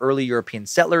that they were early European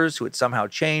settlers who had somehow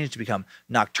changed to become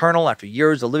nocturnal after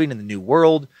years of living in the New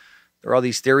World. There are all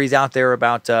these theories out there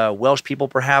about Welsh people,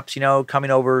 perhaps,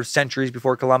 coming over centuries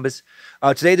before Columbus.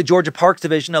 Today, the Georgia Parks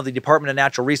Division of the Department of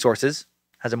Natural Resources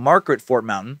has a marker at Fort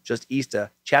Mountain, just east of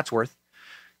Chatsworth,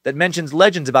 that mentions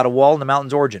legends about a wall in the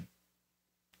mountain's origin.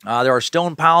 There are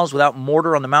stone piles without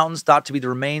mortar on the mountains, thought to be the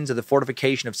remains of the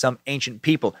fortification of some ancient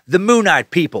people, the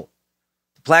moon-eyed people.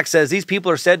 The plaque says these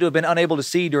people are said to have been unable to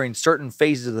see during certain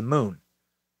phases of the moon.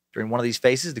 During one of these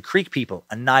phases, the Creek people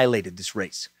annihilated this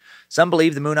race. Some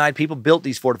believe the moon-eyed people built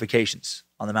these fortifications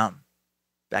on the mountain.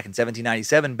 Back in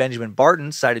 1797, Benjamin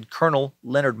Barton cited Colonel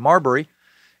Leonard Marbury,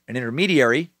 an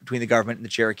intermediary between the government and the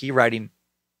Cherokee, writing,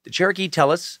 "The Cherokee tell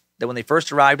us that when they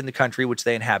first arrived in the country which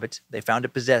they inhabit, they found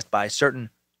it possessed by certain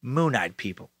moon-eyed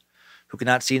people who could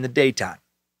not see in the daytime.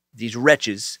 These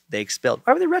wretches they expelled."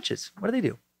 Why were they wretches? What did they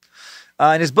do?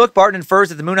 In his book, Barton infers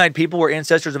that the moon-eyed people were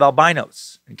ancestors of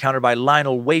albinos, encountered by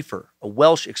Lionel Wafer, a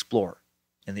Welsh explorer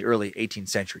in the early 18th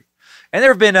century. And there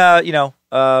have been, there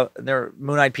are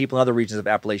moon-eyed people in other regions of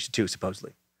Appalachia too,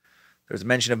 supposedly. There's a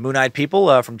mention of moon-eyed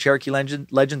people from Cherokee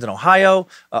legends in Ohio.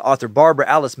 Author Barbara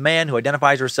Alice Mann, who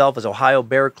identifies herself as Ohio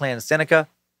Bear Clan Seneca,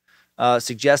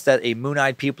 suggests that a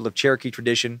moon-eyed people of Cherokee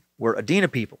tradition were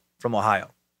Adena people from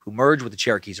Ohio, who merged with the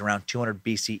Cherokees around 200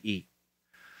 BCE.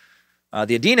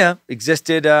 The Adena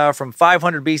existed from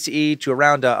 500 BCE to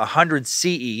around 100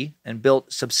 CE and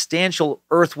built substantial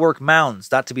earthwork mounds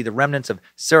thought to be the remnants of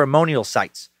ceremonial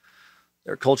sites.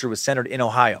 Their culture was centered in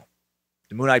Ohio.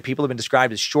 The moon-eyed people have been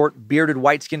described as short, bearded,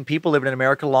 white-skinned people living in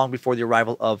America long before the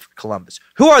arrival of Columbus.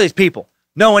 Who are these people?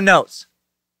 No one knows.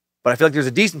 But I feel like there's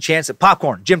a decent chance that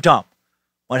Popcorn, Jim Tom,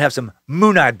 might have some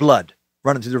moon-eyed blood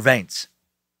running through their veins.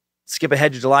 Skip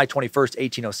ahead to July 21st,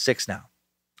 1806 now.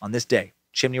 On this day,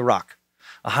 Chimney Rock,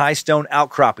 a high stone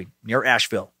outcropping near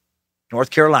Asheville, North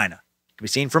Carolina, can be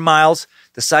seen for miles,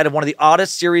 the site of one of the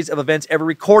oddest series of events ever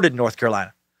recorded in North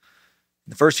Carolina.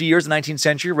 In the first few years of the 19th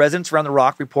century, residents around the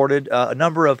rock reported a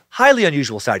number of highly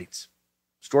unusual sightings.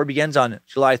 The story begins on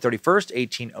July 31st,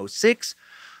 1806,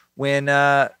 when,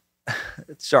 I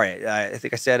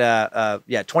think I said,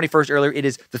 21st earlier. It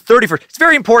is the 31st. It's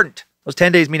very important. Those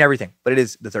 10 days mean everything, but it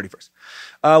is the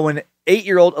 31st. When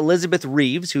 8-year-old Elizabeth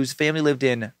Reeves, whose family lived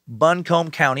in Buncombe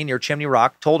County near Chimney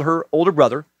Rock, told her older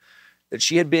brother that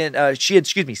she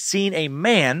had seen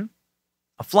a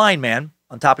flying man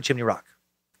on top of Chimney Rock.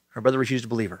 Her brother refused to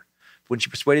believe her. When she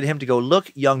persuaded him to go look,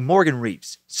 young Morgan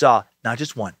Reeves saw not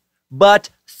just one, but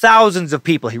thousands of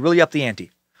people. He really upped the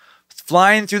ante,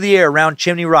 flying through the air around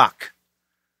Chimney Rock.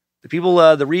 The people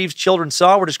the Reeves children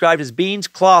saw were described as beings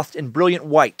clothed in brilliant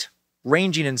white,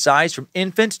 ranging in size from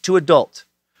infant to adult.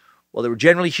 While they were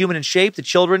generally human in shape, the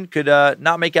children could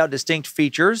not make out distinct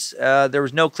features. There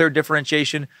was no clear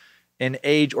differentiation in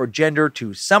age or gender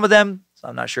to some of them, so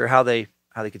I'm not sure how they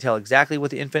could tell exactly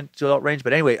what the infant to adult range.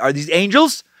 But anyway, are these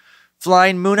angels?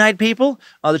 Flying moon-eyed people?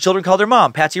 The children called their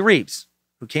mom, Patsy Reeves,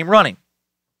 who came running.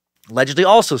 Allegedly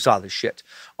also saw this shit.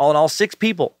 All in all, 6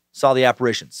 people saw the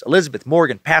apparitions. Elizabeth,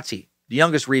 Morgan, Patsy, the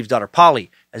youngest Reeves' daughter,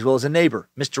 Polly, as well as a neighbor,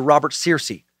 Mr. Robert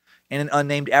Searcy, and an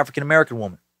unnamed African-American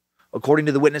woman. According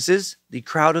to the witnesses, the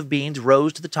crowd of beings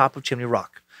rose to the top of Chimney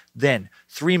Rock. Then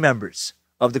 3 members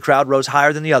of the crowd rose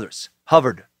higher than the others,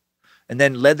 hovered, and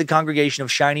then led the congregation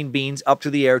of shining beings up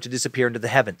through the air to disappear into the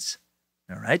heavens.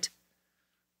 All right?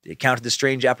 The account of the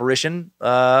strange apparitions,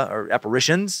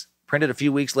 printed a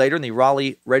few weeks later in the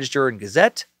Raleigh Register and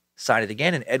Gazette, cited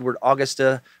again in Edward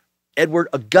Augustus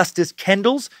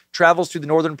Kendall's travels through the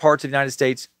northern parts of the United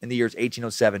States in the years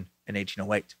 1807 and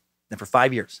 1808. And for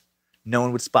 5 years, no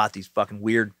one would spot these fucking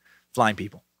weird flying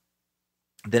people.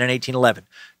 Then in 1811,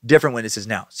 different witnesses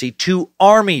now see 2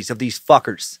 armies of these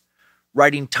fuckers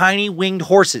riding tiny winged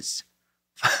horses.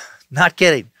 Not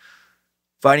kidding.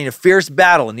 Fighting a fierce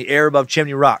battle in the air above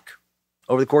Chimney Rock.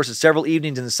 Over the course of several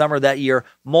evenings in the summer of that year,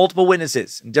 multiple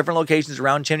witnesses in different locations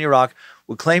around Chimney Rock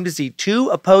would claim to see 2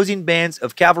 opposing bands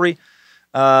of cavalry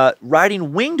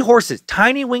riding winged horses,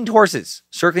 tiny winged horses,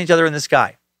 circling each other in the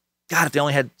sky. God, if they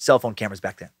only had cell phone cameras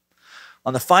back then.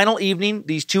 On the final evening,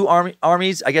 these 2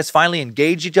 armies, I guess, finally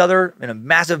engaged each other in a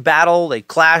massive battle. They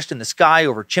clashed in the sky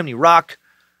over Chimney Rock.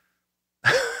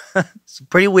 It's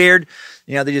pretty weird.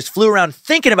 You know, they just flew around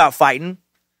thinking about fighting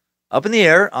up in the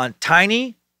air on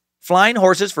tiny flying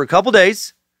horses for a couple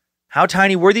days. How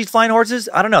tiny were these flying horses?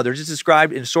 I don't know. They're just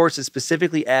described in sources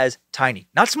specifically as tiny.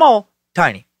 Not small,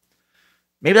 tiny.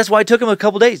 Maybe that's why it took them a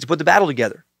couple days to put the battle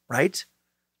together, right?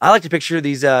 I like to picture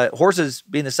these horses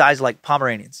being the size of like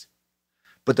Pomeranians.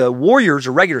 But the warriors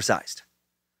are regular sized.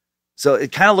 So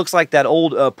it kind of looks like that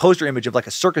old poster image of like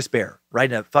a circus bear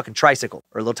riding a fucking tricycle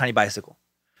or a little tiny bicycle.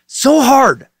 So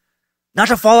hard not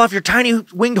to fall off your tiny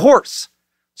winged horse.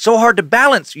 So hard to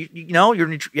balance. You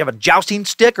have a jousting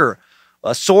stick or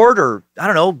a sword or, I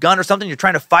don't know, gun or something. You're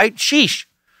trying to fight. Sheesh.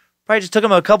 Probably just took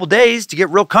them a couple days to get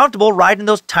real comfortable riding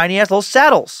those tiny-ass little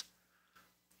saddles.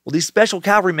 Well, these special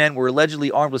cavalrymen were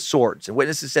allegedly armed with swords, and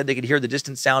witnesses said they could hear the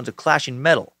distant sounds of clashing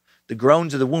metal, the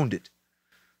groans of the wounded.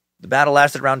 The battle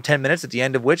lasted around 10 minutes, at the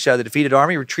end of which the defeated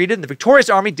army retreated, and the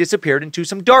victorious army disappeared into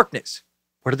some darkness.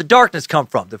 Where did the darkness come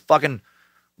from? The fucking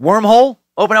wormhole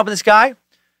open up in the sky?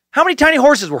 How many tiny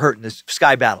horses were hurt in this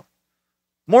sky battle?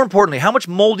 More importantly, how much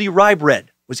moldy rye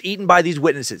bread was eaten by these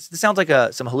witnesses? This sounds like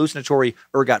some hallucinatory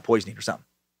ergot poisoning or something.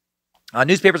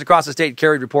 Newspapers across the state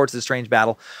carried reports of the strange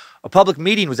battle. A public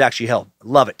meeting was actually held. I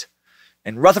love it.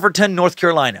 In Rutherfordton, North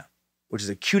Carolina, which is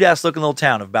a cute-ass looking little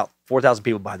town of about 4,000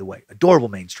 people, by the way. Adorable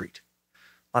main street.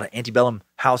 A lot of antebellum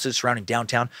houses surrounding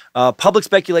downtown. Public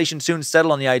speculation soon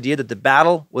settled on the idea that the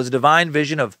battle was a divine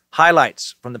vision of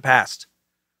highlights from the past,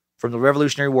 from the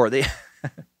Revolutionary War. They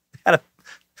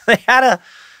had a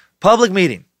public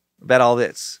meeting about all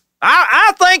this.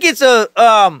 I think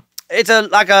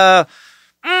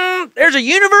there's a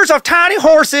universe of tiny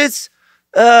horses,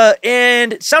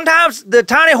 and sometimes the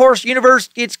tiny horse universe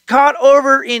gets caught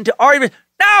over into argument.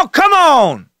 Now, come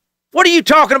on. What are you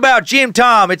talking about, Jim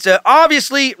Tom? It's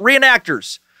obviously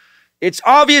reenactors. It's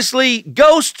obviously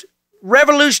ghost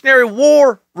Revolutionary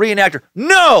War reenactor.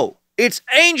 No, it's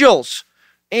angels.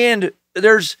 And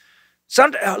there's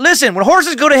listen, when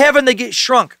horses go to heaven, they get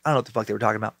shrunk. I don't know what the fuck they were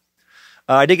talking about.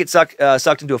 I did get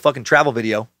sucked into a fucking travel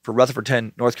video for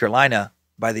Rutherfordton, North Carolina.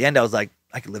 By the end, I was like,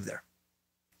 I could live there.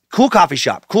 Cool coffee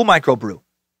shop, cool microbrew,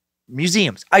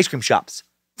 museums, ice cream shops,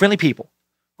 friendly people.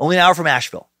 Only an hour from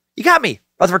Asheville. You got me.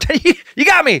 Rutherfordton, you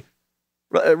got me.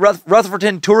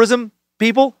 Rutherfordton tourism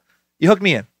people, you hooked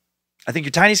me in. I think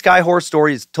your tiny sky horse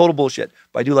story is total bullshit,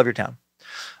 but I do love your town.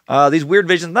 These weird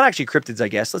visions, not actually cryptids, I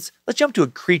guess. Let's jump to a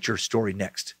creature story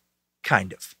next.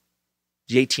 Kind of.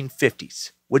 The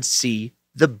 1850s would see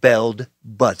the belled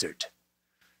buzzard.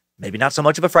 Maybe not so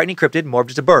much of a frightening cryptid, more of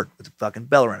just a bird with a fucking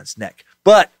bell around its neck.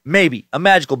 But maybe a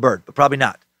magical bird, but probably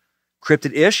not.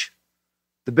 Cryptid-ish?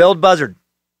 The belled buzzard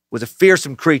was a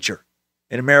fearsome creature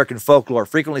in American folklore,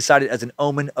 frequently cited as an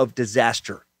omen of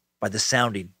disaster by the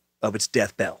sounding of its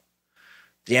death bell.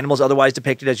 The animal is otherwise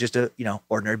depicted as just a,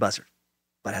 ordinary buzzard,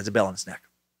 but has a bell on its neck.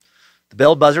 The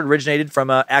belled buzzard originated from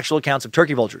actual accounts of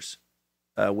turkey vultures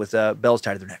with bells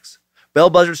tied to their necks. Bell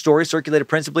buzzard stories circulated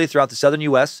principally throughout the southern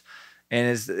U.S., and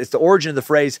it's the origin of the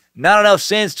phrase, not enough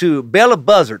sense to bell a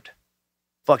buzzard.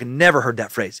 Fucking never heard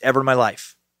that phrase ever in my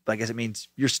life, but I guess it means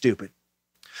you're stupid.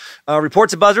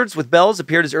 Reports of buzzards with bells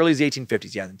appeared as early as the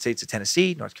 1850s, in the states of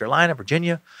Tennessee, North Carolina,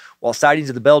 Virginia, while sightings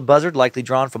of the belled buzzard likely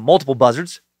drawn from multiple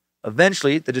buzzards.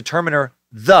 Eventually, the determiner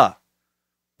 "the"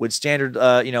 would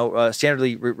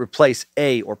standardly replace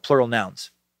a or plural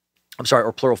nouns.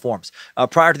 Or plural forms.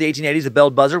 Prior to the 1880s, the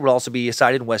belled buzzard would also be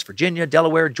sighted in West Virginia,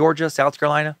 Delaware, Georgia, South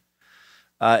Carolina.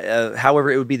 However,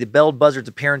 it would be the belled buzzard's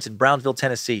appearance in Brownsville,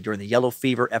 Tennessee during the yellow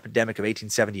fever epidemic of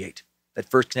 1878 that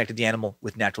first connected the animal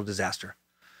with natural disaster.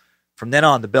 From then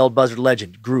on, the belled buzzard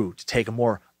legend grew to take a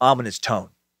more ominous tone.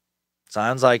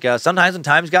 Sounds like sometimes when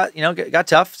times got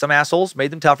tough, some assholes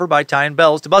made them tougher by tying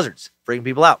bells to buzzards, freaking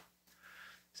people out.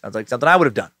 Sounds like something I would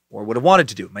have done or would have wanted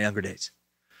to do in my younger days.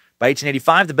 By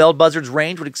 1885, the belled buzzard's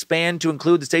range would expand to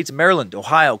include the states of Maryland,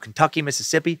 Ohio, Kentucky,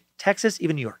 Mississippi, Texas,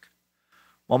 even New York.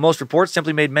 While most reports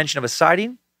simply made mention of a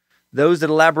sighting, those that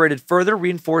elaborated further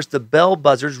reinforced the bell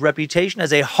buzzard's reputation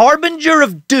as a harbinger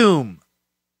of doom.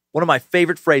 One of my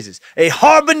favorite phrases, a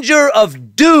harbinger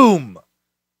of doom.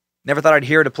 Never thought I'd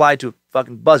hear it applied to a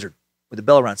fucking buzzard with a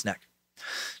bell around its neck.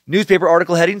 Newspaper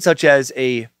article headings such as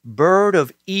a bird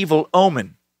of evil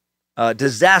omen,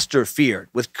 disaster feared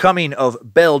with coming of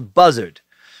belled buzzard,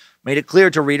 made it clear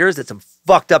to readers that some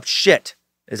fucked up shit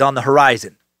is on the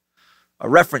horizon. A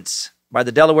reference by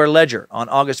the Delaware Ledger on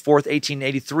August 4th,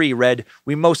 1883 read,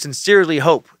 "We most sincerely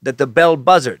hope that the belled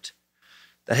buzzard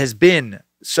that has been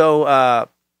so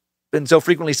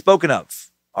frequently spoken of,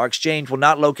 our exchange will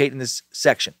not locate in this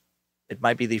section. It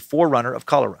might be the forerunner of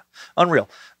cholera." Unreal.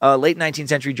 Late 19th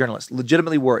century journalist,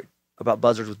 legitimately worried about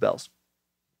buzzards with bells.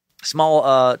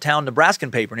 Small town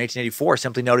Nebraskan paper in 1884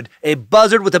 simply noted, "A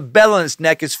buzzard with a bell on its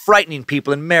neck is frightening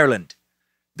people in Maryland.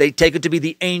 They take it to be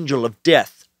the angel of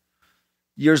death."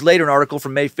 Years later, an article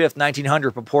from May 5th,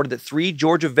 1900 purported that 3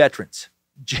 Georgia veterans,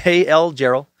 J.L.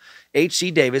 Jarrell,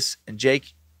 H.C. Davis, and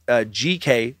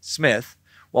G.K. Smith,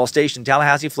 while stationed in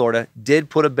Tallahassee, Florida, did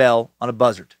put a bell on a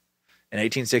buzzard in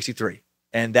 1863.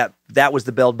 And that was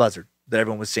the belled buzzard that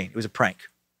everyone was seeing. It was a prank.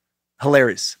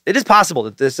 Hilarious. It is possible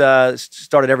that this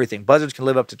started everything. Buzzards can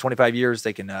live up to 25 years.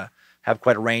 They can have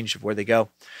quite a range of where they go.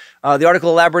 The article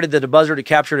elaborated that a buzzard it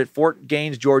captured at Fort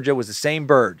Gaines, Georgia, was the same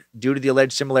bird due to the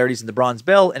alleged similarities in the bronze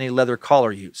bell and a leather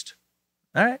collar used.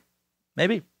 All right,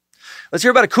 maybe. Let's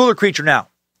hear about a cooler creature now.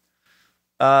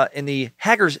 In the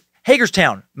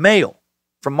Hagerstown Mail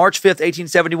from March 5th,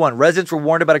 1871, residents were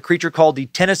warned about a creature called the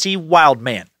Tennessee Wild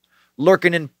Man,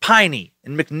 lurking in Piney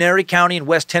in McNairy County in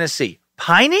West Tennessee.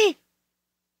 Piney?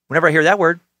 Whenever I hear that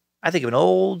word, I think of an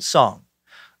old song.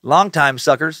 Longtime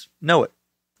suckers know it.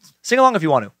 Sing along if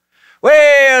you want to.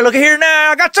 "Well, look here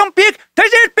now, I got some pig.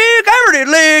 Taste this pig, I heard it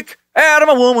lick out of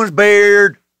my woman's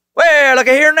beard. Well, look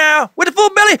here now, with a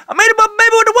full belly, I made a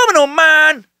baby with a woman on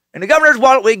mine. And the governor's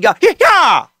wallet we got.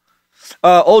 Yeah!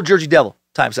 Old Jersey Devil,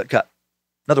 Timesuck cut.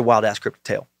 Another wild-ass cryptid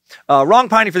tale. Wrong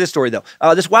Piney for this story, though.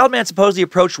 This wild man supposedly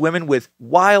approached women with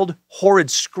wild, horrid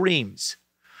screams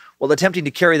while attempting to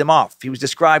carry them off. He was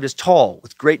described as tall,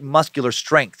 with great muscular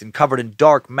strength, and covered in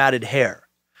dark, matted hair.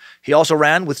 He also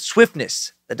ran with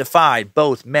swiftness that defied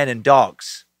both men and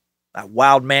dogs. That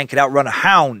wild man could outrun a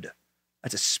hound.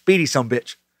 That's a speedy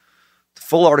sumbitch. The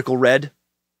full article read,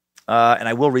 and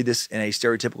I will read this in a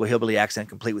stereotypical hillbilly accent,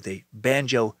 complete with a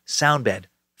banjo soundbed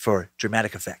for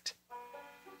dramatic effect.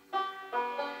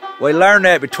 "We learned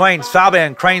that between Saba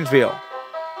and Cranesville,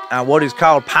 what is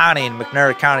called Piney in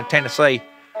McNairy County, Tennessee,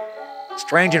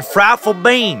 strange and frightful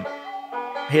being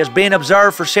has been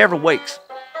observed for several weeks.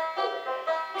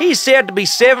 He is said to be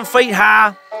 7 feet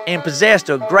high and possessed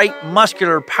of great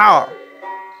muscular power.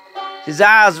 His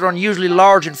eyes are unusually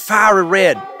large and fiery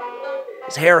red.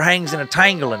 His hair hangs in a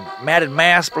tangle and matted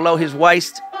mass below his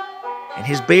waist, and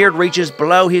his beard reaches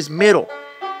below his middle.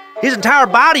 His entire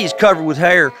body is covered with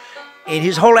hair, and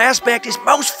his whole aspect is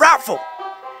most frightful.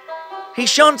 He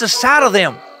shuns the sight of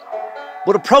them,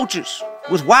 but approaches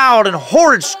with wild and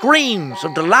horrid screams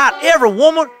of delight every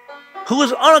woman who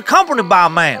is unaccompanied by a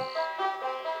man.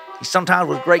 He sometimes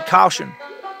with great caution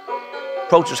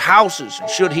approaches houses, and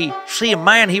should he see a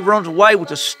man, he runs away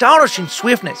with astonishing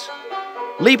swiftness,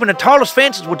 leaping the tallest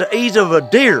fences with the ease of a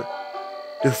deer,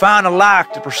 defying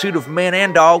alike the pursuit of men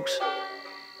and dogs.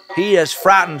 He has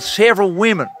frightened several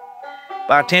women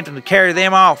by attempting to carry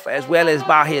them off, as well as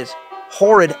by his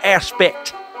horrid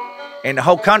aspect. And the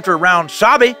whole country around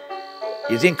Sabi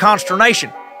is in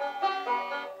consternation.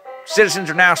 Citizens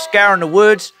are now scouring the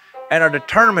woods and are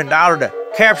determined either to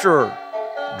capture or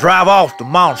drive off the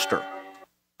monster.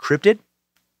 Cryptid?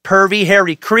 Pervy,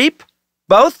 hairy creep?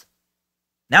 Both?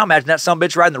 Now imagine that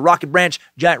sumbitch riding the Rocky Branch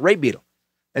giant rape beetle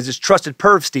as his trusted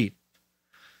perv steed.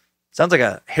 Sounds like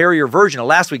a hairier version of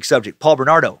last week's subject, Paul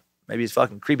Bernardo. Maybe his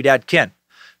fucking creepy dad, Ken.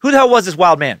 Who the hell was this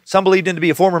wild man? Some believed him to be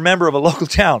a former member of a local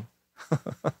town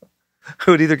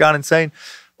who had either gone insane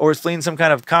or was fleeing some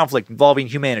kind of conflict involving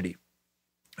humanity.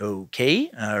 Okay,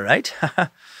 all right.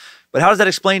 But how does that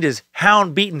explain his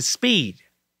hound-beaten speed?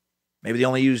 Maybe they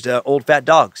only used old fat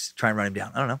dogs to try and run him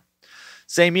down. I don't know.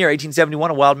 Same year,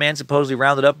 1871, a wild man supposedly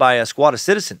rounded up by a squad of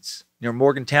citizens near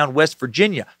Morgantown, West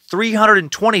Virginia,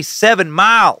 327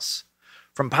 miles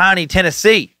from Piney,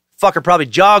 Tennessee. Fucker probably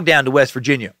jogged down to West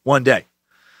Virginia one day.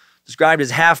 Described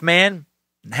as half man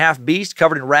and half beast,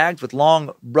 covered in rags with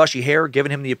long, brushy hair,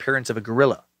 giving him the appearance of a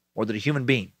gorilla more than a human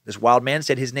being. This wild man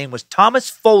said his name was Thomas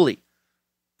Foley,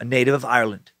 a native of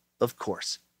Ireland, of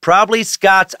course. Probably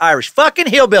Scots-Irish. Fucking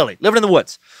hillbilly, living in the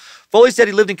woods. Foley said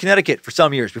he lived in Connecticut for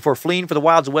some years before fleeing for the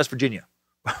wilds of West Virginia,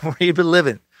 where he'd been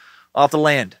living off the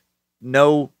land,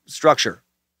 no structure,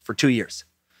 for 2 years.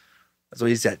 That's what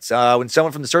he said. So when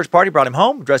someone from the search party brought him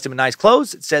home, dressed him in nice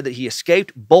clothes, it said that he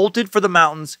escaped, bolted for the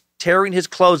mountains, tearing his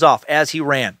clothes off as he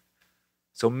ran.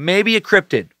 So maybe a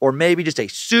cryptid, or maybe just a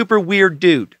super weird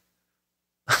dude.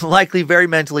 Likely very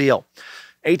mentally ill.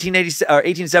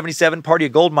 1877, party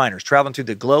of gold miners traveling through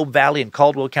the Globe Valley in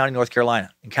Caldwell County, North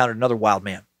Carolina, encountered another wild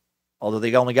man. Although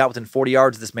they only got within 40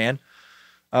 yards of this man.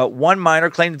 One miner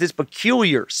claimed that this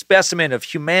peculiar specimen of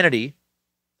humanity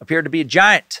appeared to be a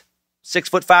giant,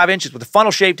 6'5" with a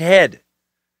funnel-shaped head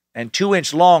and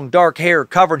 2-inch long dark hair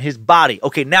covering his body.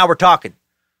 Okay, now we're talking.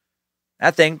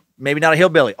 That thing, maybe not a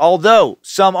hillbilly, although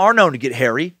some are known to get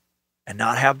hairy and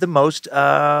not have the most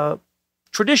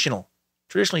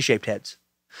traditionally shaped heads.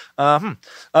 When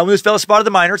this fellow spotted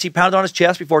the miners, he pounded on his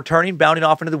chest before turning, bounding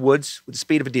off into the woods with the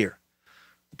speed of a deer.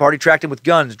 The party tracked him with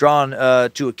guns drawn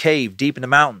to a cave deep in the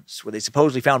mountains, where they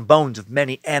supposedly found bones of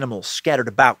many animals scattered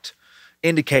about,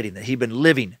 indicating that he'd been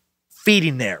living,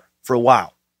 feeding there for a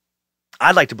while.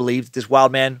 I'd like to believe that this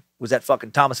wild man was that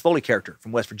fucking Thomas Foley character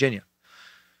from West Virginia.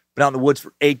 Been out in the woods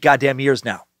for 8 goddamn years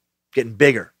now, getting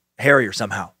bigger, hairier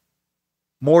somehow.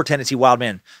 More Tennessee wild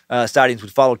man sightings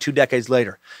would follow 2 decades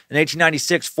later. In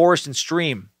 1896, Forest and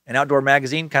Stream, an outdoor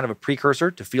magazine, kind of a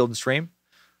precursor to Field and Stream,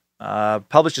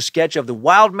 published a sketch of the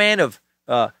wild man of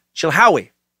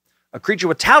Chilhowie, a creature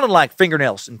with talon-like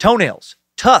fingernails and toenails,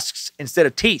 tusks instead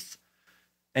of teeth,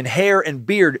 and hair and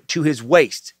beard to his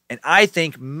waist. And I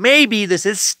think maybe this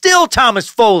is still Thomas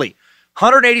Foley,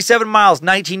 187 miles,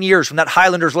 19 years from that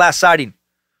Highlander's last sighting.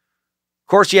 Of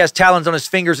course, he has talons on his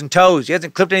fingers and toes. He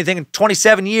hasn't clipped anything in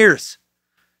 27 years.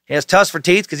 He has tusks for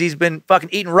teeth because he's been fucking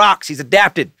eating rocks. He's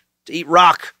adapted to eat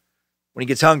rock when he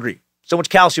gets hungry. So much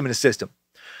calcium in his system.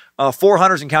 4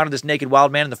 hunters encountered this naked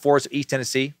wild man in the forest of East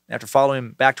Tennessee. After following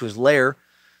him back to his lair,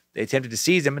 they attempted to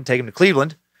seize him and take him to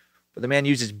Cleveland, but the man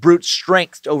used his brute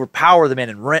strength to overpower the man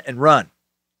and run.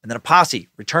 And then a posse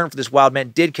returned for this wild man,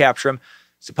 did capture him,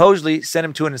 supposedly sent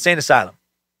him to an insane asylum,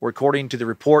 where, according to the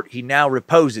report, he now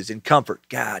reposes in comfort.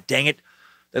 God dang it.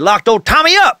 They locked old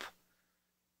Tommy up.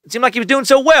 It seemed like he was doing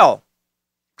so well.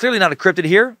 Clearly not a cryptid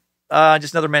here,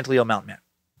 just another mentally ill mountain man.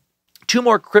 2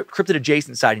 more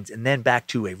cryptid-adjacent sightings, and then back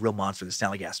to a real monster, the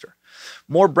Snallygaster.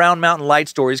 More Brown Mountain Light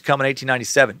stories come in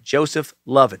 1897. Joseph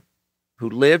Lovin, who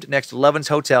lived next to Lovin's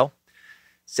Hotel,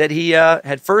 said he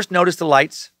had first noticed the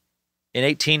lights in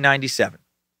 1897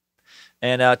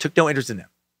 and took no interest in them.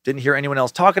 Didn't hear anyone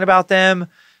else talking about them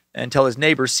until his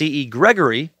neighbor, C.E.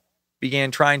 Gregory,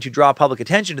 began trying to draw public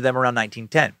attention to them around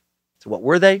 1910. So what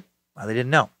were they? Well, they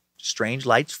didn't know. Strange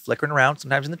lights flickering around,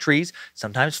 sometimes in the trees,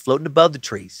 sometimes floating above the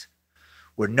trees,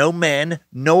 where no man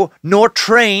nor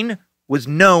train was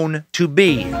known to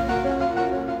be.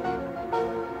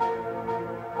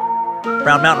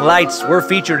 Brown Mountain Lights were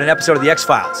featured in an episode of The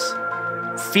X-Files.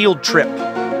 Field Trip.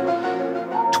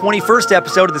 21st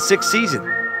episode of the 6th season.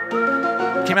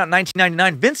 Came out in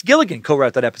 1999. Vince Gilligan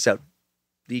co-wrote that episode.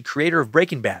 The creator of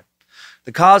Breaking Bad.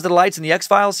 The cause of the lights in the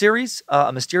X-Files series,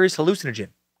 a mysterious hallucinogen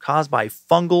caused by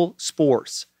fungal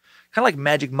spores. Kind of like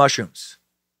magic mushrooms.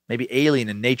 Maybe alien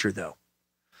in nature, though.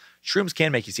 Shrooms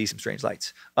can make you see some strange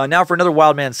lights. Now for another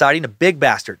wild man sighting, a big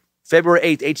bastard. February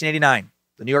 8th, 1889.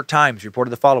 The New York Times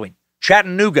reported the following.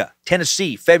 Chattanooga,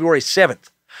 Tennessee, February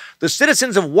 7th. The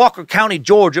citizens of Walker County,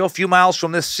 Georgia, a few miles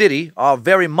from this city, are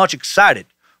very much excited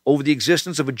over the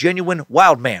existence of a genuine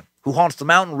wild man who haunts the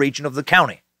mountain region of the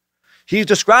county. He is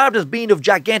described as being of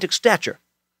gigantic stature,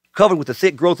 covered with a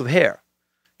thick growth of hair,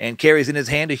 and carries in his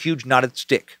hand a huge knotted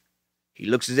stick. He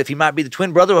looks as if he might be the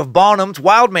twin brother of Barnum's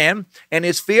wild man, and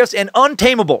is fierce and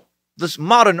untamable. This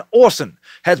modern Orson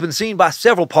has been seen by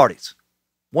several parties.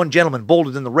 One gentleman,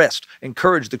 bolder than the rest,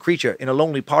 encouraged the creature in a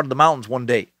lonely part of the mountains one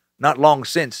day, not long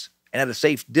since, and at a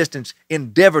safe distance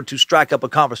endeavored to strike up a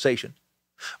conversation.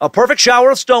 A perfect shower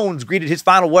of stones greeted his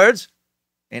final words,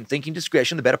 and thinking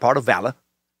discretion the better part of valor,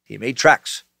 he made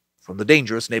tracks from the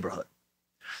dangerous neighborhood.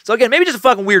 So again, maybe just a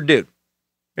fucking weird dude.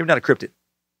 Maybe not a cryptid.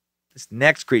 This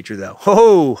next creature, though.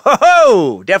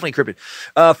 Definitely a cryptid.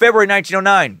 February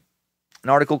 1909, an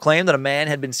article claimed that a man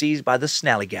had been seized by the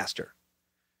snallygaster,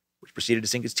 which proceeded to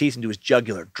sink its teeth into his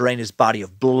jugular, drain his body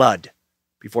of blood,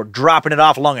 before dropping it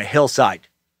off along a hillside.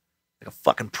 Like a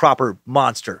fucking proper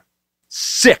monster.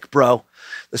 Sick, bro.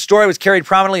 The story was carried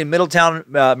prominently in Middletown,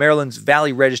 Maryland's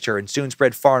Valley Register and soon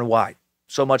spread far and wide.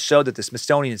 So much so that the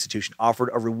Smithsonian Institution offered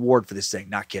a reward for this thing.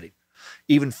 Not kidding.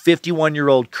 Even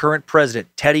 51-year-old current president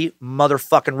Teddy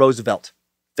motherfucking Roosevelt,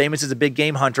 famous as a big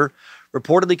game hunter,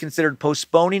 reportedly considered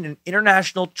postponing an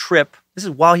international trip, this is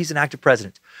while he's an active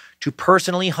president, to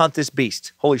personally hunt this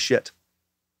beast. Holy shit.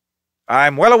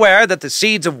 I'm well aware that the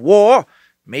seeds of war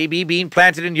may be being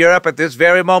planted in Europe at this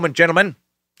very moment, gentlemen,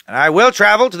 and I will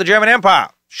travel to the German Empire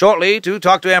shortly to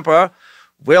talk to Emperor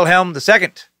Wilhelm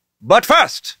II. But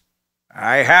first,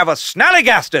 I have a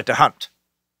snallygaster to hunt.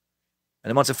 And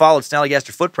the months that followed,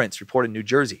 snallygaster footprints reported in New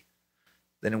Jersey.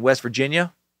 Then in West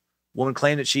Virginia, a woman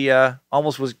claimed that she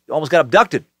almost got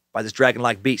abducted by this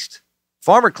dragon-like beast.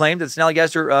 Farmer claimed that the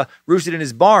snallygaster roosted in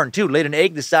his barn, too, laid an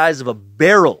egg the size of a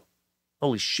barrel.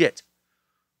 Holy shit.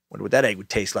 Wonder what that egg would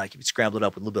taste like if you scrambled it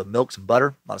up with a little bit of milk, some butter,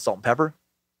 a lot of salt and pepper.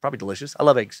 Probably delicious. I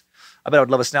love eggs. I bet I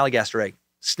would love a snallygaster egg.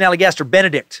 Snallygaster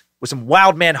Benedict with some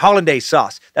wild man hollandaise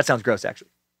sauce. That sounds gross, actually.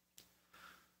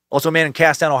 Also, a man in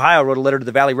Casstown, Ohio, wrote a letter to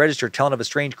the Valley Register telling of a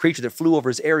strange creature that flew over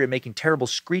his area making terrible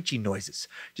screeching noises,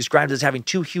 described as having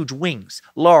 2 huge wings,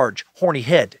 large, horny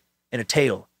head, and a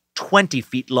tail 20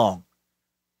 feet long.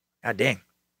 God dang.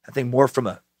 That thing morphed from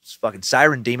a fucking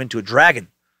siren demon to a dragon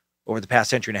over the past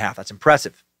century and a half. That's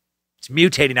impressive. It's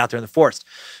mutating out there in the forest.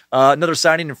 Another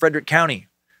sighting in Frederick County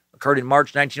occurred in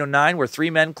March 1909 where 3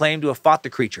 men claimed to have fought the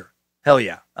creature. Hell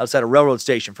yeah. Outside a railroad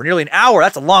station for nearly an hour.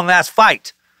 That's a long-ass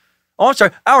fight. Oh, I'm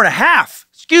sorry, hour and a half.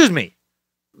 Excuse me.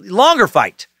 Longer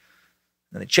fight.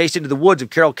 And they chased into the woods of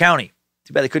Carroll County.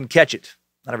 Too bad they couldn't catch it.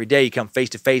 Not every day you come face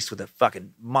to face with a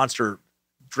fucking monster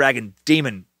dragon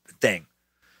demon thing.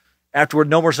 Afterward,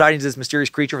 no more sightings of this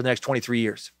mysterious creature for the next 23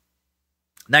 years.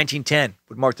 1910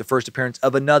 would mark the first appearance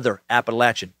of another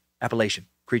Appalachian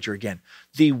creature again.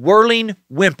 The whirling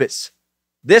Wimpus.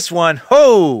 This one,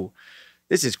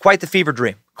 this is quite the fever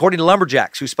dream. According to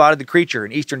lumberjacks who spotted the creature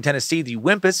in eastern Tennessee, the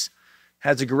Wimpus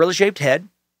has a gorilla-shaped head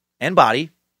and body,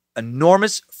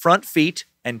 enormous front feet,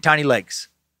 and tiny legs.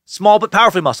 Small but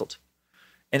powerfully muscled.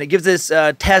 And it gives this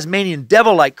Tasmanian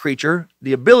devil-like creature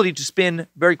the ability to spin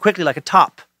very quickly like a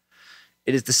top.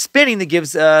 It is the spinning that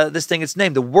gives this thing its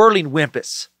name, the whirling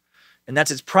Wimpus. And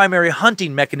that's its primary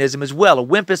hunting mechanism as well. A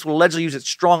Wimpus will allegedly use its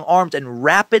strong arms and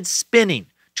rapid spinning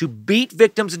to beat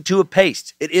victims into a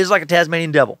paste. It is like a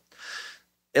Tasmanian devil.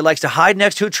 It likes to hide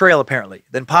next to a trail, apparently,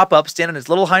 then pop up, stand on its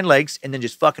little hind legs, and then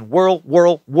just fucking whirl,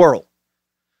 whirl, whirl.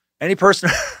 Any person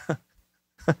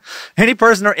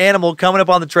or animal coming up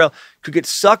on the trail could get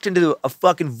sucked into a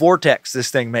fucking vortex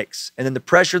this thing makes. And then the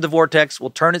pressure of the vortex will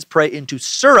turn its prey into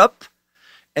syrup,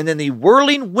 and then the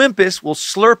whirling Wimpus will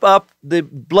slurp up the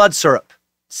blood syrup.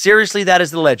 Seriously, that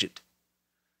is the legend.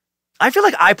 I feel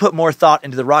like I put more thought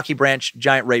into the Rocky Branch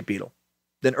giant rape beetle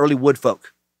than early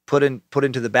woodfolk put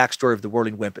into the backstory of the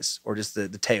whirling Wimpus, or just the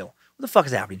tale. What the fuck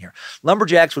is happening here?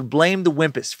 Lumberjacks would blame the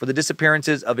Wimpus for the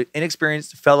disappearances of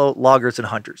inexperienced fellow loggers and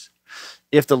hunters.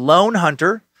 If the lone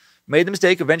hunter made the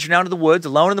mistake of venturing out into the woods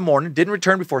alone in the morning, didn't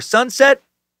return before sunset,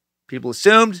 people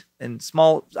assumed in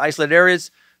small isolated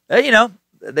areas,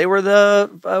 they were the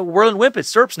whirling Wimpus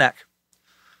syrup snack.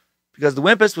 Because the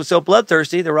Wimpus was so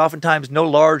bloodthirsty, there were oftentimes no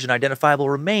large and identifiable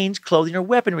remains, clothing, or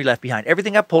weaponry left behind.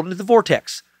 Everything got pulled into the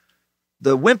vortex.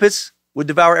 The Wimpus would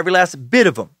devour every last bit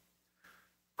of them.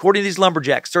 According to these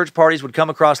lumberjacks, search parties would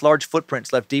come across large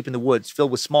footprints left deep in the woods,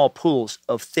 filled with small pools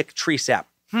of thick tree sap.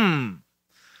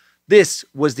 This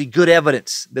was the good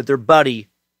evidence that their buddy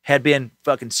had been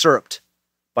fucking syruped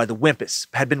by the Wimpus,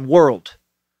 had been whirled.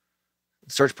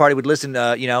 The search party would listen,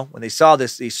 when they saw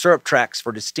these syrup tracks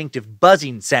for distinctive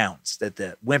buzzing sounds that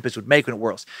the Wimpus would make when it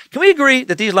whirls. Can we agree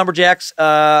that these lumberjacks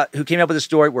who came up with the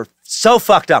story were so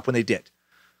fucked up when they did?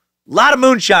 A lot of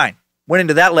moonshine went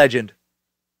into that legend.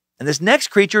 And this next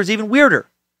creature is even weirder.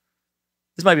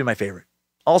 This might be my favorite.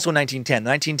 Also in 1910, the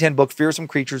 1910 book Fearsome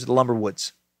Creatures of the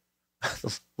Lumberwoods.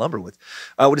 The Lumberwoods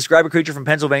would describe a creature from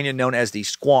Pennsylvania known as the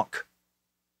squonk.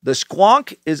 The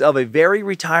squonk is of a very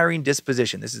retiring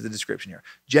disposition. This is the description here.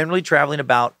 Generally traveling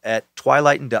about at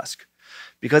twilight and dusk.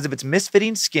 Because of its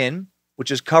misfitting skin, which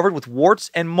is covered with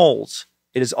warts and moles,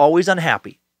 it is always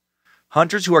unhappy.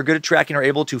 Hunters who are good at tracking are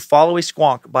able to follow a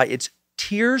squonk by its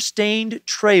tear-stained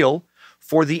trail,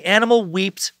 for the animal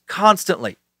weeps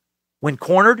constantly. When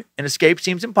cornered, an escape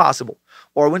seems impossible,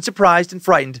 or when surprised and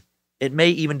frightened, it may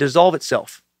even dissolve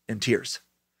itself in tears.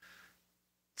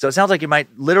 So it sounds like it might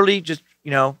literally just,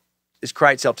 just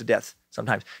cry itself to death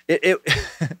sometimes.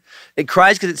 It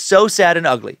cries because it's so sad and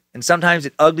ugly. And sometimes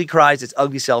it ugly cries its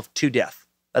ugly self to death.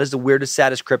 That is the weirdest,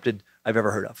 saddest cryptid I've ever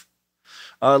heard of.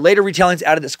 Later retellings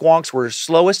added that squonks were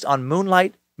slowest on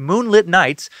moonlit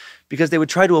nights because they would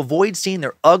try to avoid seeing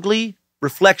their ugly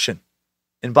reflection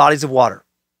in bodies of water.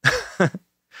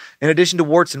 In addition to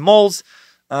warts and moles,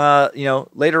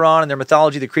 later on in their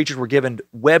mythology, the creatures were given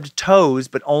webbed toes,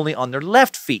 but only on their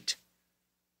left feet.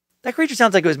 That creature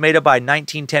sounds like it was made up by a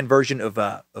 1910 version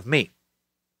of me.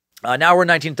 Now we're in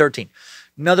 1913.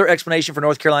 Another explanation for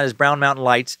North Carolina's Brown Mountain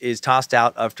Lights is tossed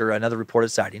out after another reported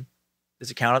sighting. This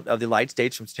account of the lights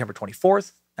dates from September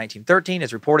 24th, 1913,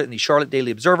 as reported in the Charlotte Daily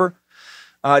Observer.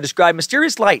 Described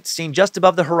mysterious lights seen just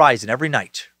above the horizon every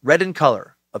night, red in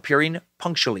color, appearing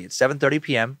punctually at 7:30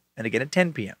 p.m. and again at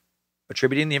 10 p.m.,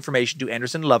 attributing the information to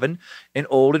Anderson Lovin, an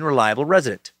old and reliable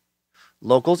resident.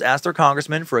 Locals asked their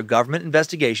congressman for a government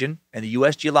investigation, and the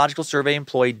U.S. Geological Survey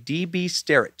employee D.B.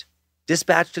 Sterrett,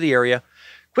 dispatched to the area,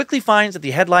 quickly finds that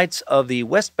the headlights of the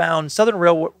westbound Southern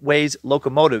Railway's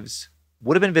locomotives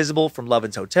would have been visible from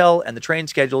Lovin's hotel, and the train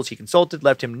schedules he consulted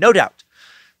left him no doubt.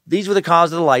 These were the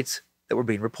cause of the lights that were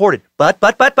being reported. But,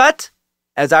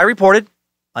 as I reported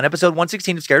on episode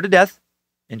 116 of Scared to Death,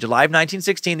 in July of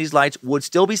 1916, these lights would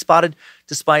still be spotted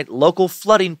despite local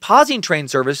flooding pausing train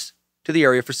service to the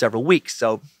area for several weeks.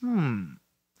 So,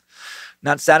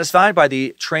 Not satisfied by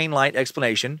the train light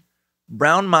explanation,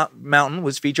 Brown Mountain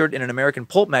was featured in an American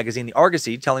pulp magazine, The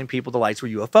Argosy, telling people the lights were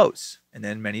UFOs. And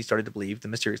then many started to believe the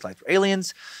mysterious lights were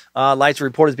aliens. Lights were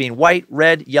reported as being white,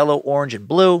 red, yellow, orange, and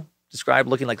blue, described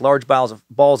looking like large balls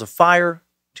of fire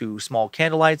to small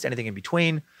candlelights, anything in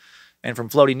between, and from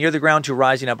floating near the ground to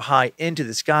rising up high into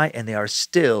the sky, and they are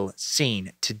still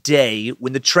seen today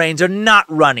when the trains are not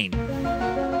running.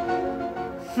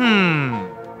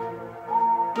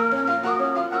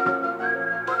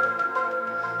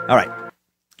 All right.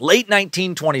 Late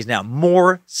 1920s now.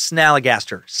 More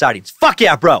Snallygaster sightings. Fuck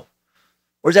yeah, bro.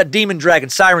 Where's that demon dragon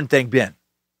siren thing been?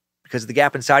 Because of the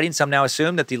gap in sightings, some now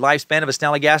assume that the lifespan of a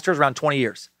Snallygaster is around 20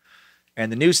 years.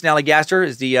 And the new Snallygaster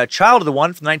is the child of the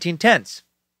one from the 1910s.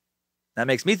 That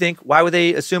makes me think, why would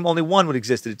they assume only one would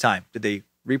exist at a time? Did they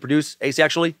reproduce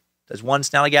asexually? Does one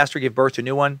Snallygaster give birth to a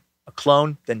new one, a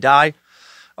clone, then die?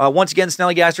 Once again,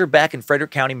 Snallygaster back in Frederick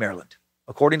County, Maryland.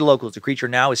 According to locals, the creature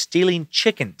now is stealing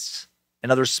chickens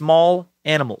and other small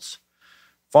animals.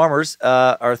 Farmers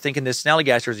are thinking this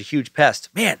Snallygaster is a huge pest.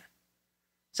 Man,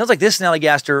 sounds like this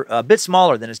Snallygaster a bit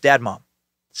smaller than his dad mom.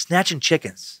 Snatching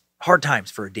chickens. Hard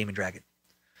times for a demon dragon.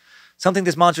 Something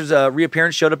this monster's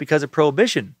reappearance showed up because of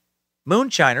Prohibition.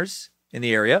 Moonshiners in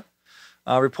the area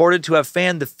reported to have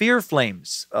fanned the fear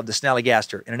flames of the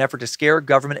Snallygaster in an effort to scare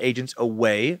government agents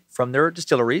away from their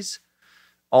distilleries.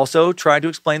 Also tried to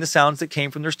explain the sounds that came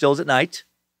from their stills at night.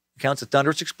 Accounts of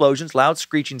thunderous explosions, loud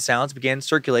screeching sounds began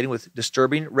circulating with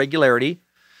disturbing regularity.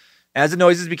 As the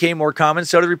noises became more common,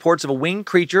 so did reports of a winged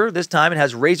creature. This time it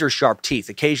has razor-sharp teeth,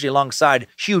 occasionally alongside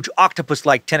huge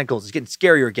octopus-like tentacles. It's getting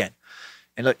scarier again.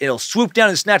 And it'll swoop down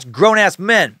and snatch grown-ass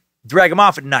men, drag them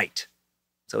off at night.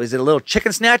 So is it a little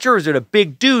chicken snatcher or is it a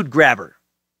big dude grabber?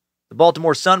 The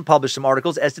Baltimore Sun published some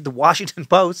articles, as did the Washington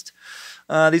Post.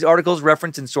 These articles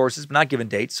reference in sources, but not given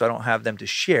dates, so I don't have them to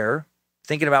share.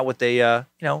 Thinking about what they,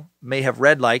 may have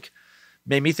read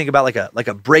made me think about like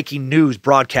a breaking news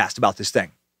broadcast about this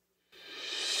thing.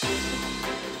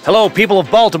 Hello, people of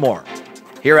Baltimore.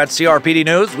 Here at CRPD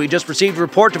News, we just received a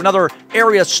report of another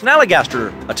area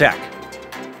Snallygaster attack.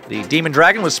 The demon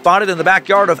dragon was spotted in the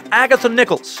backyard of Agatha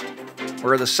Nichols,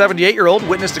 where the 78-year-old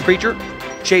witnessed the creature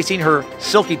chasing her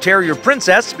silky terrier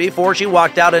princess before she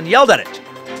walked out and yelled at it.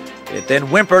 It then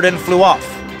whimpered and flew off.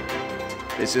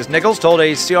 Mrs. Nichols told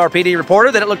a CRPD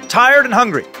reporter that it looked tired and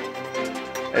hungry.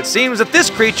 It seems that this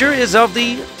creature is of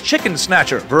the chicken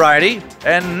snatcher variety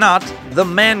and not the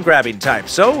man-grabbing type.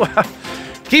 So,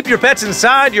 keep your pets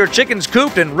inside, your chickens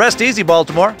cooped, and rest easy,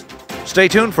 Baltimore. Stay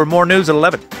tuned for more news at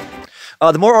 11.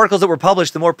 The more articles that were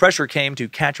published, the more pressure came to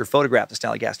catch or photograph the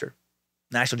snallygaster.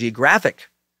 National Geographic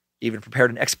even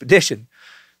prepared an expedition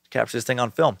to capture this thing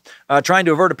on film. Trying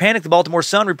to avert a panic, the Baltimore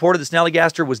Sun reported the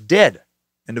snallygaster was dead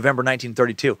in November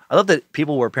 1932. I love that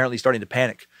people were apparently starting to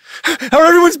panic. Are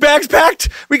everyone's bags packed?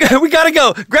 We gotta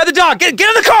go. Grab the dog. Get in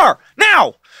the car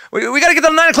now. We gotta get the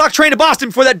 9 o'clock train to Boston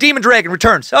before that demon dragon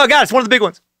returns. Oh God, it's one of the big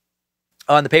ones.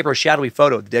 In the paper, a shadowy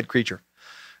photo of the dead creature,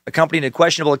 accompanying a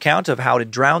questionable account of how it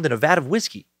had drowned in a vat of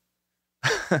whiskey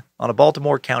on a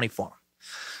Baltimore County farm.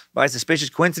 By suspicious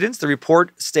coincidence, the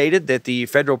report stated that the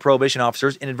federal prohibition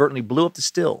officers inadvertently blew up the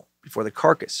still before the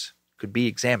carcass could be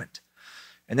examined.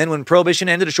 And then when prohibition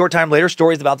ended a short time later,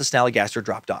 stories about the snallygaster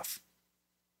dropped off.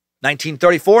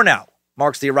 1934 now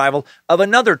marks the arrival of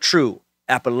another true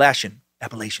Appalachian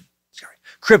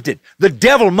cryptid, the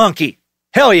devil monkey.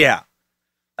 Hell yeah.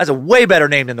 That's a way better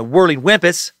name than the whirling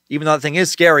whimpus, even though that thing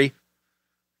is scary.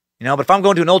 But if I'm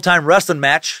going to an old-time wrestling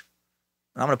match,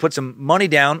 I'm going to put some money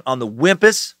down on the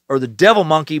whimpus or the devil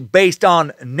monkey based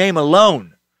on name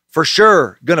alone. For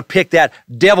sure, going to pick that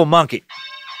devil monkey.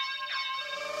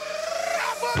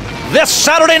 This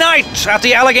Saturday night at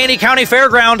the Allegheny County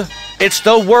Fairground, it's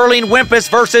the whirling whimpus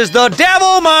versus the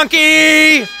devil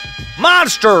monkey.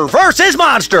 Monster versus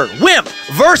monster. Wimp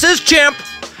versus chimp.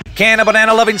 Can a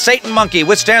banana-loving Satan monkey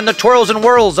withstand the twirls and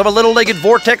whirls of a little-legged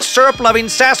vortex syrup-loving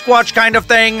Sasquatch kind of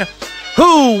thing?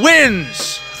 Who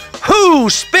wins? Who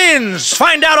spins?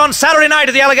 Find out on Saturday night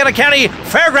at the Allegheny County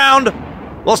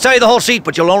Fairground. We'll tell you the whole seat,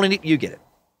 but you'll only need... You get it.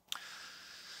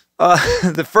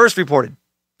 The first reported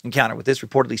encounter with this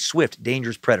reportedly swift,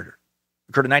 dangerous predator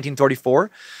occurred in 1934,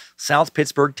 South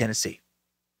Pittsburgh, Tennessee.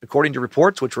 According to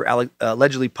reports which were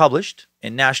allegedly published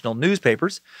in national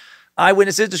newspapers,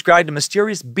 eyewitnesses described a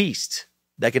mysterious beast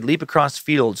that could leap across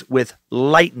fields with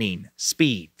lightning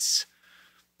speeds.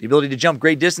 The ability to jump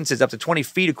great distances, up to 20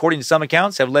 feet, according to some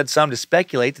accounts, have led some to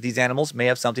speculate that these animals may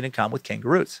have something in common with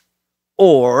kangaroos.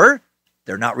 Or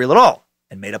they're not real at all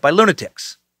and made up by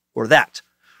lunatics. Or that.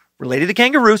 Related to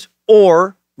kangaroos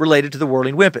or related to the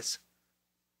whirling whimpus.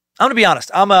 I'm going to be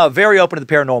honest. I'm very open to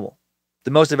the paranormal.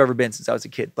 The most I've ever been since I was a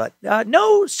kid. But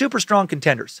no super strong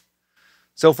contenders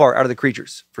so far out of the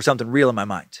creatures for something real in my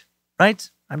mind. Right?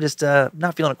 I'm just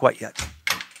not feeling it quite yet.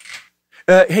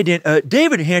 Hey, Dan,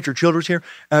 David Hancher Childress here.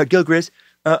 Go, Chris.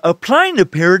 Applying the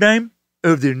paradigm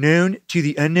of the known to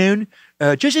the unknown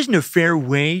just isn't a fair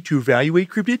way to evaluate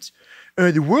cryptids.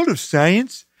 The world of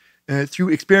science, through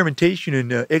experimentation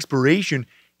and exploration,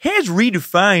 has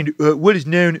redefined what is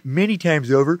known many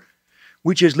times over,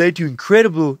 which has led to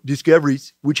incredible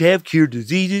discoveries which have cured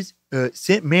diseases,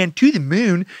 sent man to the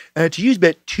moon. To use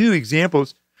about 2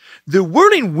 examples, the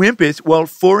whirling whimpus, while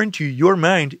foreign to your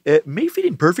mind, may fit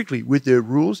in perfectly with the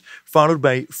rules followed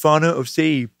by fauna of,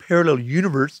 say, a parallel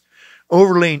universe,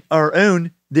 overlaying our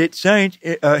own that science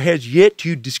has yet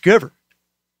to discover.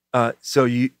 So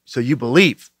you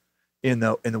believe in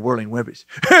the whirling whimpus?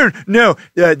 No,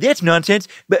 that's nonsense.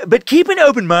 But keep an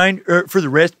open mind for the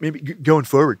rest, maybe going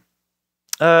forward.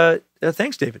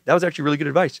 Thanks, David. That was actually really good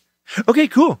advice. Okay,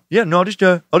 cool. Yeah, no,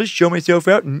 I'll just show myself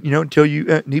out and until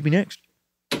you need me next.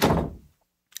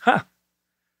 Huh.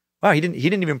 Wow, he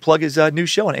didn't even plug his new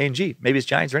show on A&G. Maybe it's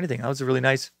Giants or anything. That was a really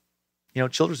nice,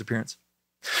 Childress appearance.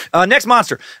 Next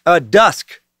monster,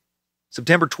 Dusk,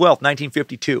 September 12th,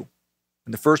 1952.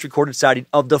 When the first recorded sighting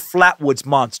of the Flatwoods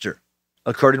Monster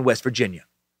occurred in West Virginia.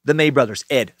 The May brothers,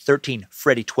 Ed, 13,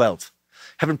 Freddie, 12,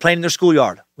 have been playing in their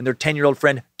schoolyard when their 10-year-old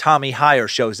friend Tommy Heyer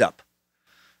shows up.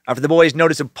 After the boys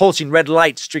notice a pulsing red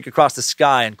light streak across the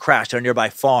sky and crash at a nearby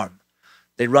farm,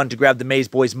 they run to grab the Mays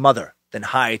boys' mother, then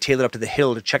hightail it up to the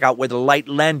hill to check out where the light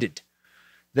landed.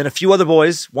 Then a few other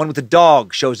boys, one with a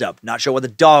dog, shows up. Not sure why the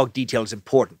dog detail is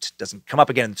important. Doesn't come up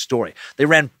again in the story. They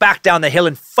ran back down the hill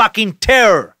in fucking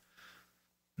terror.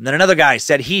 And then another guy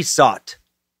said he saw it.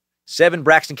 7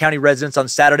 Braxton County residents on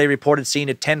Saturday reported seeing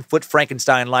a 10-foot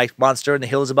Frankenstein-like monster in the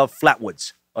hills above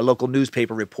Flatwoods, a local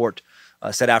newspaper report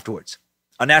said afterwards.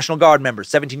 A National Guard member,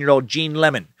 17-year-old Gene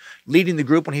Lemon, leading the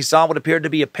group when he saw what appeared to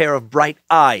be a pair of bright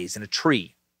eyes in a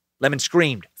tree. Lemon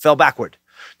screamed, fell backward.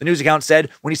 The news account said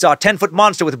when he saw a 10-foot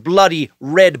monster with bloody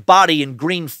red body and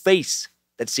green face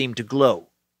that seemed to glow.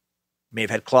 May have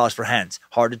had claws for hands.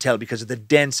 Hard to tell because of the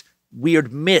dense,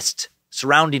 weird mist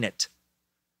surrounding it.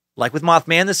 Like with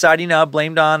Mothman, the sighting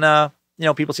blamed on,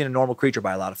 people seeing a normal creature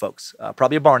by a lot of folks.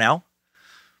 Probably a barn owl.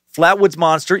 Flatwoods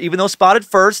Monster, even though spotted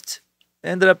first,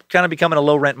 ended up kind of becoming a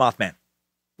low-rent Mothman.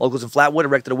 Locals in Flatwood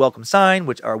erected a welcome sign,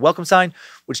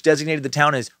 which designated the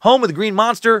town as home of the Green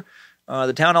Monster.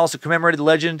 The town also commemorated the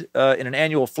legend in an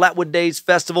annual Flatwood Days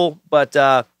festival, but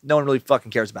no one really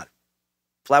fucking cares about it.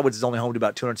 Flatwoods is only home to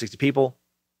about 260 people,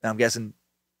 and I'm guessing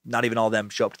not even all of them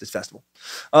show up to this festival.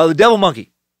 The Devil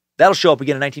Monkey, that'll show up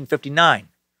again in 1959.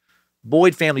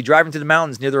 Boyd family driving through the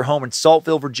mountains near their home in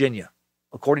Saltville, Virginia.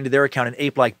 According to their account, an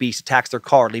ape-like beast attacks their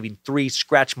car, leaving 3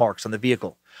 scratch marks on the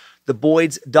vehicle. The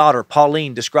Boyd's daughter,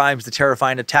 Pauline, describes the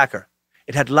terrifying attacker.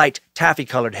 It had light,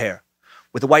 taffy-colored hair,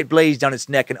 with a white blaze down its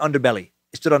neck and underbelly.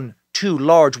 It stood on 2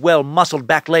 large, well-muscled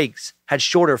back legs, had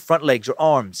shorter front legs or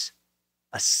arms.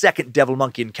 A second devil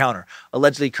monkey encounter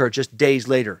allegedly occurred just days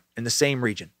later in the same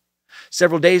region.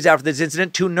 Several days after this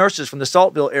incident, 2 nurses from the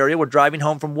Saltville area were driving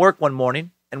home from work one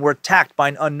morning and were attacked by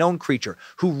an unknown creature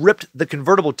who ripped the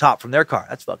convertible top from their car.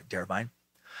 That's fucking terrifying.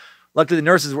 Luckily, the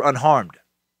nurses were unharmed.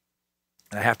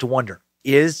 And I have to wonder,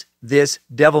 is this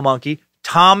devil monkey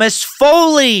Thomas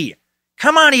Foley?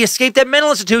 Come on, he escaped that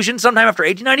mental institution sometime after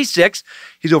 1896.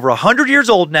 He's over 100 years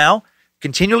old now,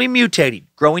 continually mutating,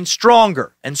 growing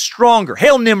stronger and stronger.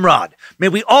 Hail Nimrod! May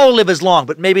we all live as long,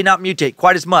 but maybe not mutate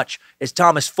quite as much as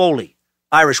Thomas Foley,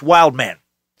 Irish wild man.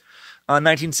 In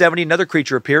 1970, another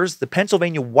creature appears, the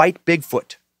Pennsylvania white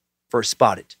Bigfoot, first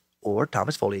spotted, or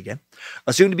Thomas Foley again,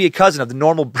 assumed to be a cousin of the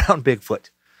normal brown Bigfoot.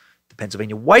 The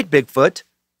Pennsylvania white Bigfoot,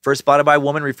 first spotted by a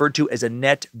woman referred to as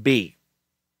Annette B.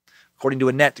 According to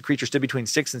Annette, the creature stood between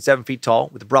 6 and 7 feet tall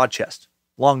with a broad chest,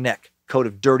 long neck, coat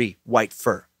of dirty white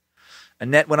fur.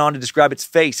 Annette went on to describe its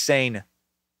face, saying,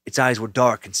 its eyes were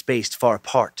dark and spaced far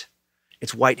apart.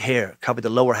 Its white hair covered the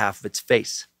lower half of its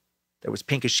face. There was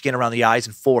pinkish skin around the eyes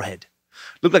and forehead.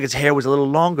 Looked like its hair was a little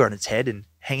longer on its head and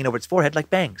hanging over its forehead like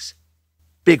bangs.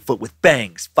 Bigfoot with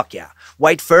bangs, fuck yeah.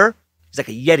 White fur is like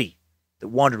a yeti that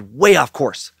wandered way off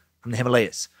course from the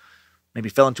Himalayas. Maybe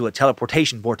fell into a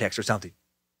teleportation vortex or something.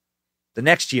 The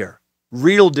next year,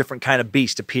 real different kind of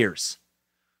beast appears.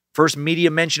 First media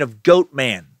mention of Goat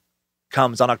Man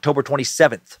comes on October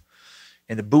 27th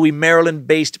in the Bowie,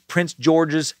 Maryland-based Prince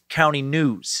George's County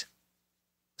News.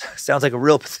 Sounds like a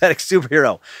real pathetic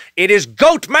superhero. It is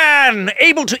Goat Man,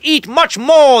 able to eat much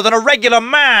more than a regular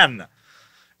man,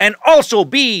 and also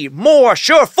be more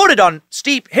sure-footed on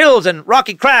steep hills and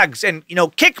rocky crags and,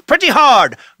 kick pretty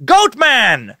hard. Goat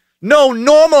Man! No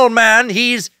normal man,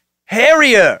 he's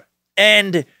hairier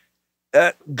and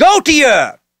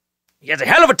goatier. He has a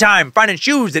hell of a time finding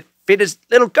shoes that fit his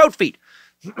little goat feet.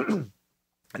 In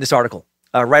this article,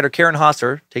 writer Karen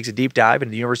Hosser takes a deep dive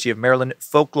into the University of Maryland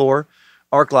folklore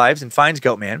archives and finds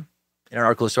Goatman. In an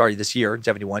article started this year in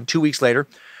 71. 2 weeks later,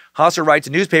 Hosser writes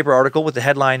a newspaper article with the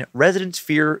headline, Residents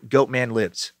Fear Goatman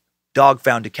Lives. Dog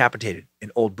Found Decapitated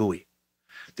in Old Bowie.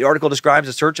 The article describes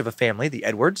a search of a family, the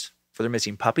Edwards, for their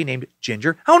missing puppy named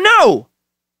Ginger. Oh no!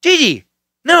 Dee-Dee!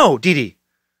 No, Dee-Dee.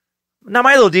 Not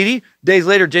my little Dee-Dee. Days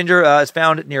later, Ginger is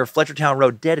found near Fletchertown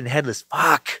Road, dead and headless.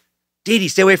 Fuck! Dee-Dee,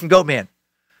 stay away from Goatman.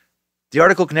 The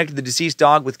article connected the deceased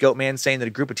dog with Goatman, saying that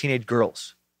a group of teenage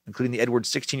girls, including the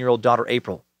Edwards' 16-year-old daughter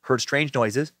April, heard strange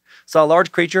noises, saw a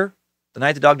large creature the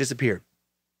night the dog disappeared.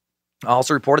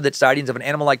 Also reported that sightings of an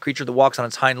animal-like creature that walks on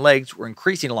its hind legs were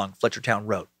increasing along Fletchertown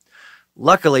Road.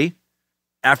 Luckily,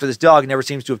 after this dog, it never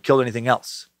seems to have killed anything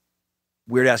else.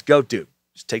 Weird-ass goat dude.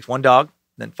 Just takes one dog,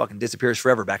 then fucking disappears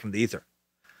forever back into the ether.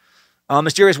 A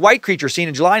mysterious white creature seen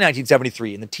in July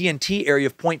 1973 in the TNT area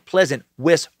of Point Pleasant,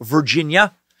 West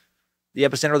Virginia. The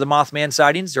epicenter of the Mothman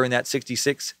sightings during that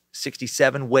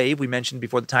 66-67 wave we mentioned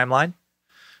before the timeline.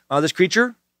 This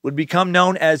creature would become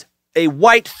known as a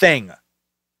white thing.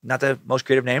 Not the most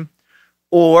creative name.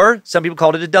 Or some people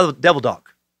called it a devil dog.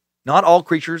 Not all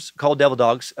creatures called devil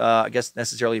dogs, I guess,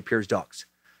 necessarily appear as dogs.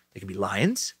 They can be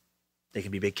lions. They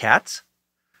can be big cats.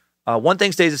 One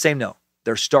thing stays the same, though.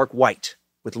 They're stark white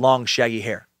with long, shaggy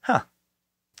hair.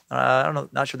 I don't know,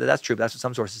 not sure that that's true, but that's what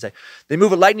some sources say. They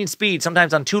move at lightning speed,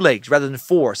 sometimes on 2 legs rather than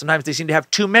 4. Sometimes they seem to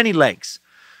have too many legs.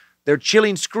 Their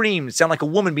chilling screams sound like a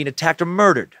woman being attacked or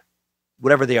murdered.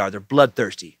 Whatever they are, they're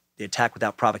bloodthirsty. They attack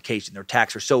without provocation. Their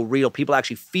attacks are so real, people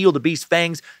actually feel the beast's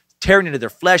fangs tearing into their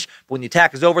flesh, but when the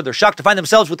attack is over, they're shocked to find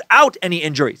themselves without any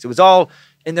injuries. It was all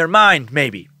in their mind,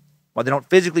 maybe. While they don't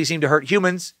physically seem to hurt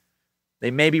humans,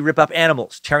 they maybe rip up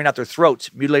animals, tearing out their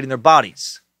throats, mutilating their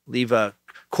bodies, leave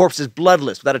corpses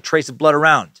bloodless without a trace of blood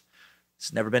around.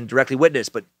 It's never been directly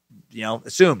witnessed, but,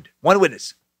 assumed. One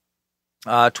witness.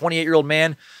 28-year-old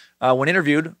man, when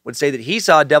interviewed, would say that he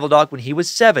saw a devil dog when he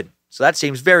was 7. So that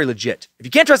seems very legit. If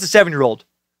you can't trust a 7-year-old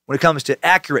when it comes to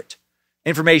accurate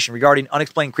information regarding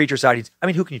unexplained creature sightings,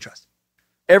 who can you trust?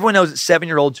 Everyone knows that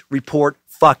 7-year-olds report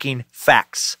fucking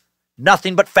facts.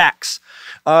 Nothing but facts.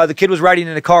 The kid was riding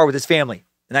in a car with his family.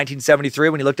 In 1973,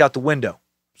 when he looked out the window,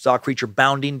 saw a creature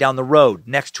bounding down the road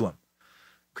next to him.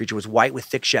 The creature was white with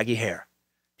thick, shaggy hair.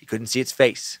 He couldn't see its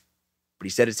face, but he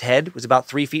said its head was about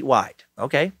 3 feet wide.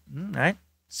 Okay, all right.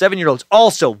 7-year-olds,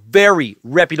 also very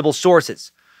reputable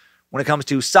sources when it comes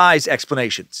to size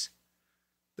explanations.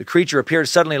 The creature appeared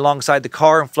suddenly alongside the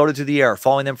car and floated through the air,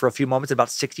 following them for a few moments at about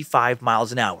 65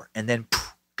 miles an hour, and then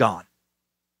gone.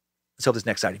 Let's hope this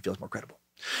next sighting feels more credible.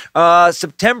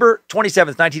 September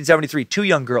 27th, 1973, 2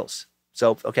 young girls.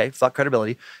 So, okay, fuck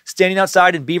credibility. Standing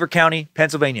outside in Beaver County,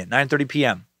 Pennsylvania, 9:30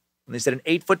 p.m. And they said an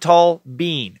 8-foot-tall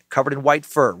being covered in white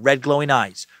fur, red glowing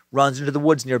eyes, runs into the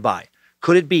woods nearby.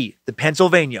 Could it be the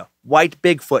Pennsylvania white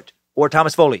Bigfoot or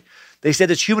Thomas Foley? They said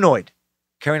this humanoid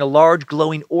carrying a large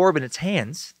glowing orb in its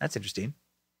hands. That's interesting.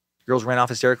 The girls ran off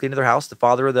hysterically into their house. The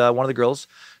father of one of the girls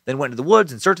then went into the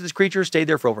woods in search of this creature, stayed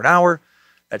there for over an hour.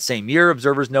 That same year,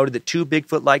 observers noted that 2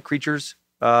 Bigfoot-like creatures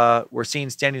were seen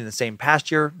standing in the same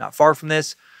pasture, not far from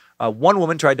this. One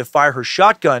woman tried to fire her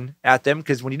shotgun at them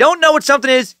because when you don't know what something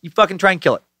is, you fucking try and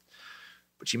kill it.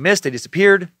 But she missed. They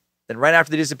disappeared. Then right after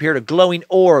they disappeared, a glowing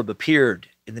orb appeared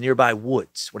in the nearby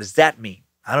woods. What does that mean?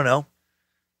 I don't know.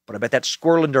 But I bet that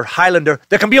Squirlander Highlander,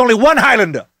 there can be only one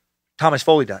Highlander. Thomas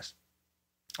Foley does.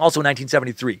 Also in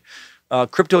 1973,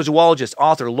 cryptozoologist,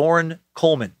 author Lauren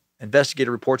Coleman,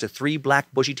 investigator reports of 3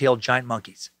 black bushy-tailed giant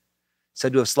monkeys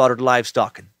said to have slaughtered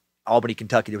livestock in Albany,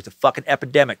 Kentucky. There was a fucking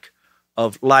epidemic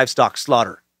of livestock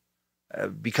slaughter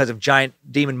because of giant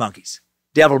demon monkeys,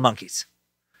 devil monkeys.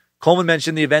 Coleman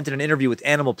mentioned the event in an interview with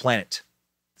Animal Planet,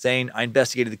 saying, I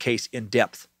investigated the case in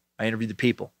depth. I interviewed the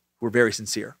people who were very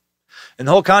sincere. In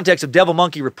the whole context of devil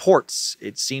monkey reports,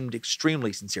 it seemed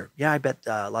extremely sincere. Yeah, I bet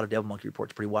a lot of devil monkey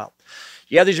reports are pretty wild.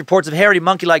 You have these reports of hairy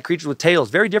monkey-like creatures with tails,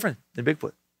 very different than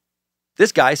Bigfoot.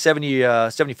 This guy,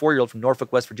 74-year-old from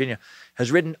Norfolk, West Virginia,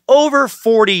 has written over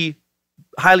 40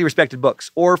 highly respected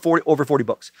books, or over 40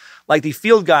 books, like The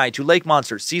Field Guide to Lake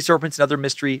Monsters, Sea Serpents, and Other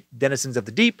Mystery Denizens of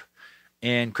the Deep,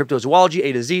 and Cryptozoology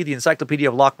A to Z, the Encyclopedia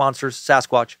of Loch Monsters,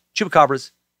 Sasquatch,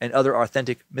 Chupacabras, and Other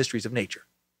Authentic Mysteries of Nature.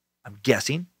 I'm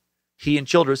guessing he and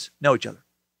Childress know each other.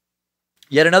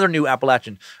 Yet another new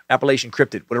Appalachian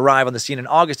cryptid would arrive on the scene in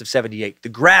August of 78, the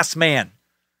Grass Man,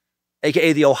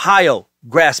 a.k.a. the Ohio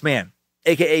Grass Man,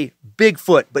 a.k.a.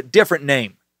 Bigfoot, but different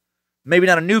name. Maybe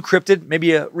not a new cryptid,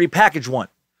 maybe a repackaged one.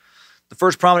 The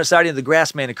first prominent sighting of the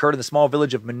Grass Man occurred in the small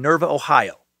village of Minerva,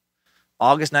 Ohio.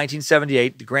 August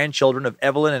 1978, the grandchildren of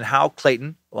Evelyn and Hal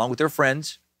Clayton, along with their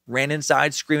friends, ran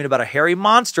inside screaming about a hairy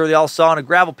monster they all saw in a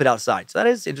gravel pit outside. So that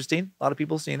is interesting. A lot of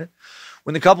people have seen it.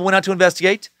 When the couple went out to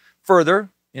investigate further,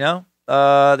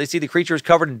 they see the creature is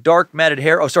covered in dark matted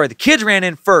hair. Oh, sorry, the kids ran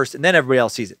in first, and then everybody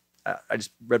else sees it. I just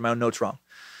read my own notes wrong.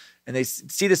 And they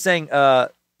see this thing,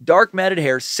 dark matted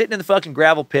hair, sitting in the fucking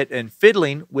gravel pit and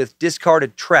fiddling with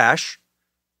discarded trash.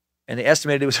 And they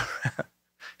estimated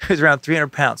it was around 300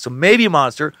 pounds. So maybe a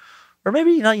monster, or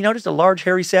maybe, just a large,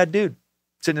 hairy, sad dude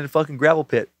sitting in a fucking gravel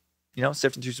pit,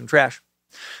 sifting through some trash.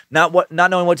 Not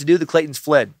knowing what to do, the Claytons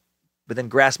fled. But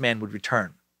then Grassman would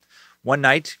return. One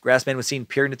night, Grassman was seen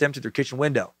peering at them through their kitchen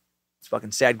window. This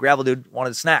fucking sad gravel dude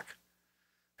wanted a snack.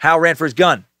 Hal ran for his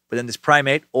gun, but then this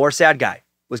primate, or sad guy,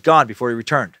 was gone before he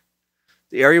returned.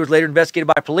 The area was later investigated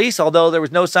by police, although there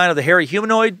was no sign of the hairy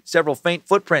humanoid. Several faint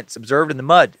footprints observed in the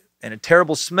mud, and a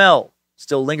terrible smell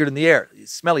still lingered in the air.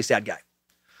 Smelly sad guy.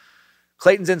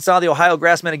 Claytons then saw the Ohio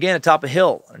Grassman again atop a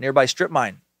hill on a nearby strip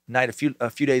mine night a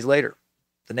few days later.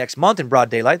 The next month in broad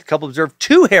daylight, the couple observed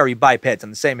 2 hairy bipeds on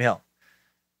the same hill.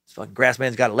 This fucking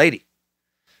Grassman's got a lady.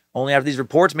 Only after these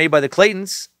reports made by the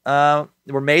Claytons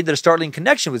were made that a startling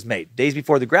connection was made. Days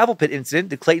before the gravel pit incident,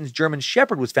 the Claytons' German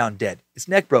Shepherd was found dead, its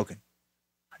neck broken.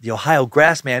 The Ohio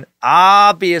Grassman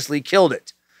obviously killed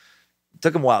it. It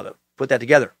took him a while to put that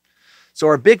together. So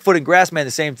are Bigfoot and Grassman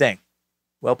the same thing?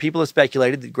 Well, people have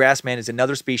speculated that Grassman is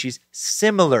another species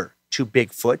similar to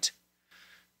Bigfoot.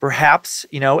 Perhaps,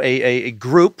 a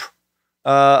group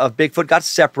of Bigfoot got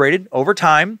separated over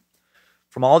time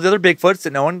from all the other Bigfoots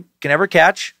that no one can ever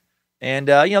catch. And,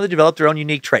 they developed their own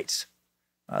unique traits.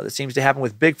 That seems to happen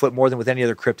with Bigfoot more than with any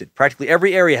other cryptid. Practically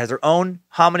every area has their own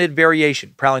hominid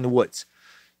variation prowling the woods.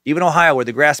 Even Ohio, where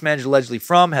the Grassman is allegedly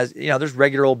from, has, there's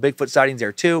regular old Bigfoot sightings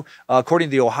there too. According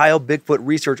to the Ohio Bigfoot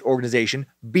Research Organization,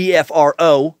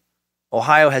 BFRO,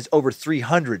 Ohio has over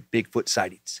 300 Bigfoot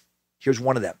sightings. Here's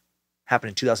one of them. Happened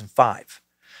in 2005,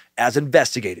 as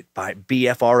investigated by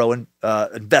BFRO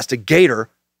investigator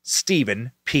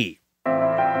Stephen P.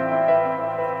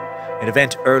 An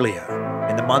event earlier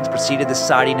in the month preceded the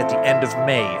sighting at the end of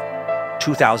May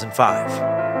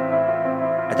 2005.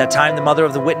 At that time, the mother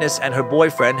of the witness and her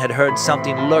boyfriend had heard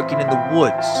something lurking in the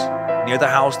woods near the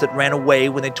house that ran away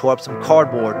when they tore up some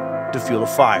cardboard to fuel a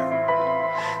fire.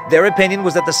 Their opinion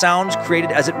was that the sounds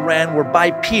created as it ran were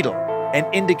bipedal and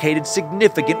indicated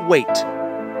significant weight.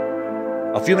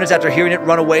 A few minutes after hearing it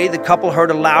run away, the couple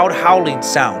heard a loud howling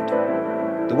sound.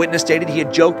 The witness stated he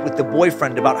had joked with the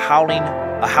boyfriend about a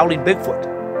howling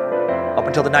Bigfoot, up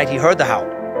until the night he heard the howl,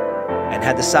 and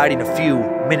had the sighting a few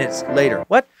minutes later.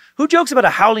 What? Who jokes about a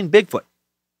howling Bigfoot,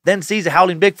 then sees a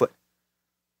howling Bigfoot?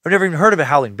 I've never even heard of a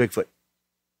howling Bigfoot.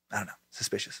 I don't know.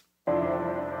 Suspicious.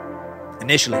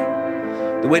 Initially,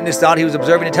 the witness thought he was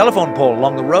observing a telephone pole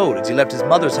along the road as he left his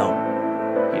mother's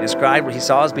home. He described what he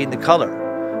saw as being the color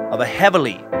of a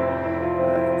heavily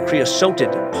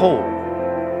creosoted pole.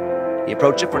 He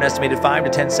approached it for an estimated 5 to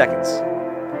 10 seconds.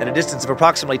 At a distance of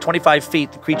approximately 25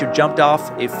 feet, the creature jumped off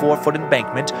a 4-foot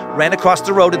embankment, ran across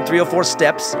the road in 3 or 4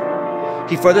 steps.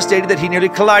 He further stated that he nearly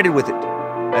collided with it,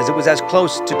 as it was as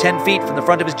close to 10 feet from the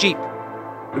front of his Jeep.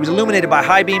 It was illuminated by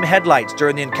high-beam headlights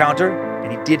during the encounter,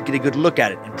 and he did get a good look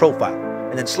at it in profile,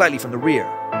 and then slightly from the rear.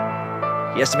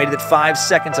 He estimated that 5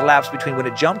 seconds elapsed between when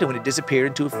it jumped and when it disappeared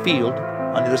into a field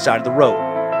on the other side of the road.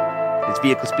 Its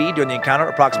vehicle speed during the encounter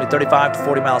approximately 35 to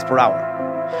 40 miles per hour.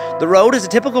 The road is a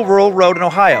typical rural road in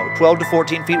Ohio, 12 to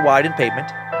 14 feet wide in pavement,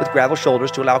 with gravel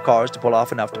shoulders to allow cars to pull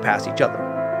off enough to pass each other.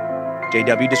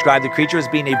 JW described the creature as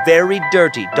being a very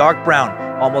dirty, dark brown,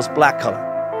 almost black color.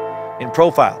 In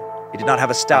profile, it did not have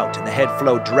a snout, and the head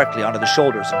flowed directly onto the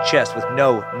shoulders and chest with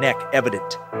no neck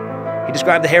evident. He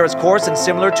described the hair as coarse and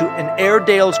similar to an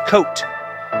Airedale's coat.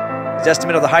 His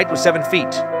estimate of the height was 7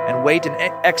 feet, and weight in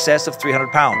excess of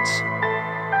 300 pounds.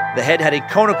 The head had a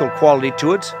conical quality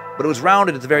to it, but it was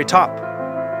rounded at the very top.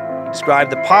 He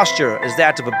described the posture as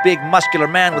that of a big, muscular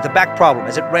man with a back problem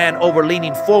as it ran over,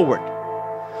 leaning forward.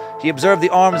 He observed the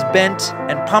arms bent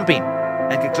and pumping,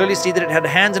 and could clearly see that it had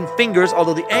hands and fingers,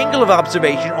 although the angle of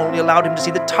observation only allowed him to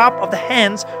see the top of the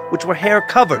hands, which were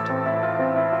hair-covered.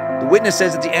 The witness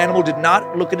says that the animal did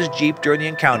not look at his Jeep during the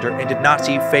encounter and did not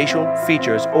see facial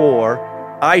features or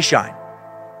eye shine.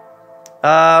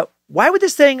 Why would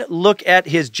this thing look at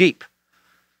his Jeep?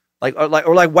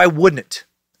 Why wouldn't it?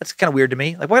 That's kind of weird to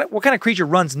me. Like, what kind of creature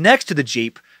runs next to the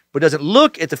Jeep but doesn't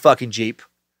look at the fucking Jeep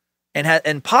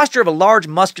and posture of a large,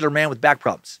 muscular man with back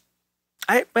problems?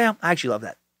 I actually love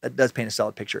that. That does paint a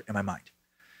solid picture in my mind.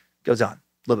 Goes on a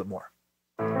little bit more.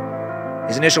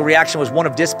 His initial reaction was one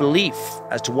of disbelief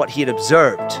as to what he had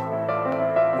observed.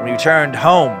 When he returned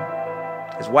home,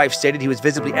 his wife stated he was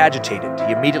visibly agitated.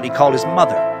 He immediately called his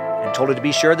mother and told her to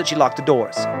be sure that she locked the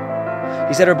doors.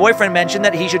 He said her boyfriend mentioned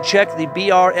that he should check the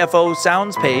BRFO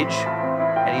sounds page,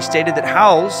 and he stated that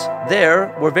howls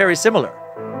there were very similar.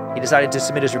 He decided to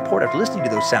submit his report after listening to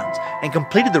those sounds and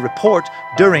completed the report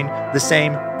during the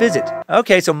same visit.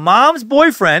 Okay, so mom's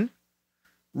boyfriend,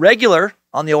 regular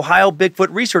on the Ohio Bigfoot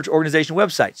Research Organization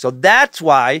website. So that's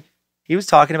why he was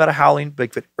talking about a howling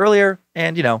Bigfoot earlier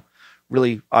and,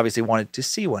 really obviously wanted to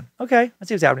see one. Okay, let's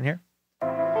see what's happening here.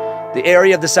 The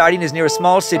area of the sighting is near a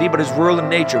small city but is rural in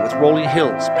nature with rolling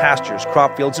hills, pastures,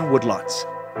 crop fields, and woodlots.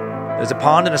 There's a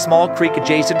pond and a small creek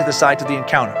adjacent to the site of the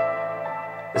encounter.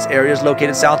 This area is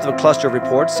located south of a cluster of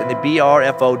reports in the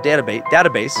BRFO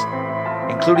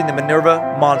database, including the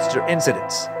Minerva monster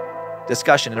incidents.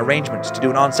 Discussion and arrangements to do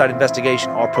an on-site investigation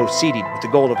are proceeding with the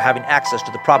goal of having access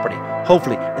to the property,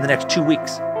 hopefully in the next 2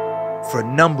 weeks. For a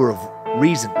number of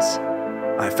reasons,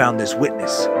 I found this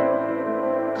witness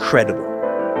credible.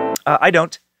 I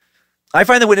don't. I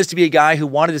find the witness to be a guy who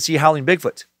wanted to see howling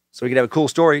Bigfoot, so he could have a cool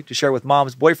story to share with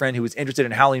mom's boyfriend who was interested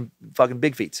in howling fucking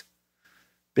Bigfeets.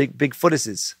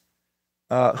 Bigfootuses.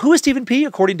 Who is Stephen P?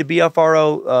 According to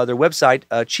BFRO, their website,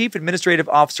 Chief Administrative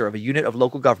Officer of a unit of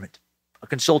local government, a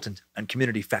consultant, and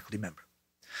community faculty member.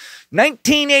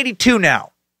 1982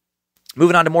 now.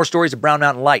 Moving on to more stories of Brown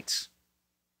Mountain lights.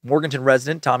 Morganton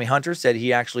resident Tommy Hunter said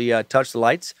he actually touched the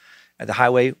lights at the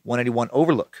Highway 181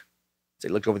 overlook. So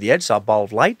he looked over the edge, saw a ball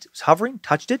of light, it was hovering,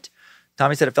 touched it.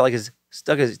 Tommy said it felt like he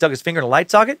stuck his finger in a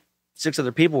light socket. 6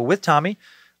 other people were with Tommy,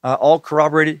 all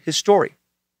corroborated his story.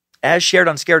 As shared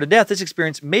on Scared to Death, this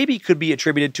experience maybe could be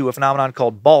attributed to a phenomenon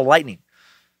called ball lightning.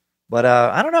 But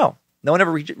I don't know. No one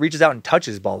ever reaches out and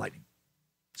touches ball lightning.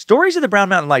 Stories of the Brown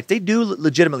Mountain Lights, they do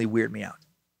legitimately weird me out.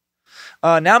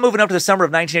 Now moving up to the summer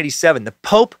of 1987, the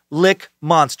Pope Lick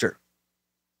Monster.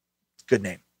 Good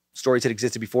name. Stories had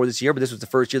existed before this year, but this was the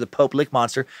first year the Pope Lick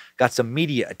Monster got some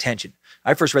media attention.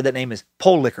 I first read that name as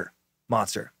Pole Licker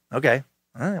Monster. Okay.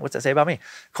 What's that say about me?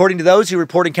 According to those who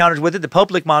report encounters with it, the Pope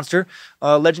Lick Monster,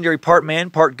 legendary part man,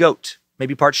 part goat,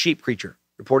 maybe part sheep creature,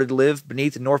 reported to live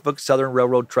beneath the Norfolk Southern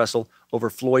Railroad trestle over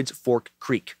Floyd's Fork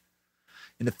Creek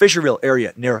in the Fisherville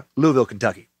area near Louisville,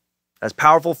 Kentucky. It has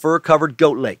powerful fur-covered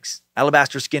goat legs,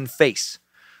 alabaster skin face,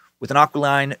 with an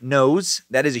aquiline nose.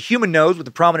 That is a human nose with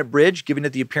a prominent bridge, giving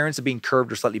it the appearance of being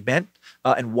curved or slightly bent,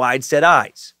 and wide-set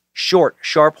eyes. Short,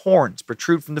 sharp horns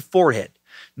protrude from the forehead,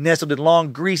 nestled in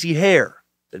long, greasy hair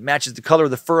that matches the color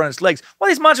of the fur on its legs. Why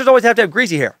do these monsters always have to have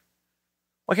greasy hair?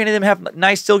 Why can't any of them have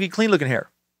nice, silky, clean-looking hair?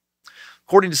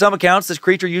 According to some accounts, this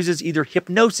creature uses either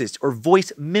hypnosis or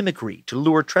voice mimicry to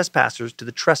lure trespassers to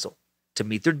the trestle to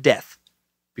meet their death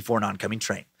before an oncoming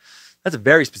train. That's a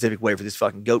very specific way for this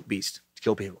fucking goat beast to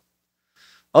kill people.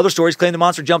 Other stories claim the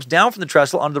monster jumps down from the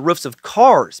trestle onto the roofs of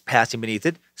cars passing beneath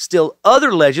it. Still,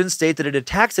 other legends state that it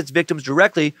attacks its victims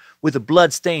directly with a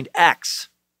blood-stained axe.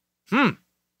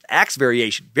 Axe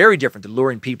variation, very different than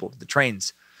luring people to the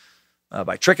trains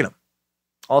by tricking them.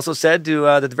 Also said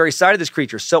that the very sight of this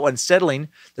creature is so unsettling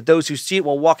that those who see it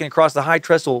while walking across the high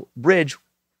trestle bridge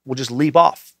will just leap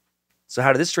off. So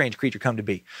how did this strange creature come to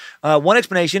be? One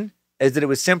explanation is that it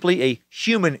was simply a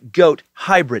human-goat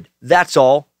hybrid. That's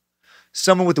all.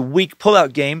 Someone with a weak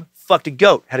pull-out game fucked a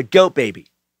goat, had a goat baby.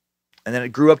 And then it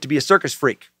grew up to be a circus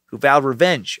freak who vowed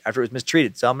revenge after it was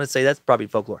mistreated. So I'm going to say that's probably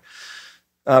folklore.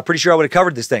 Pretty sure I would have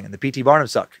covered this thing in the P.T. Barnum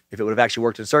suck if it would have actually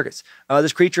worked in a circus.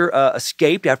 This creature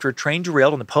escaped after a train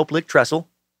derailed on the Pope Lick Trestle.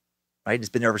 Right? It's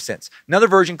been there ever since. Another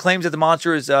version claims that the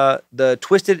monster is the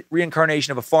twisted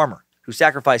reincarnation of a farmer who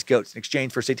sacrificed goats in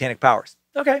exchange for satanic powers.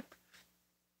 Okay.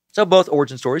 So both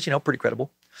origin stories, pretty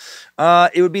credible.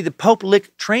 It would be the Pope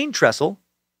Lick train trestle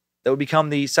that would become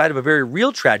the site of a very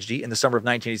real tragedy in the summer of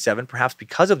 1987, perhaps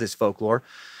because of this folklore.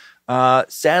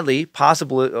 Sadly,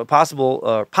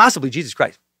 possibly Jesus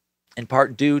Christ, in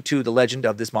part due to the legend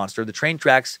of this monster, the train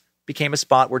tracks became a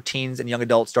spot where teens and young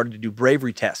adults started to do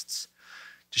bravery tests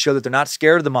to show that they're not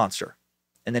scared of the monster.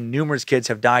 And then numerous kids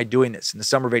have died doing this. In the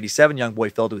summer of 87, a young boy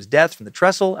fell to his death from the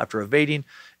trestle after evading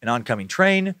an oncoming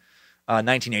train.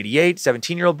 1988,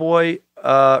 17-year-old boy,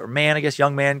 young man,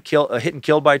 hit and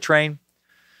killed by a train.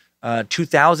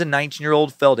 2000,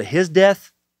 19-year-old fell to his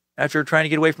death after trying to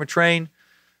get away from a train.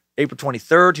 April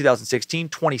 23rd, 2016,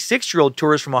 26-year-old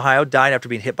tourist from Ohio died after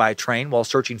being hit by a train while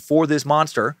searching for this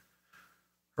monster.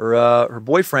 Her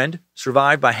boyfriend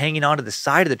survived by hanging onto the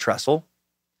side of the trestle.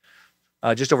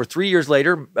 Just over 3 years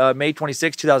later, May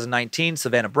 26, 2019,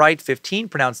 Savannah Bright, 15,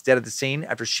 pronounced dead at the scene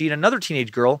after she and another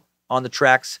teenage girl on the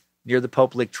tracks near the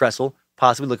Pope Lick Trestle,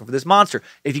 possibly looking for this monster.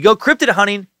 If you go cryptid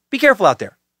hunting, be careful out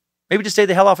there. Maybe just stay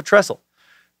the hell off a trestle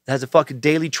that has a fucking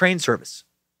daily train service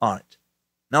on it.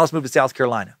 Now let's move to South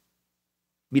Carolina.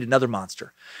 Meet another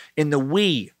monster. In the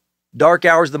wee dark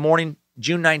hours of the morning,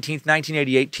 June 19th,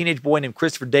 1988, teenage boy named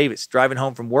Christopher Davis driving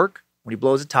home from work when he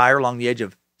blows a tire along the edge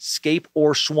of Scape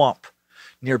Ore Swamp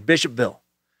near Bishopville.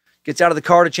 Gets out of the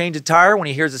car to change the tire when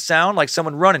he hears a sound like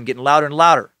someone running, getting louder and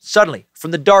louder. Suddenly, from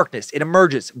the darkness, it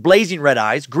emerges. Blazing red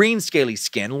eyes, green scaly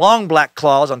skin, long black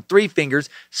claws on 3 fingers,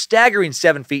 staggering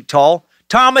 7 feet tall.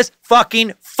 Thomas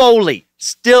fucking Foley,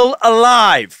 still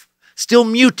alive, still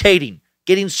mutating,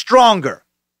 getting stronger.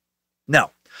 No.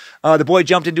 The boy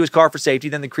jumped into his car for safety.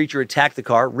 Then the creature attacked the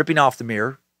car, ripping off the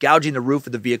mirror, gouging the roof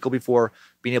of the vehicle before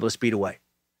being able to speed away.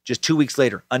 Just 2 weeks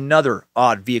later, another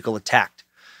odd vehicle attack.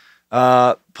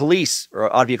 Police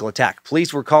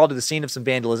were called to the scene of some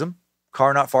vandalism.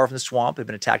 Car not far from the swamp had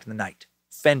been attacked in the night.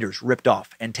 Fenders ripped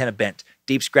off, antenna bent,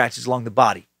 deep scratches along the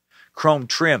body. Chrome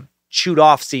trim chewed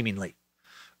off seemingly.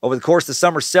 Over the course of the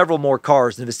summer, several more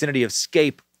cars in the vicinity of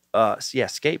Scape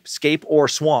Ore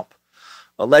Swamp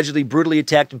allegedly brutally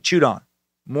attacked and chewed on.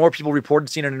 More people reported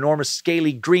seeing an enormous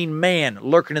scaly green man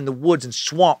lurking in the woods and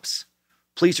swamps.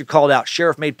 Police are called out.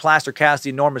 Sheriff made plaster cast the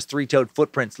enormous 3-toed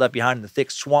footprints left behind in the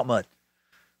thick swamp mud.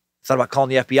 Thought about calling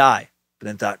the FBI, but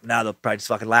then thought, now they'll probably just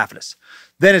fucking laugh at us.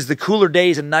 Then as the cooler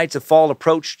days and nights of fall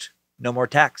approached, no more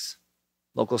attacks.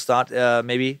 Locals thought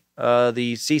maybe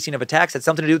the ceasing of attacks had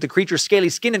something to do with the creature's scaly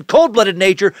skin and cold-blooded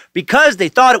nature because they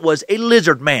thought it was a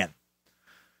lizard man.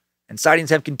 And sightings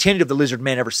have continued of the lizard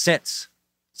man ever since,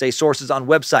 say sources on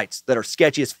websites that are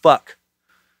sketchy as fuck.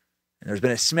 And there's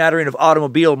been a smattering of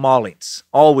automobile maulings,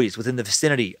 always within the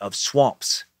vicinity of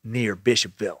swamps near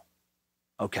Bishopville.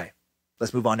 Okay,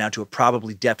 let's move on now to a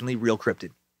probably definitely real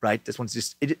cryptid, right? This one's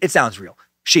just, it sounds real.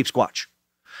 Sheep squatch.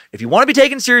 If you want to be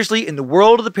taken seriously in the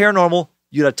world of the paranormal,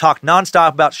 you gotta talk nonstop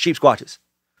about sheep squatches.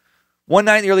 One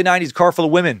night in the early 90s, a car full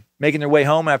of women making their way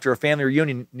home after a family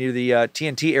reunion near the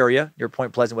TNT area near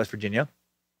Point Pleasant, West Virginia.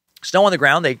 Snow on the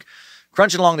ground, they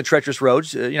crunching along the treacherous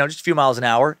roads, just a few miles an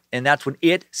hour, and that's when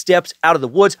it steps out of the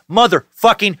woods.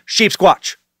 Motherfucking sheep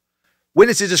squatch.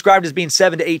 Witnesses described as being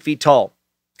 7 to 8 feet tall,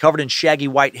 covered in shaggy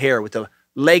white hair with the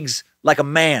legs like a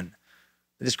man.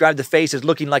 They described the face as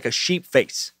looking like a sheep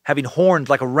face, having horns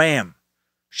like a ram,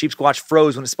 Sheep Squatch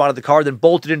froze when it spotted the car, then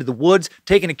bolted into the woods.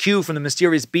 Taking a cue from the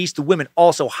mysterious beast, the women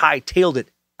also hightailed it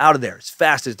out of there as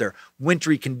fast as their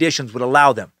wintry conditions would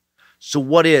allow them. So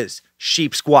what is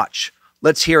Sheep Squatch?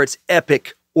 Let's hear its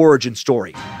epic origin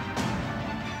story.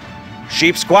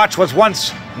 Sheep Squatch was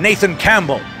once Nathan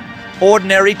Campbell,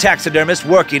 ordinary taxidermist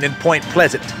working in Point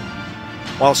Pleasant.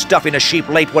 While stuffing a sheep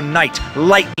late one night,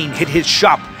 lightning hit his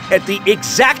shop at the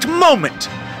exact moment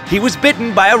he was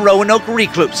bitten by a Roanoke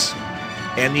recluse.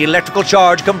 And the electrical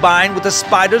charge combined with the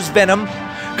spider's venom,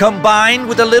 combined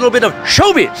with a little bit of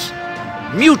showbiz,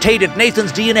 mutated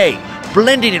Nathan's DNA,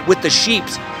 blending it with the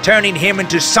sheep's, turning him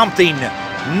into something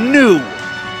new.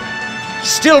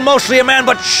 Still mostly a man,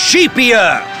 but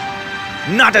sheepier.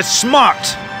 Not as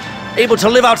smart. Able to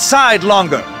live outside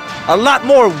longer. A lot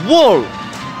more wool.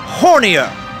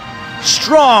 Hornier.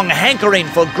 Strong hankering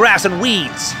for grass and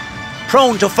weeds.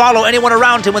 Prone to follow anyone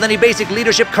around him with any basic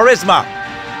leadership charisma.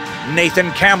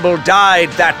 Nathan Campbell died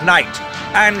that night,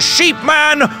 and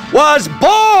Sheepman was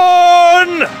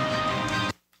born!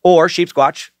 Or Sheep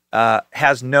Squatch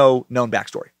has no known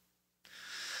backstory.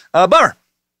 Bummer.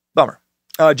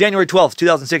 January 12th,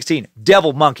 2016.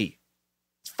 Devil Monkey.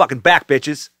 It's fucking back,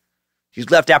 bitches.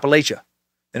 He's left Appalachia.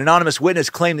 An anonymous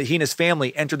witness claimed that he and his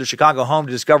family entered the Chicago home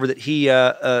to discover that he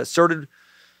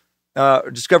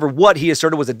discover what he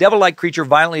asserted was a devil-like creature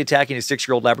violently attacking his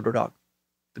 6-year-old Labrador dog.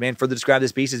 The man further described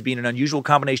this beast as being an unusual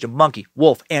combination of monkey,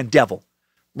 wolf, and devil.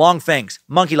 Long fangs,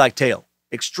 monkey-like tail,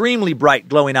 extremely bright,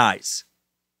 glowing eyes.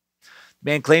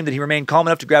 The man claimed that he remained calm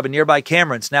enough to grab a nearby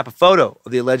camera and snap a photo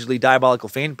of the allegedly diabolical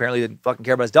fiend. Apparently he didn't fucking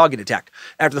care about his dog getting attacked.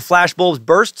 After the flash bulbs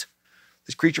burst,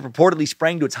 this creature purportedly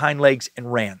sprang to its hind legs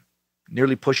and ran,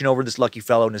 nearly pushing over this lucky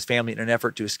fellow and his family in an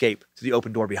effort to escape to the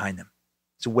open door behind them.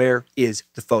 So where is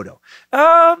the photo?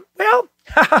 Well,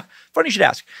 funny you should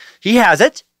ask. He has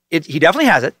it. He definitely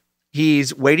has it.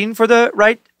 He's waiting for the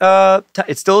right,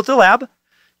 it's still at the lab.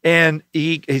 And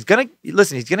he's going to,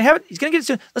 listen, he's going to have it. He's going to get it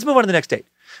soon. Let's move on to the next date.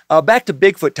 Back to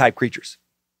Bigfoot-type creatures.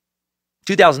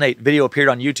 2008, video appeared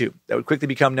on YouTube that would quickly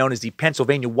become known as the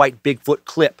Pennsylvania White Bigfoot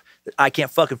clip that I can't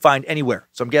fucking find anywhere.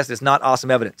 So I'm guessing it's not awesome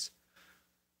evidence.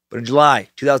 But in July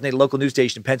 2008, a local news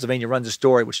station in Pennsylvania runs a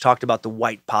story which talked about the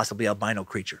white, possibly albino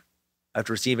creature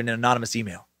after receiving an anonymous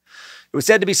email. It was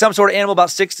said to be some sort of animal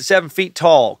about 6 to 7 feet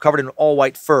tall, covered in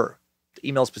all-white fur. The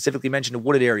email specifically mentioned a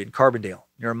wooded area in Carbondale,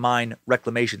 near a mine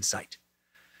reclamation site.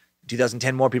 In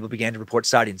 2010, more people began to report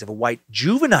sightings of a white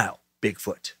juvenile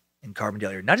Bigfoot in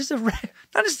Carbondale area. Not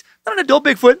an adult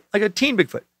Bigfoot, like a teen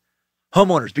Bigfoot.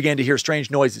 Homeowners began to hear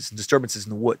strange noises and disturbances in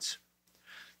the woods.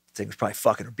 The thing was probably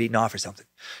fucking or beaten off or something.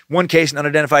 In one case, an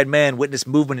unidentified man witnessed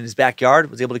movement in his backyard,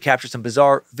 was able to capture some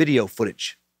bizarre video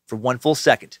footage. For 1 full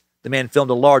second, the man filmed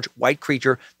a large white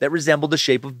creature that resembled the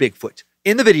shape of Bigfoot.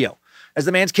 In the video, as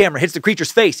the man's camera hits the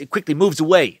creature's face, it quickly moves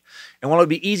away. And while it would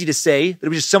be easy to say that it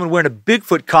was just someone wearing a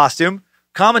Bigfoot costume,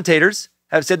 commentators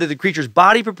have said that the creature's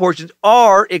body proportions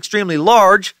are extremely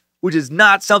large, which is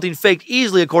not something faked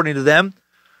easily according to them.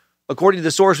 According to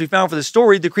the source we found for the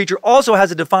story, the creature also has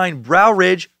a defined brow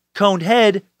ridge, coned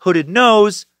head, hooded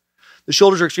nose. The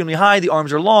shoulders are extremely high, the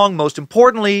arms are long. Most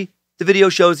importantly, the video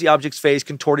shows the object's face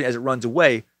contorting as it runs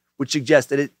away, which suggests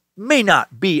that it may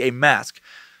not be a mask.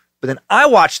 But then I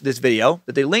watched this video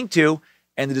that they linked to,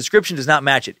 and the description does not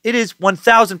match it. It is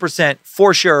 1,000%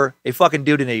 for sure a fucking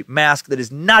dude in a mask that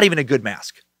is not even a good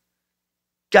mask.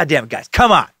 God damn it, guys.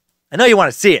 Come on. I know you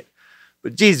want to see it,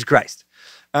 but Jesus Christ.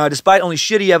 Despite only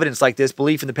shitty evidence like this,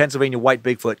 belief in the Pennsylvania White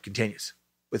Bigfoot continues,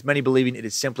 with many believing it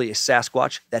is simply a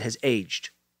Sasquatch that has aged.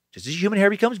 Just as human hair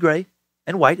becomes gray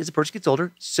and white as a person gets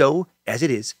older, so as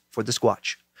it is for the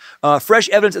Squatch. Fresh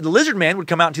evidence of the lizard man would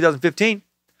come out in 2015.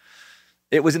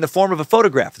 It was in the form of a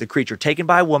photograph of the creature taken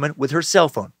by a woman with her cell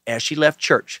phone as she left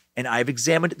church. And I've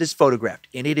examined this photograph,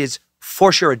 and it is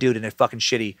for sure a dude in a fucking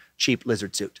shitty, cheap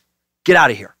lizard suit. Get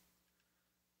out of here.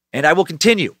 And I will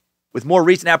continue with more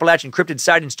recent Appalachian cryptid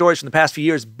sighting stories from the past few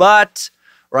years, but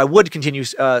all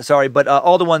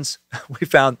the ones we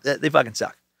found, they fucking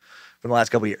suck from the last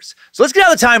couple of years. So let's get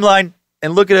out of the timeline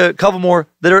and look at a couple more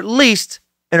that are at least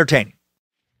entertaining.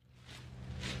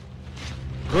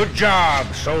 Good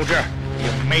job, soldier.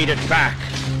 You made it back.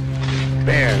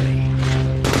 Barely.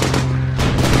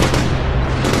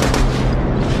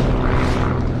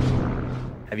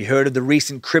 Have you heard of the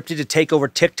recent cryptid to take over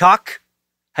TikTok?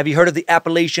 Have you heard of the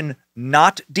Appalachian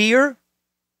not deer?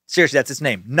 Seriously, that's its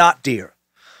name, not deer.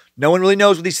 No one really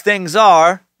knows what these things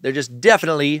are. They're just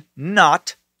definitely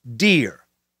not deer,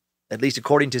 at least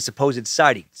according to supposed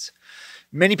sightings.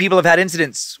 Many people have had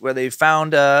incidents where they've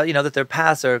found, that their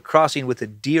paths are crossing with a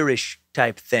deerish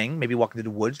type thing, maybe walking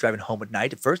through the woods, driving home at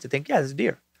night. At first, they think, yeah, this is a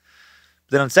deer.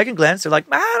 Then on second glance, they're like,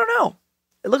 I don't know.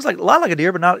 It looks like a lot like a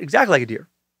deer, but not exactly like a deer.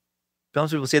 Some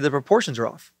people say the proportions are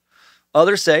off.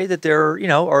 Others say that there,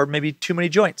 are maybe too many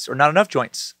joints or not enough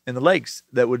joints in the legs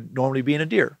that would normally be in a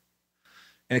deer.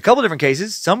 In a couple of different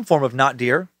cases, some form of not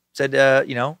deer said,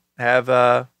 have,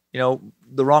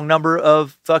 the wrong number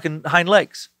of fucking hind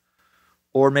legs.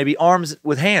 Or maybe arms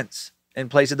with hands in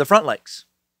place of the front legs.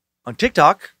 On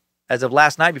TikTok, as of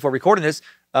last night before recording this,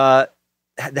 the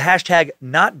hashtag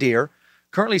not deer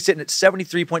currently sitting at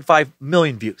 73.5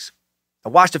 million views. I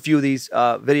watched a few of these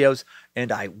videos, and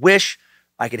I wish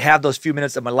I could have those few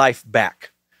minutes of my life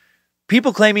back.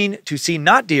 People claiming to see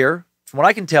not deer, from what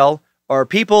I can tell, are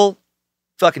people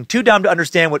fucking too dumb to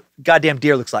understand what goddamn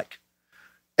deer looks like.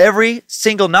 Every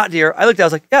single not deer I looked at, I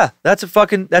was like, yeah, that's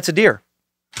a deer.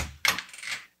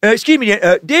 Excuse me,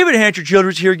 David Hancher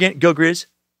Childress here again. Go Grizz.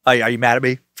 Are you mad at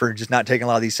me for just not taking a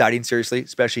lot of these sightings seriously,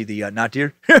 especially the not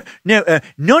deer? No,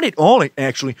 not at all,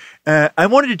 actually. I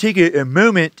wanted to take a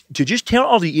moment to just tell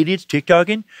all the idiots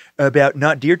TikToking about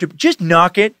not deer to just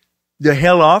knock it the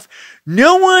hell off.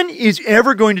 No one is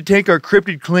ever going to take our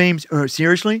cryptid claims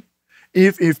seriously.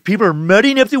 If people are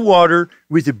muddying up the water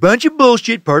with a bunch of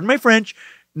bullshit, pardon my French,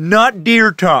 not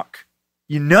deer talk.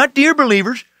 You not deer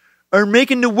believers are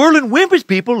making the whirling Wimpus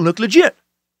people look legit.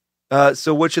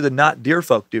 So what should the not deer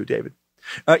folk do, David?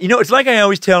 It's like I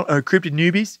always tell our cryptid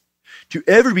newbies, to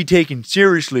ever be taken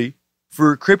seriously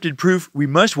for cryptid proof we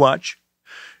must watch.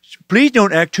 So please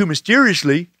don't act too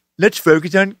mysteriously. Let's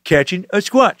focus on catching a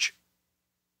squatch.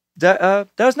 That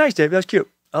was nice, David. That was cute.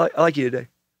 I like you today.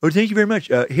 Oh, thank you very much.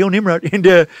 Hail Nimrod and,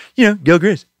 go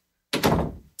Grizz.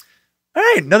 All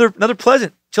right, another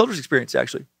pleasant children's experience,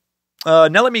 actually. Now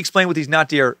let me explain what these not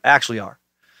deer actually are.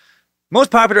 Most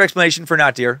popular explanation for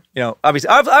not deer,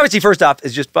 obviously first off,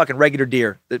 is just fucking regular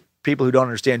deer that people who don't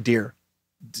understand deer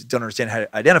don't understand how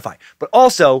to identify. But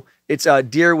also, it's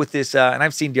deer with this, and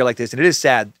I've seen deer like this, and it is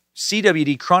sad,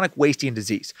 CWD, chronic wasting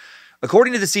disease.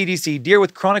 According to the CDC, deer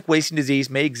with chronic wasting disease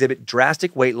may exhibit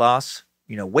drastic weight loss,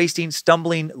 wasting,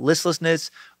 stumbling, listlessness,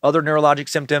 other neurologic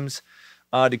symptoms,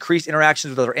 decreased interactions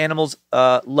with other animals,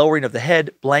 lowering of the head,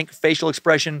 blank facial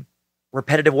expression,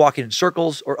 repetitive walking in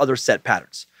circles, or other set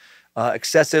patterns.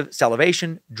 Excessive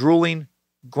salivation, drooling,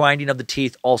 grinding of the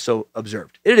teeth also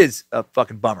observed. It is a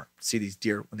fucking bummer to see these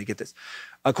deer when they get this.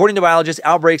 According to biologists,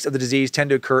 outbreaks of the disease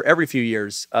tend to occur every few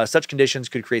years. Such conditions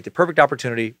could create the perfect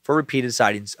opportunity for repeated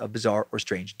sightings of bizarre or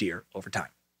strange deer over time.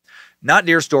 Not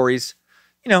deer stories,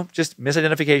 just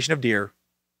misidentification of deer.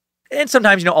 And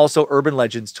sometimes, also urban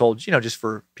legends told, just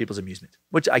for people's amusement,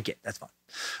 which I get. That's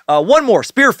fine. One more,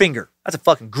 Spearfinger. That's a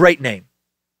fucking great name.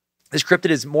 This cryptid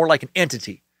is more like an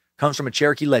entity. Comes from a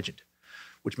Cherokee legend,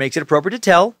 which makes it appropriate to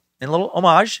tell in a little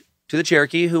homage to the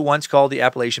Cherokee who once called the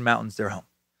Appalachian Mountains their home.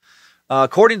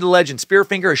 According to the legend,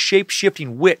 Spearfinger, a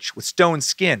shape-shifting witch with stone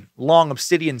skin, long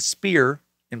obsidian spear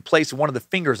in place of one of the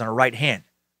fingers on her right hand.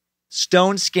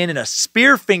 Stone skin and a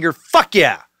Spearfinger, fuck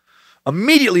yeah!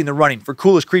 Immediately in the running for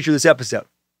coolest creature this episode.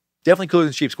 Definitely cooler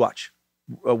than sheep squatch,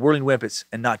 whirling Wimpus,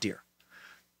 and not deer.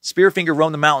 Spearfinger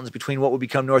roamed the mountains between what would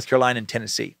become North Carolina and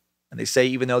Tennessee. And they say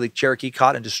even though the Cherokee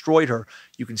caught and destroyed her,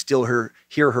 you can still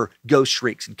hear her ghost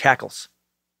shrieks and cackles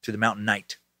through the mountain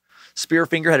night.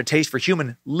 Spearfinger had a taste for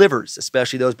human livers,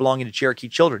 especially those belonging to Cherokee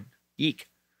children. Eek.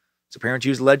 So parents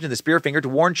used the legend of the Spearfinger to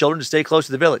warn children to stay close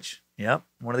to the village. Yeah,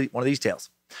 one of these tales.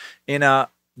 In the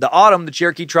autumn, the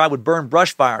Cherokee tribe would burn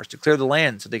brush fires to clear the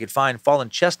land so they could find fallen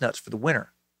chestnuts for the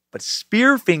winter. But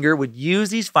Spearfinger would use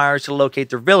these fires to locate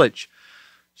their village.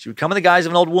 She would come in the guise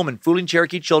of an old woman, fooling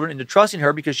Cherokee children into trusting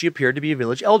her because she appeared to be a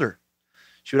village elder.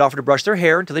 She would offer to brush their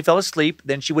hair until they fell asleep.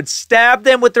 Then she would stab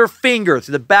them with her finger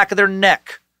through the back of their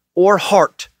neck or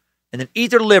heart, and then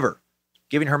eat their liver,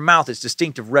 giving her mouth its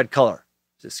distinctive red color.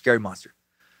 It's a scary monster.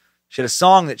 She had a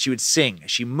song that she would sing as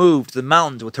she moved to the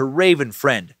mountains with her raven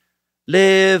friend.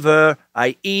 Liver,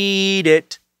 I eat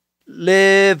it.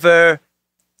 Liver,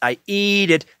 I eat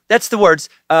it. That's the words.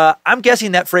 I'm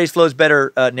guessing that phrase flows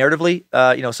better narratively,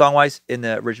 song-wise, in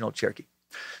the original Cherokee.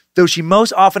 Though she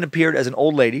most often appeared as an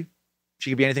old lady, she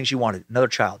could be anything she wanted. Another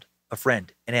child, a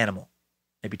friend, an animal,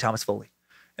 maybe Thomas Foley.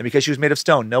 And because she was made of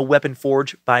stone, no weapon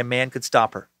forged by man could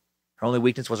stop her. Her only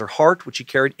weakness was her heart, which she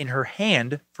carried in her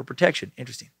hand for protection.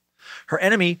 Interesting. Her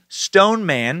enemy, Stone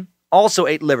Man, also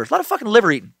ate livers. A lot of fucking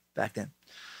liver eating back then.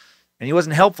 And he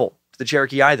wasn't helpful to the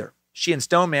Cherokee either. She and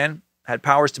Stone Man had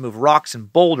powers to move rocks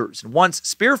and boulders, and once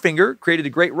Spearfinger created a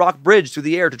great rock bridge through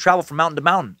the air to travel from mountain to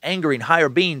mountain, angering higher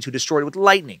beings who destroyed it with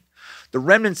lightning. The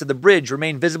remnants of the bridge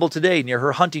remain visible today near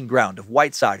her hunting ground of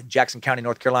Whiteside in Jackson County,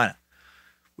 North Carolina,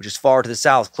 which is far to the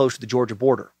south, close to the Georgia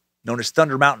border. Known as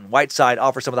Thunder Mountain, Whiteside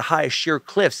offers some of the highest sheer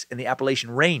cliffs in the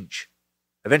Appalachian Range.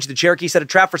 Eventually, the Cherokee set a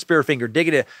trap for Spearfinger,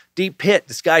 digging a deep pit,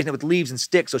 disguising it with leaves and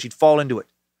sticks so she'd fall into it.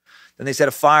 Then they set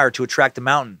a fire to attract the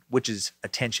mountain witch's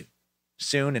attention.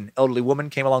 Soon, an elderly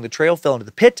woman came along the trail, fell into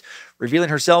the pit, revealing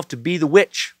herself to be the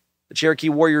witch. The Cherokee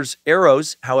warriors'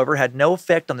 arrows, however, had no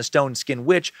effect on the stone-skinned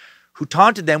witch, who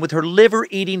taunted them with her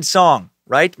liver-eating song,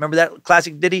 right? Remember that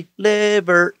classic ditty?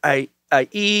 Liver, I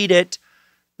eat it.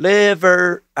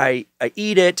 Liver, I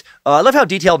eat it. I love how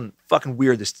detailed and fucking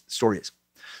weird this story is.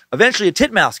 Eventually, a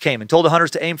titmouse came and told the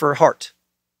hunters to aim for her heart.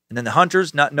 And then the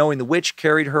hunters, not knowing the witch,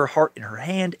 carried her heart in her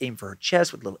hand, aimed for her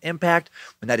chest with little impact.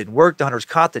 When that didn't work, the hunters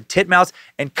caught the titmouse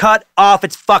and cut off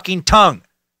its fucking tongue.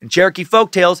 In Cherokee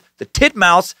folktales, the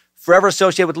titmouse, forever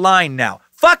associated with lying now.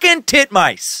 Fucking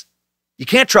titmice! You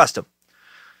can't trust them.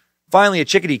 Finally, a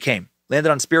chickadee came,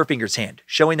 landed on Spearfinger's hand,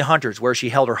 showing the hunters where she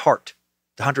held her heart.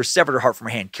 The hunters severed her heart from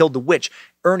her hand, killed the witch,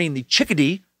 earning the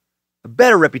chickadee a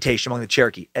better reputation among the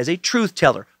Cherokee as a truth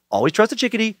teller. Always trust a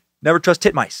chickadee, never trust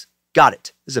titmice. Got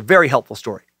it. This is a very helpful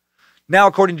story. Now,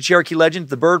 according to Cherokee legend,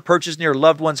 the bird perches near a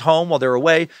loved one's home while they're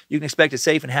away. You can expect a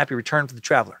safe and happy return for the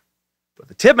traveler. But if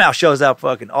the titmouse shows up,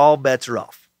 fucking all bets are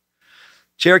off.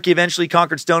 Cherokee eventually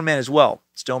conquered Stone Man as well.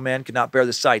 Stone Man could not bear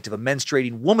the sight of a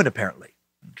menstruating woman, apparently.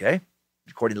 Okay?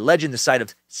 According to legend, the sight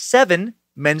of 7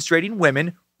 menstruating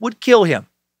women would kill him.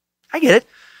 I get it.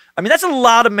 I mean, that's a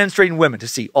lot of menstruating women to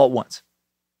see all at once.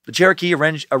 The Cherokee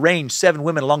arranged 7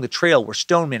 women along the trail where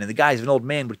Stone Man in the guise of an old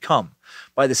man would come.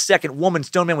 By the 2nd woman,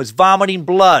 Stone Man was vomiting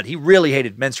blood. He really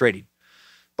hated menstruating.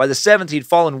 By the 7th, he'd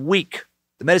fallen weak.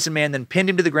 The medicine man then pinned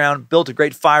him to the ground, built a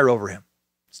great fire over him.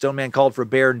 Stone Man called for a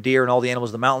bear and deer and all the animals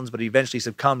of the mountains, but he eventually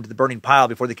succumbed to the burning pile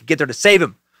before they could get there to save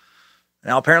him.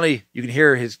 Now, apparently, you can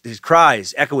hear his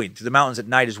cries echoing through the mountains at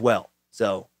night as well.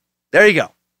 So, there you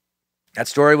go. That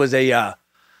story was a,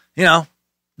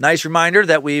 nice reminder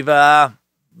that we've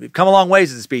come a long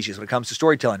ways as a species when it comes to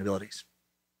storytelling abilities.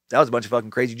 That was a bunch of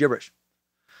fucking crazy gibberish.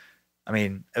 I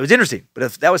mean, it was interesting, but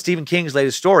if that was Stephen King's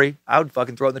latest story, I would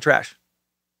fucking throw it in the trash.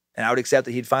 And I would accept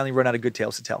that he'd finally run out of good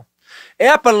tales to tell.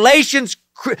 Appalachian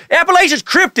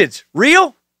Cryptids.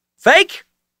 Real? Fake?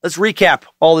 Let's recap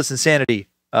all this insanity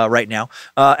right now.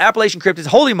 Appalachian Cryptids,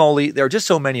 holy moly, there are just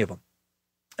so many of them.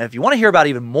 And if you want to hear about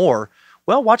even more,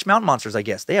 well, watch Mountain Monsters, I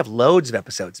guess. They have loads of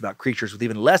episodes about creatures with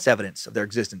even less evidence of their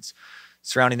existence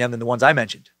surrounding them than the ones I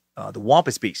mentioned. The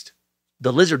Wampus Beast,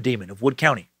 the Lizard Demon of Wood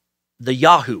County, the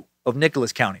Yahoo of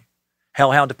Nicholas County,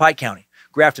 Hellhound of Pike County,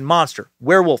 Grafton Monster,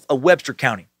 Werewolf of Webster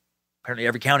County. Apparently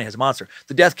every county has a monster.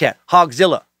 The Death Cat,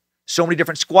 Hogzilla, so many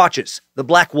different Squatches, the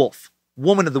Black Wolf,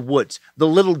 Woman of the Woods, the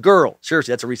Little Girl.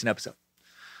 Seriously, that's a recent episode.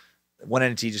 One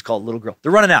entity just called Little Girl.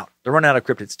 They're running out. They're running out of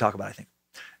cryptids to talk about, I think.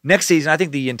 Next season, I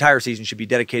think the entire season should be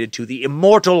dedicated to the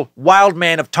immortal wild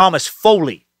man of Thomas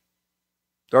Foley.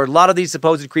 There are a lot of these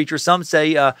supposed creatures. Some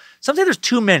say there's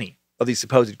too many of these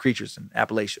supposed creatures in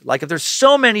Appalachia. Like if there's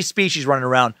so many species running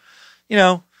around,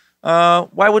 why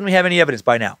wouldn't we have any evidence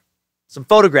by now? Some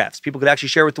photographs people could actually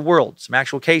share with the world. Some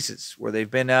actual cases where they've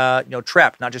been,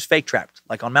 trapped, not just fake trapped,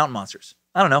 like on Mountain Monsters.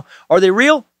 I don't know. Are they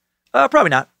real? Probably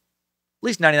not. At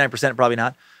least 99% probably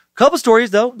not. A couple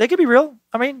stories, though, they could be real.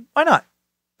 I mean, why not?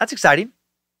 That's exciting.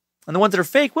 And the ones that are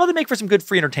fake, well, they make for some good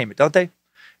free entertainment, don't they?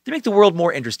 They make the world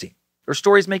more interesting. Their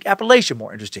stories make Appalachia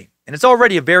more interesting. And it's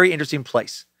already a very interesting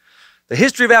place. The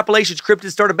history of Appalachia's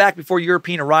cryptids started back before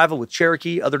European arrival with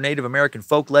Cherokee, other Native American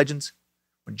folk legends.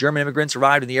 When German immigrants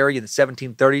arrived in the area in the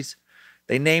 1730s,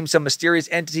 they named some mysterious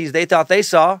entities they thought they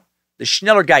saw the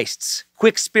Schnellergeists,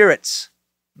 quick spirits.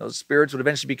 Those spirits would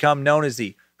eventually become known as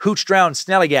the Hooch-drowned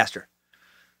Snelligaster.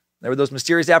 There were those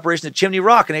mysterious apparitions at Chimney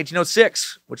Rock in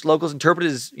 1806, which locals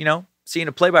interpreted as, seeing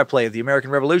a play-by-play of the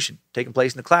American Revolution taking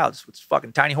place in the clouds with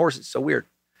fucking tiny horses. So weird.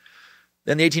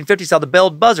 Then the 1850s saw the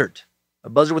belled buzzard, a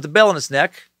buzzard with a bell in its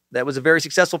neck. That was a very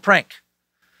successful prank.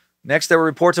 Next, there were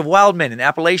reports of wild men in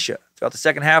Appalachia throughout the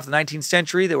second half of the 19th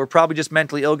century that were probably just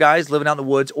mentally ill guys living out in the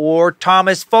woods, or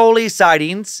Thomas Foley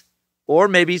sightings, or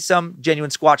maybe some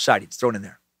genuine Squatch sightings thrown in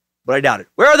there. But I doubt it.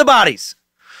 Where are the bodies?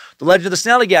 The legend of the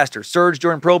Snelligaster surged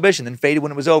during Prohibition, then faded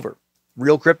when it was over.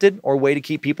 Real cryptid, or a way to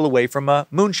keep people away from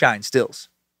moonshine stills.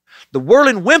 The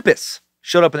whirling Wimpus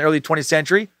showed up in the early 20th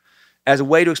century as a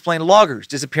way to explain loggers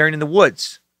disappearing in the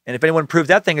woods. And if anyone proves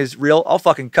that thing is real, I'll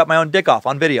fucking cut my own dick off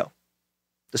on video.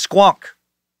 The Squonk.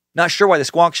 Not sure why the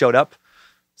Squonk showed up.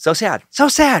 So sad. So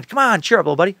sad. Come on, cheer up,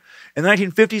 little buddy. In the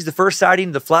 1950s, the first sighting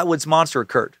of the Flatwoods Monster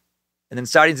occurred. And then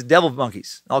sightings of devil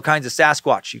monkeys, all kinds of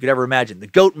Sasquatch you could ever imagine. The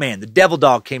Goat Man, the Devil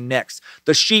Dog came next.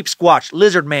 The Sheep Squatch,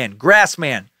 Lizard Man, Grass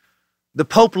Man, the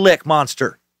Pope Lick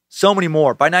Monster. So many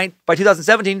more. By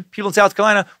 2017, people in South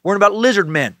Carolina worried about lizard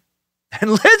men.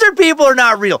 And lizard people are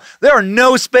not real. There are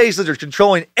no space lizards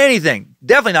controlling anything.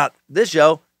 Definitely not this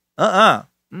show. Gosh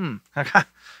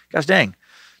dang.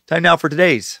 Time now for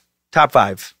today's top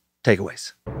 5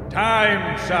 takeaways.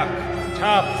 Timesuck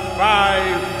Top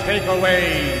 5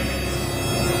 Takeaways.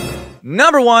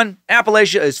 Number 1,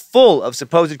 Appalachia is full of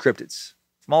supposed cryptids.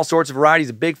 From all sorts of varieties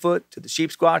of Bigfoot, to the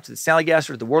sheep squatch, to the sallygaster,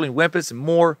 to the whirling whimpus, and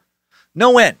more.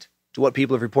 No end to what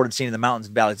people have reported seeing in the mountains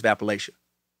and valleys of Appalachia.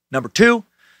 Number 2,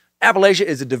 Appalachia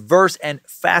is a diverse and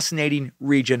fascinating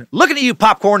region. Looking at you,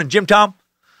 Popcorn and Jim Tom.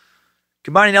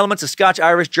 Combining elements of Scotch,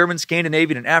 Irish, German,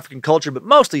 Scandinavian, and African culture, but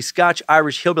mostly Scotch,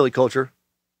 Irish, hillbilly culture,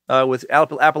 with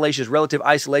Appalachia's relative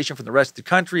isolation from the rest of the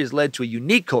country, has led to a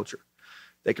unique culture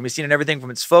that can be seen in everything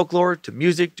from its folklore to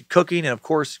music to cooking and, of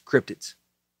course, cryptids.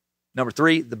 Number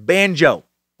 3, the banjo.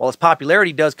 While its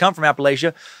popularity does come from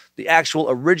Appalachia, the actual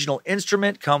original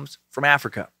instrument comes from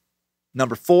Africa.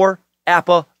 Number 4,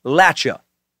 Appalachia.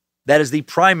 That is the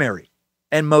primary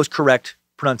and most correct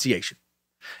pronunciation.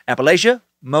 Appalachia,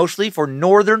 mostly for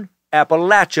northern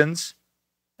Appalachians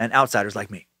and outsiders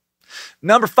like me.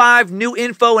 Number 5, new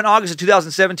info in August of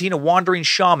 2017, a wandering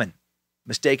shaman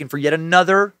mistaken for yet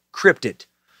another cryptid,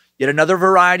 yet another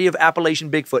variety of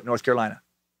Appalachian Bigfoot in North Carolina.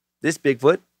 This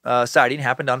Bigfoot sighting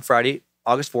happened on Friday,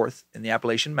 August 4th in the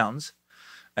Appalachian Mountains.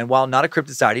 And while not a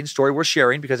cryptid sighting, story worth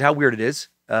sharing because of how weird it is,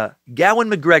 Gowan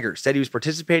McGregor said he was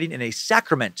participating in a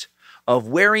sacrament of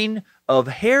wearing of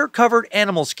hair-covered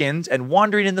animal skins and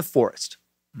wandering in the forest.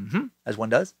 As one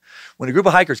does. When a group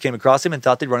of hikers came across him and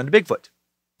thought they'd run into Bigfoot.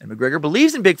 And McGregor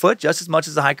believes in Bigfoot just as much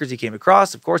as the hikers he came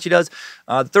across. Of course he does.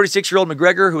 The 36-year-old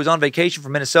McGregor, who was on vacation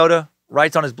from Minnesota,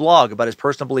 writes on his blog about his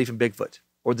personal belief in Bigfoot,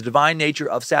 or the divine nature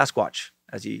of Sasquatch,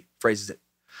 as he phrases it.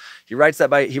 He writes that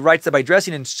by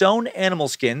dressing in sewn animal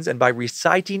skins and by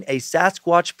reciting a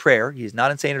Sasquatch prayer, he is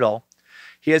not insane at all,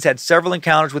 he has had several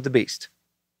encounters with the beast.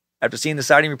 After seeing the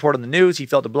sighting report on the news, he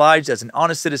felt obliged as an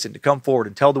honest citizen to come forward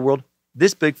and tell the world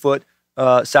this Bigfoot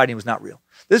sighting was not real.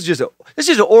 This is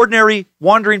just an ordinary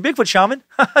wandering Bigfoot shaman,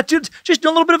 just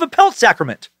doing a little bit of a pelt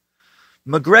sacrament.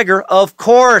 McGregor, of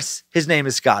course, his name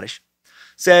is Scottish,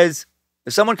 says,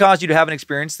 if someone caused you to have an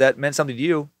experience that meant something to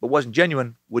you but wasn't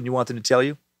genuine, wouldn't you want them to tell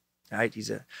you? All right, he's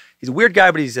a weird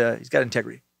guy, but he's got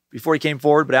integrity. Before he came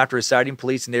forward, but after his sighting,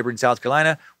 police in neighboring South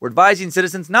Carolina were advising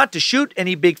citizens not to shoot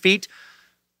any big feet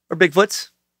or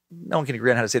Bigfoots. No one can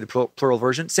agree on how to say the plural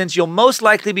version, since you'll most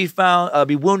likely be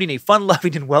wounding a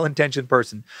fun-loving and well-intentioned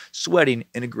person sweating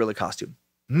in a gorilla costume.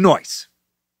 Nice.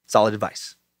 Solid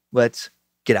advice. Let's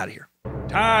get out of here.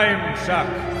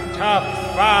 Timesuck Top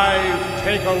 5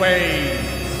 Takeaways.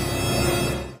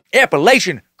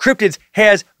 Appalachian Cryptids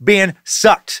has been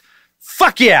sucked.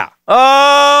 Fuck yeah.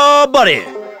 Oh, buddy.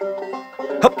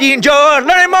 Hope you enjoyed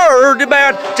learning more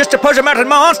about just a puzzle mountain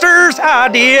monsters. I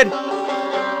did.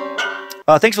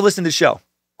 Thanks for listening to the show.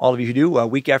 All of you who do,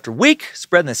 week after week,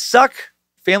 spreading the suck.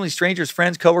 Family, strangers,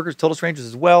 friends, coworkers, total strangers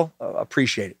as well.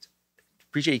 Appreciate it.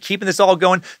 Appreciate you keeping this all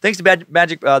going. Thanks to Bad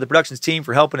Magic, the productions team,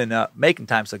 for helping and making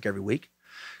Timesuck every week.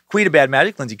 Queen of Bad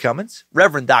Magic, Lindsay Cummins.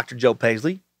 Reverend Dr. Joe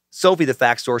Paisley. Sophie the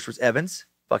Fact Sorceress Evans.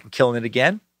 Fucking killing it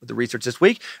again with the research this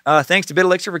week. Thanks to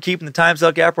BitElixir for keeping the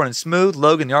Timesuck app running smooth.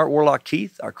 Logan, the Art Warlock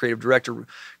Keith, our creative director,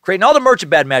 creating all the merch at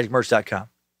badmagicmerch.com.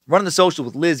 Running the social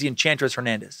with Liz the Enchantress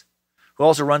Hernandez, who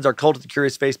also runs our Cult of the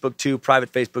Curious Facebook 2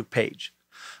 private Facebook page,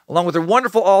 along with her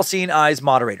wonderful all-seeing eyes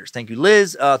moderators. Thank you,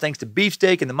 Liz. Thanks to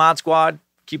Beefsteak and the Mod Squad,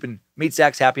 keeping Meat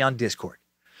Sacks happy on Discord.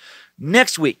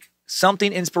 Next week,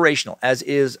 something inspirational, as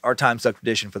is our Timesuck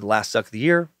tradition for the last suck of the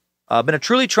year. Been a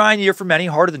truly trying year for many,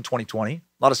 harder than 2020. A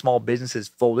lot of small businesses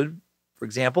folded, for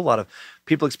example. A lot of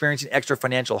people experiencing extra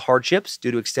financial hardships due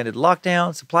to extended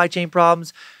lockdown, supply chain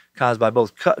problems caused by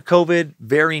both COVID,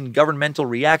 varying governmental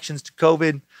reactions to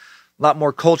COVID, a lot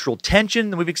more cultural tension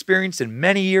than we've experienced in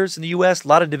many years in the U.S., a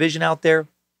lot of division out there.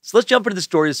 So let's jump into the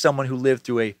story of someone who lived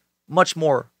through a much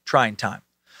more trying time,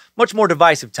 much more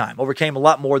divisive time, overcame a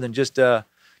lot more than just about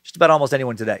almost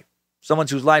anyone today. Someone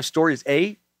whose life story is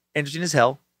A, interesting as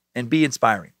hell, and B,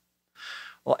 inspiring.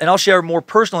 Well, and I'll share more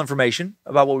personal information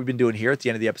about what we've been doing here at the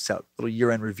end of the episode, a little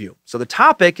year-end review. So the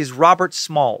topic is Robert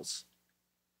Smalls.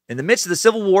 In the midst of the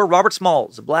Civil War, Robert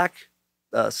Smalls, a black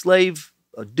slave,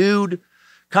 a dude,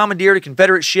 commandeered a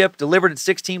Confederate ship, delivered its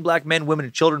 16 black men, women,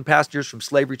 and children passengers from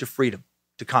slavery to freedom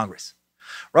to Congress.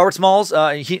 Robert Smalls,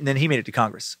 and then he made it to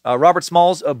Congress. Robert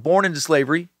Smalls, born into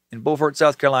slavery in Beaufort,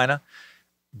 South Carolina,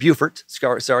 April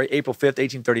 5th,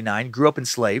 1839, grew up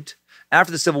enslaved.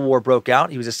 After the Civil War broke out,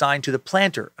 he was assigned to the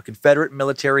Planter, a Confederate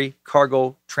military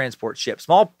cargo transport ship.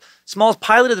 Smalls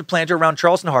piloted the Planter around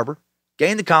Charleston Harbor,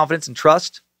 gained the confidence and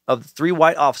trust of the 3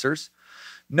 white officers.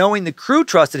 Knowing the crew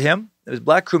trusted him, of his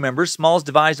black crew members, Smalls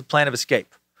devised a plan of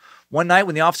escape. One night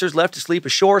when the officers left to sleep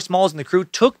ashore, Smalls and the crew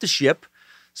took the ship.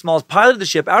 Smalls piloted the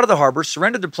ship out of the harbor,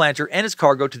 surrendered the planter and its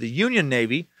cargo to the Union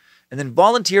Navy, and then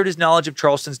volunteered his knowledge of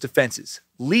Charleston's defenses,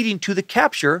 leading to the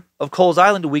capture of Coles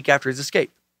Island a week after his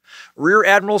escape. Rear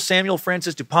Admiral Samuel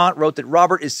Francis DuPont wrote that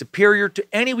Robert is superior to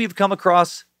any we've come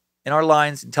across in our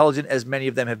lines, intelligent as many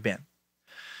of them have been.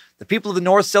 The people of the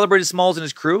North celebrated Smalls and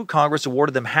his crew. Congress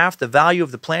awarded them half the value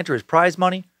of the planter as prize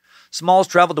money. Smalls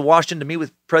traveled to Washington to meet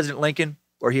with President Lincoln,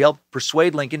 where he helped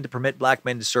persuade Lincoln to permit black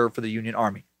men to serve for the Union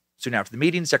Army. Soon after the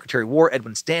meeting, Secretary of War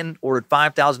Edwin Stanton ordered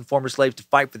 5,000 former slaves to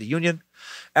fight for the Union.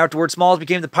 Afterwards, Smalls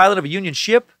became the pilot of a Union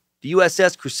ship, the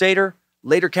USS Crusader,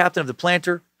 later captain of the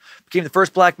planter, became the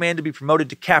first black man to be promoted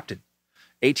to captain.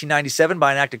 1897,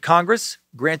 by an act of Congress,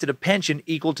 granted a pension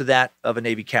equal to that of a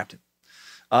Navy captain.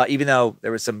 Even though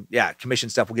there was some, commission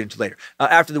stuff we'll get into later.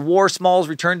 After the war, Smalls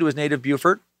returned to his native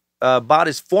Beaufort, bought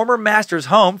his former master's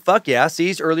home,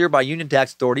 seized earlier by Union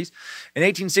tax authorities. In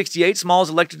 1868, Smalls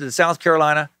elected to the South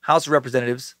Carolina House of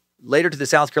Representatives, later to the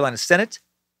South Carolina Senate.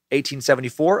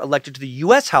 1874, elected to the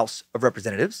U.S. House of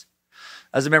Representatives.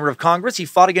 As a member of Congress, he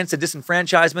fought against the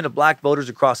disenfranchisement of black voters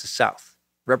across the South,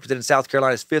 represented South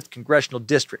Carolina's 5th Congressional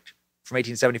District from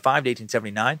 1875 to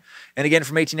 1879, and again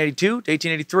from 1882 to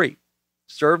 1883.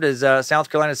 Served as South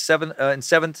Carolina's 7th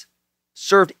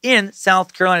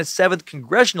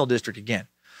Congressional District again.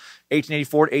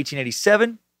 1884 to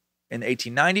 1887. In the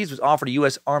 1890s, was offered a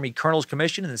U.S. Army Colonel's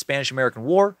Commission in the Spanish-American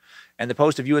War and the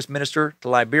post of U.S. Minister to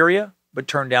Liberia, but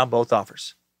turned down both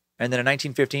offers. And then in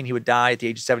 1915, he would die at the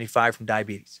age of 75 from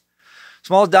diabetes.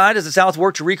 Smalls died as the South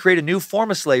worked to recreate a new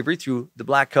form of slavery through the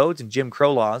Black Codes and Jim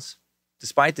Crow laws.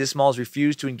 Despite this, Smalls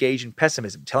refused to engage in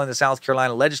pessimism, telling the South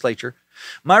Carolina legislature,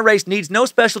 "My race needs no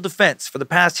special defense, for the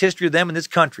past history of them in this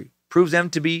country proves them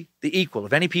to be the equal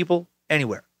of any people,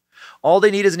 anywhere. All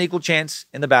they need is an equal chance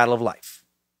in the battle of life."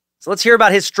 So let's hear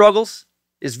about his struggles,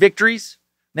 his victories,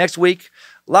 next week.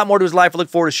 A lot more to his life I look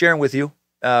forward to sharing with you.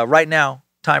 Right now,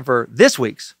 time for this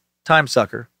week's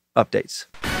Timesucker Updates.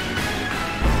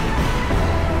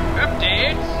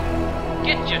 Updates?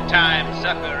 Get your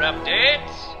Timesucker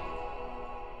updates.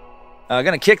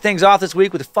 Going to kick things off this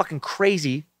week with a fucking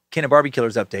crazy Ken and Barbie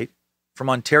Killers update from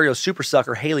Ontario super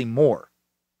sucker Haley Moore,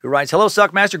 who writes, "Hello,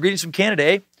 Suckmaster. Greetings from Canada,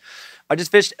 eh? I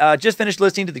just finished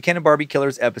listening to the Ken and Barbie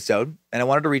Killers episode, and I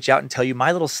wanted to reach out and tell you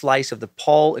my little slice of the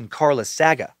Paul and Carla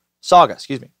saga.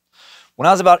 When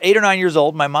I was about 8 or 9 years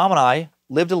old, my mom and I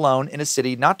lived alone in a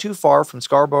city not too far from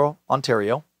Scarborough,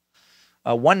 Ontario.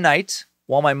 One night,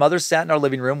 while my mother sat in our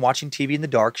living room watching TV in the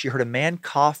dark, she heard a man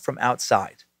cough from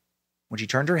outside. When she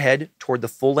turned her head toward the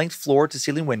full-length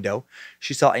floor-to-ceiling window,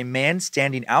 she saw a man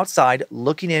standing outside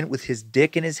looking in with his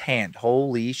dick in his hand.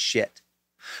 Holy shit.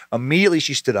 Immediately,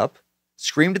 she stood up,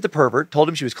 screamed at the pervert, told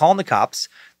him she was calling the cops.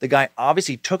 The guy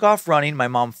obviously took off running. My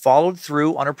mom followed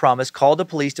through on her promise, called the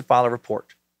police to file a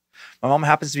report. My mom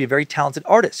happens to be a very talented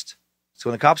artist. So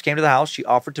when the cops came to the house, she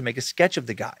offered to make a sketch of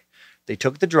the guy. They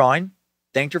took the drawing,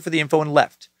 thanked her for the info, and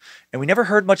left. And we never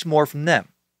heard much more from them.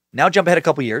 Now jump ahead a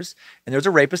couple years, and there's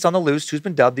a rapist on the loose who's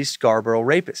been dubbed the Scarborough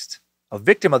Rapist. A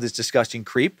victim of this disgusting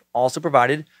creep also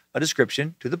provided a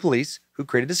description to the police, who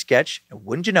created a sketch, and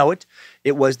wouldn't you know it,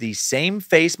 it was the same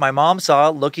face my mom saw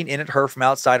looking in at her from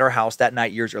outside our house that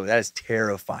night years earlier. That is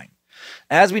terrifying.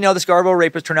 As we know, the Scarborough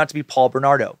Rapist turned out to be Paul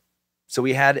Bernardo. So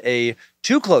we had a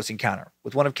too-close encounter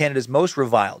with one of Canada's most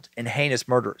reviled and heinous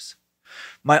murderers.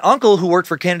 My uncle, who worked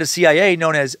for Canada's CIA,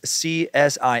 known as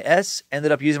CSIS,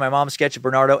 ended up using my mom's sketch of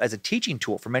Bernardo as a teaching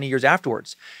tool for many years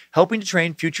afterwards, helping to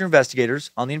train future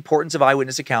investigators on the importance of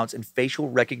eyewitness accounts and facial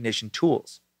recognition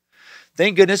tools.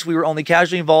 Thank goodness we were only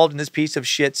casually involved in this piece of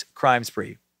shit's crime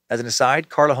spree. As an aside,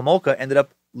 Carla Homolka ended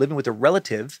up living with a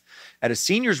relative at a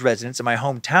senior's residence in my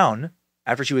hometown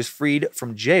after she was freed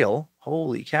from jail.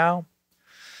 Holy cow.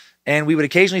 And we would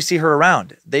occasionally see her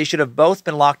around. They should have both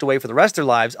been locked away for the rest of their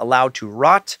lives, allowed to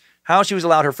rot. How she was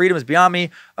allowed her freedom is beyond me.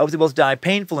 I hope they both die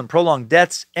painful and prolonged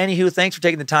deaths. Anywho, thanks for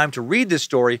taking the time to read this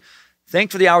story.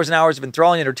 Thanks for the hours and hours of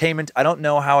enthralling entertainment. I don't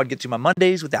know how I'd get through my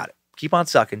Mondays without it. Keep on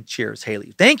sucking. Cheers,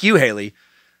 Haley." Thank you, Haley.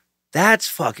 That's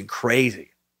fucking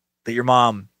crazy that your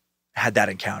mom had that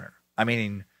encounter. I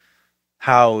mean,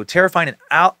 how terrifying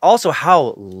and also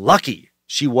how lucky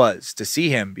she was to see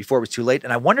him before it was too late.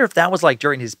 And I wonder if that was like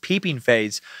during his peeping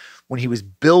phase when he was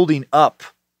building up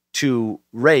to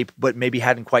rape, but maybe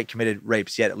hadn't quite committed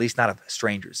rapes yet, at least not of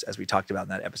strangers, as we talked about in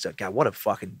that episode. God, what a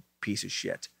fucking piece of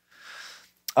shit.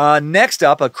 Next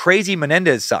up, a crazy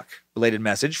Menendez suck related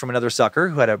message from another sucker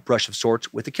who had a brush of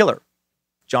sorts with the killer.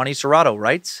 Johnny Serrato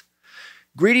writes,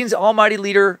 "Greetings, almighty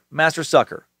leader, master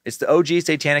sucker. It's the OG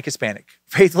Satanic Hispanic.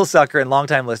 Faithful sucker and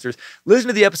longtime listeners. Listen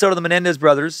to the episode of the Menendez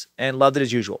brothers and loved it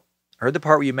as usual. I heard the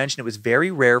part where you mentioned it was very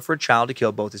rare for a child to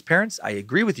kill both his parents. I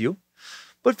agree with you,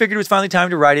 but figured it was finally time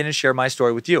to write in and share my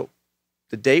story with you.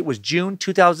 The date was June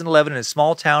 2011 in a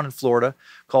small town in Florida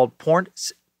called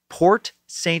Port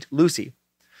St. Lucie.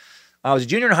 I was a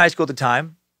junior in high school at the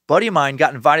time. A buddy of mine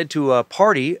got invited to a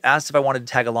party, asked if I wanted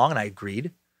to tag along, and I agreed.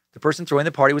 The person throwing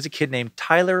the party was a kid named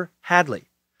Tyler Hadley,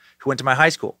 who went to my high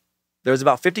school. There was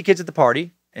about 50 kids at the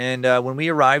party, and when we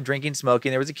arrived drinking,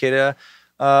 smoking, there was a kid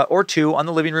or two on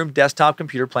the living room desktop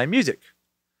computer playing music.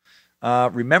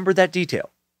 Remember that detail.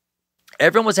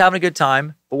 Everyone was having a good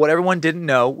time, but what everyone didn't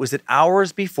know was that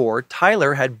hours before,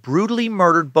 Tyler had brutally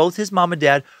murdered both his mom and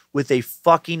dad with a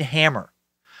fucking hammer.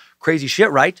 Crazy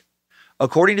shit, right?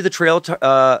 According to the trial,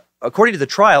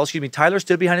 Tyler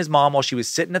stood behind his mom while she was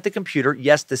sitting at the computer.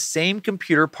 Yes, the same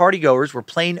computer partygoers were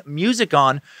playing music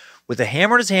on with a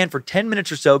hammer in his hand for 10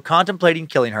 minutes or so, contemplating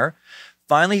killing her.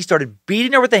 Finally, he started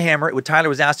beating her with the hammer. When Tyler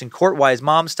was asked in court why his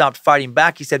mom stopped fighting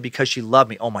back, he said, because she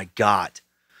loved me. Oh my God.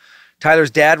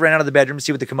 Tyler's dad ran out of the bedroom to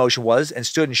see what the commotion was and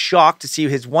stood in shock to see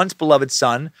his once beloved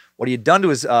son, what he had done to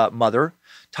his mother.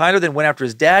 Tyler then went after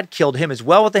his dad, killed him as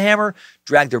well with the hammer,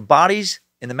 dragged their bodies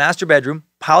in the master bedroom,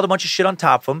 piled a bunch of shit on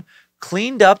top of them,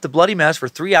 cleaned up the bloody mess for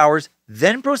 3 hours,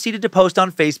 then proceeded to post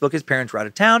on Facebook his parents were out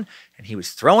of town and he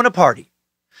was throwing a party.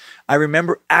 I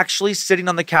remember actually sitting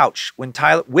on the couch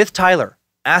with Tyler,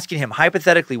 asking him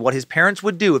hypothetically what his parents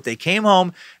would do if they came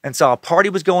home and saw a party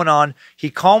was going on.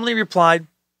 He calmly replied,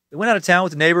 they went out of town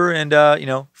with a neighbor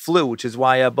and, flew, which is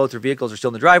why both their vehicles are still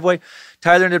in the driveway.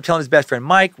 Tyler ended up telling his best friend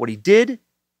Mike what he did.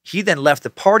 He then left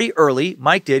the party early.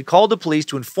 Mike called the police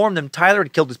to inform them Tyler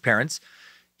had killed his parents.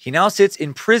 He now sits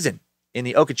in prison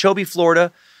in Okeechobee,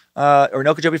 Florida,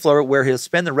 where he'll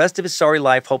spend the rest of his sorry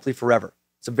life, hopefully forever.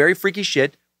 Some very freaky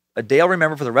shit. A day I'll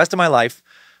remember for the rest of my life.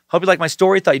 Hope you like my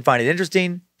story. Thought you'd find it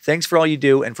interesting. Thanks for all you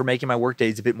do and for making my work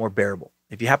days a bit more bearable.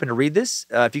 If you happen to read this,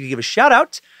 if you could give a shout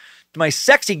out to my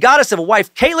sexy goddess of a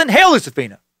wife, Caitlin. Hail,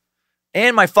 Lucifina.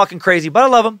 And my fucking crazy, but I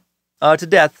love him to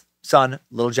death, son,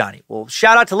 Little Johnny. Well,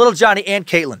 shout out to Little Johnny and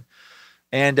Caitlin.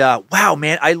 And wow,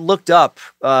 man, I looked up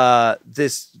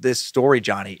this story,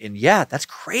 Johnny, and yeah, that's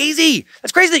crazy.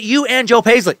 That's crazy that you and Joe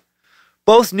Paisley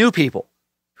both knew people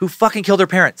who fucking killed their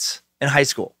parents in high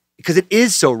school because it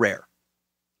is so rare.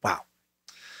 Wow.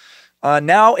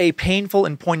 Now a painful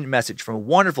and poignant message from a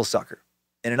wonderful sucker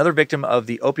and another victim of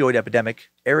the opioid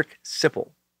epidemic, Eric Sipple.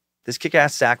 This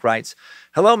kick-ass sack writes,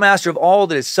 hello, master of all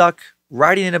that is suck,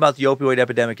 writing in about the opioid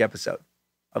epidemic episode.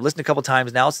 I've listened a couple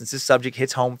times now since this subject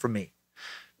hits home for me.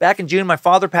 Back in June, my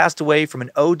father passed away from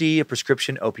an OD of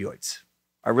prescription opioids.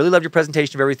 I really loved your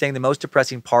presentation of everything. The most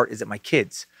depressing part is that my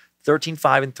kids, 13,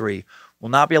 5, and 3, will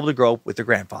not be able to grow up with their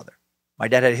grandfather. My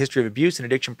dad had a history of abuse and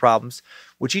addiction problems,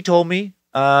 which he told me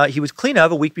he was clean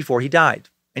of a week before he died.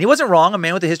 And he wasn't wrong. A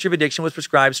man with a history of addiction was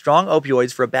prescribed strong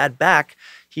opioids for a bad back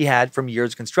he had from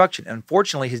years of construction. And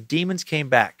unfortunately, his demons came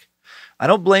back. I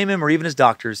don't blame him or even his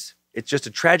doctors. It's just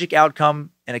a tragic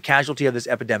outcome and a casualty of this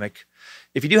epidemic.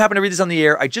 If you do happen to read this on the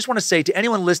air, I just want to say to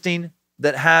anyone listening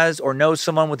that has or knows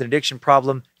someone with an addiction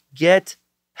problem, get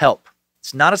help.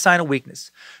 It's not a sign of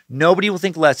weakness. Nobody will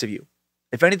think less of you.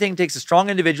 If anything, it takes a strong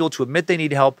individual to admit they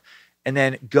need help and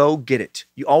then go get it.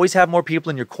 You always have more people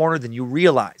in your corner than you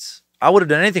realize. I would have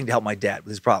done anything to help my dad with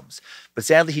his problems, but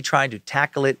sadly, he tried to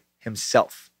tackle it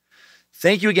himself.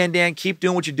 Thank you again, Dan. Keep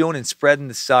doing what you're doing and spreading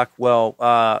the suck. Well,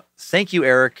 thank you,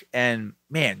 Eric. And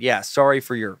man, yeah, sorry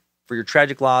for your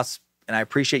tragic loss. And I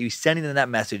appreciate you sending them that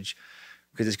message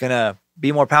because it's going to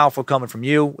be more powerful coming from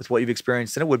you with what you've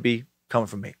experienced than it would be coming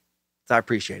from me. So I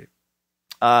appreciate it.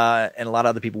 And a lot of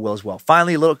other people will as well.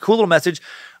 Finally, a cool little message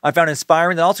I found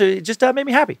inspiring and also it just made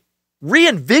me happy.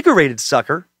 Reinvigorated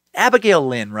sucker, Abigail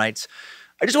Lynn writes,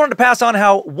 I just wanted to pass on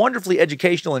how wonderfully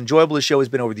educational and enjoyable this show has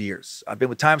been over the years. I've been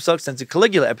with Timesuck since the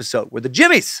Caligula episode where the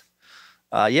Jimmies,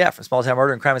 from Small Town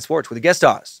Murder and Crime and Sports, were the guest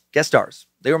stars.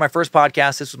 They were my first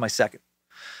podcast. This was my second.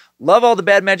 Love all the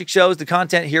Bad Magic shows. The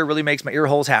content here really makes my ear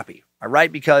holes happy. I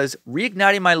write because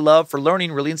reigniting my love for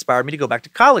learning really inspired me to go back to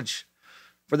college.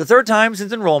 For the third time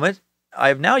since enrollment, I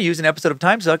have now used an episode of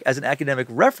Timesuck as an academic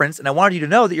reference, and I wanted you to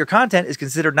know that your content is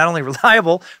considered not only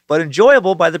reliable, but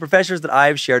enjoyable by the professors that I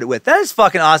have shared it with. That is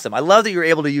fucking awesome. I love that you're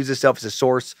able to use this stuff as a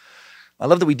source. I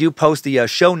love that we do post the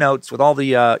show notes with all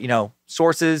the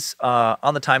sources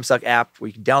on the Timesuck app where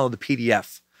you can download the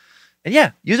PDF. And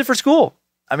yeah, use it for school.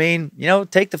 I mean,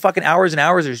 take the fucking hours and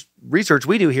hours of research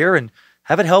we do here and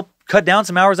have it help cut down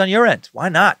some hours on your end. Why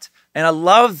not? And I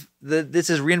love that this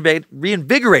has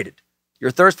reinvigorated your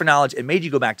thirst for knowledge and made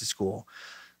you go back to school.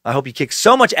 I hope you kick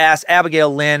so much ass,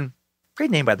 Abigail Lynn. Great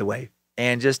name, by the way.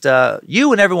 And just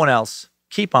you and everyone else,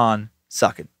 keep on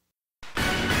sucking.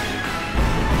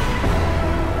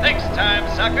 Thanks, time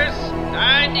suckers.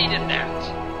 I needed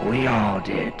that. We all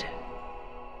did.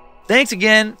 Thanks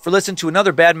again for listening to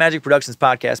another Bad Magic Productions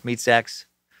podcast, Meat Sacks.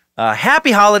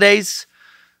 Happy holidays,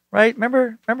 right?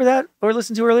 Remember that what we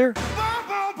listened to earlier?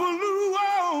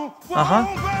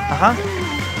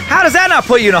 How does that not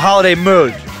put you in a holiday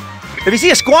mood? If you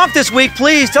see a squonk this week,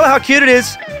 please tell her how cute it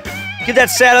is. Give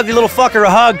that sad, ugly little fucker a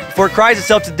hug before it cries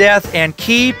itself to death, and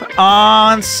keep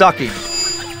on sucking.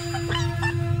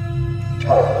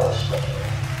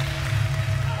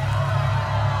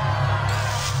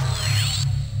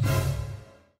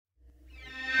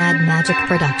 Bad Magic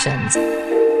Productions.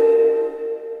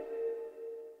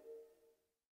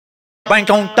 Bang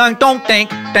dong dang dong dang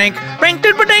dang bang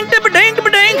ding ding ding ding ding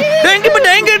ding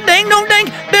ding ding dong ding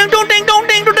ding dong ding dong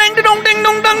ding ding dong ding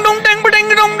dong dang dong ding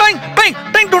ding dong ding bang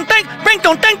ding dong ding bang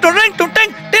dong ding dong ding dong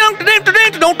ding ding dong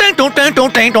ding dong ding dong ding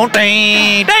dong ding dong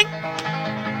ding.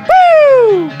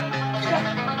 Woo!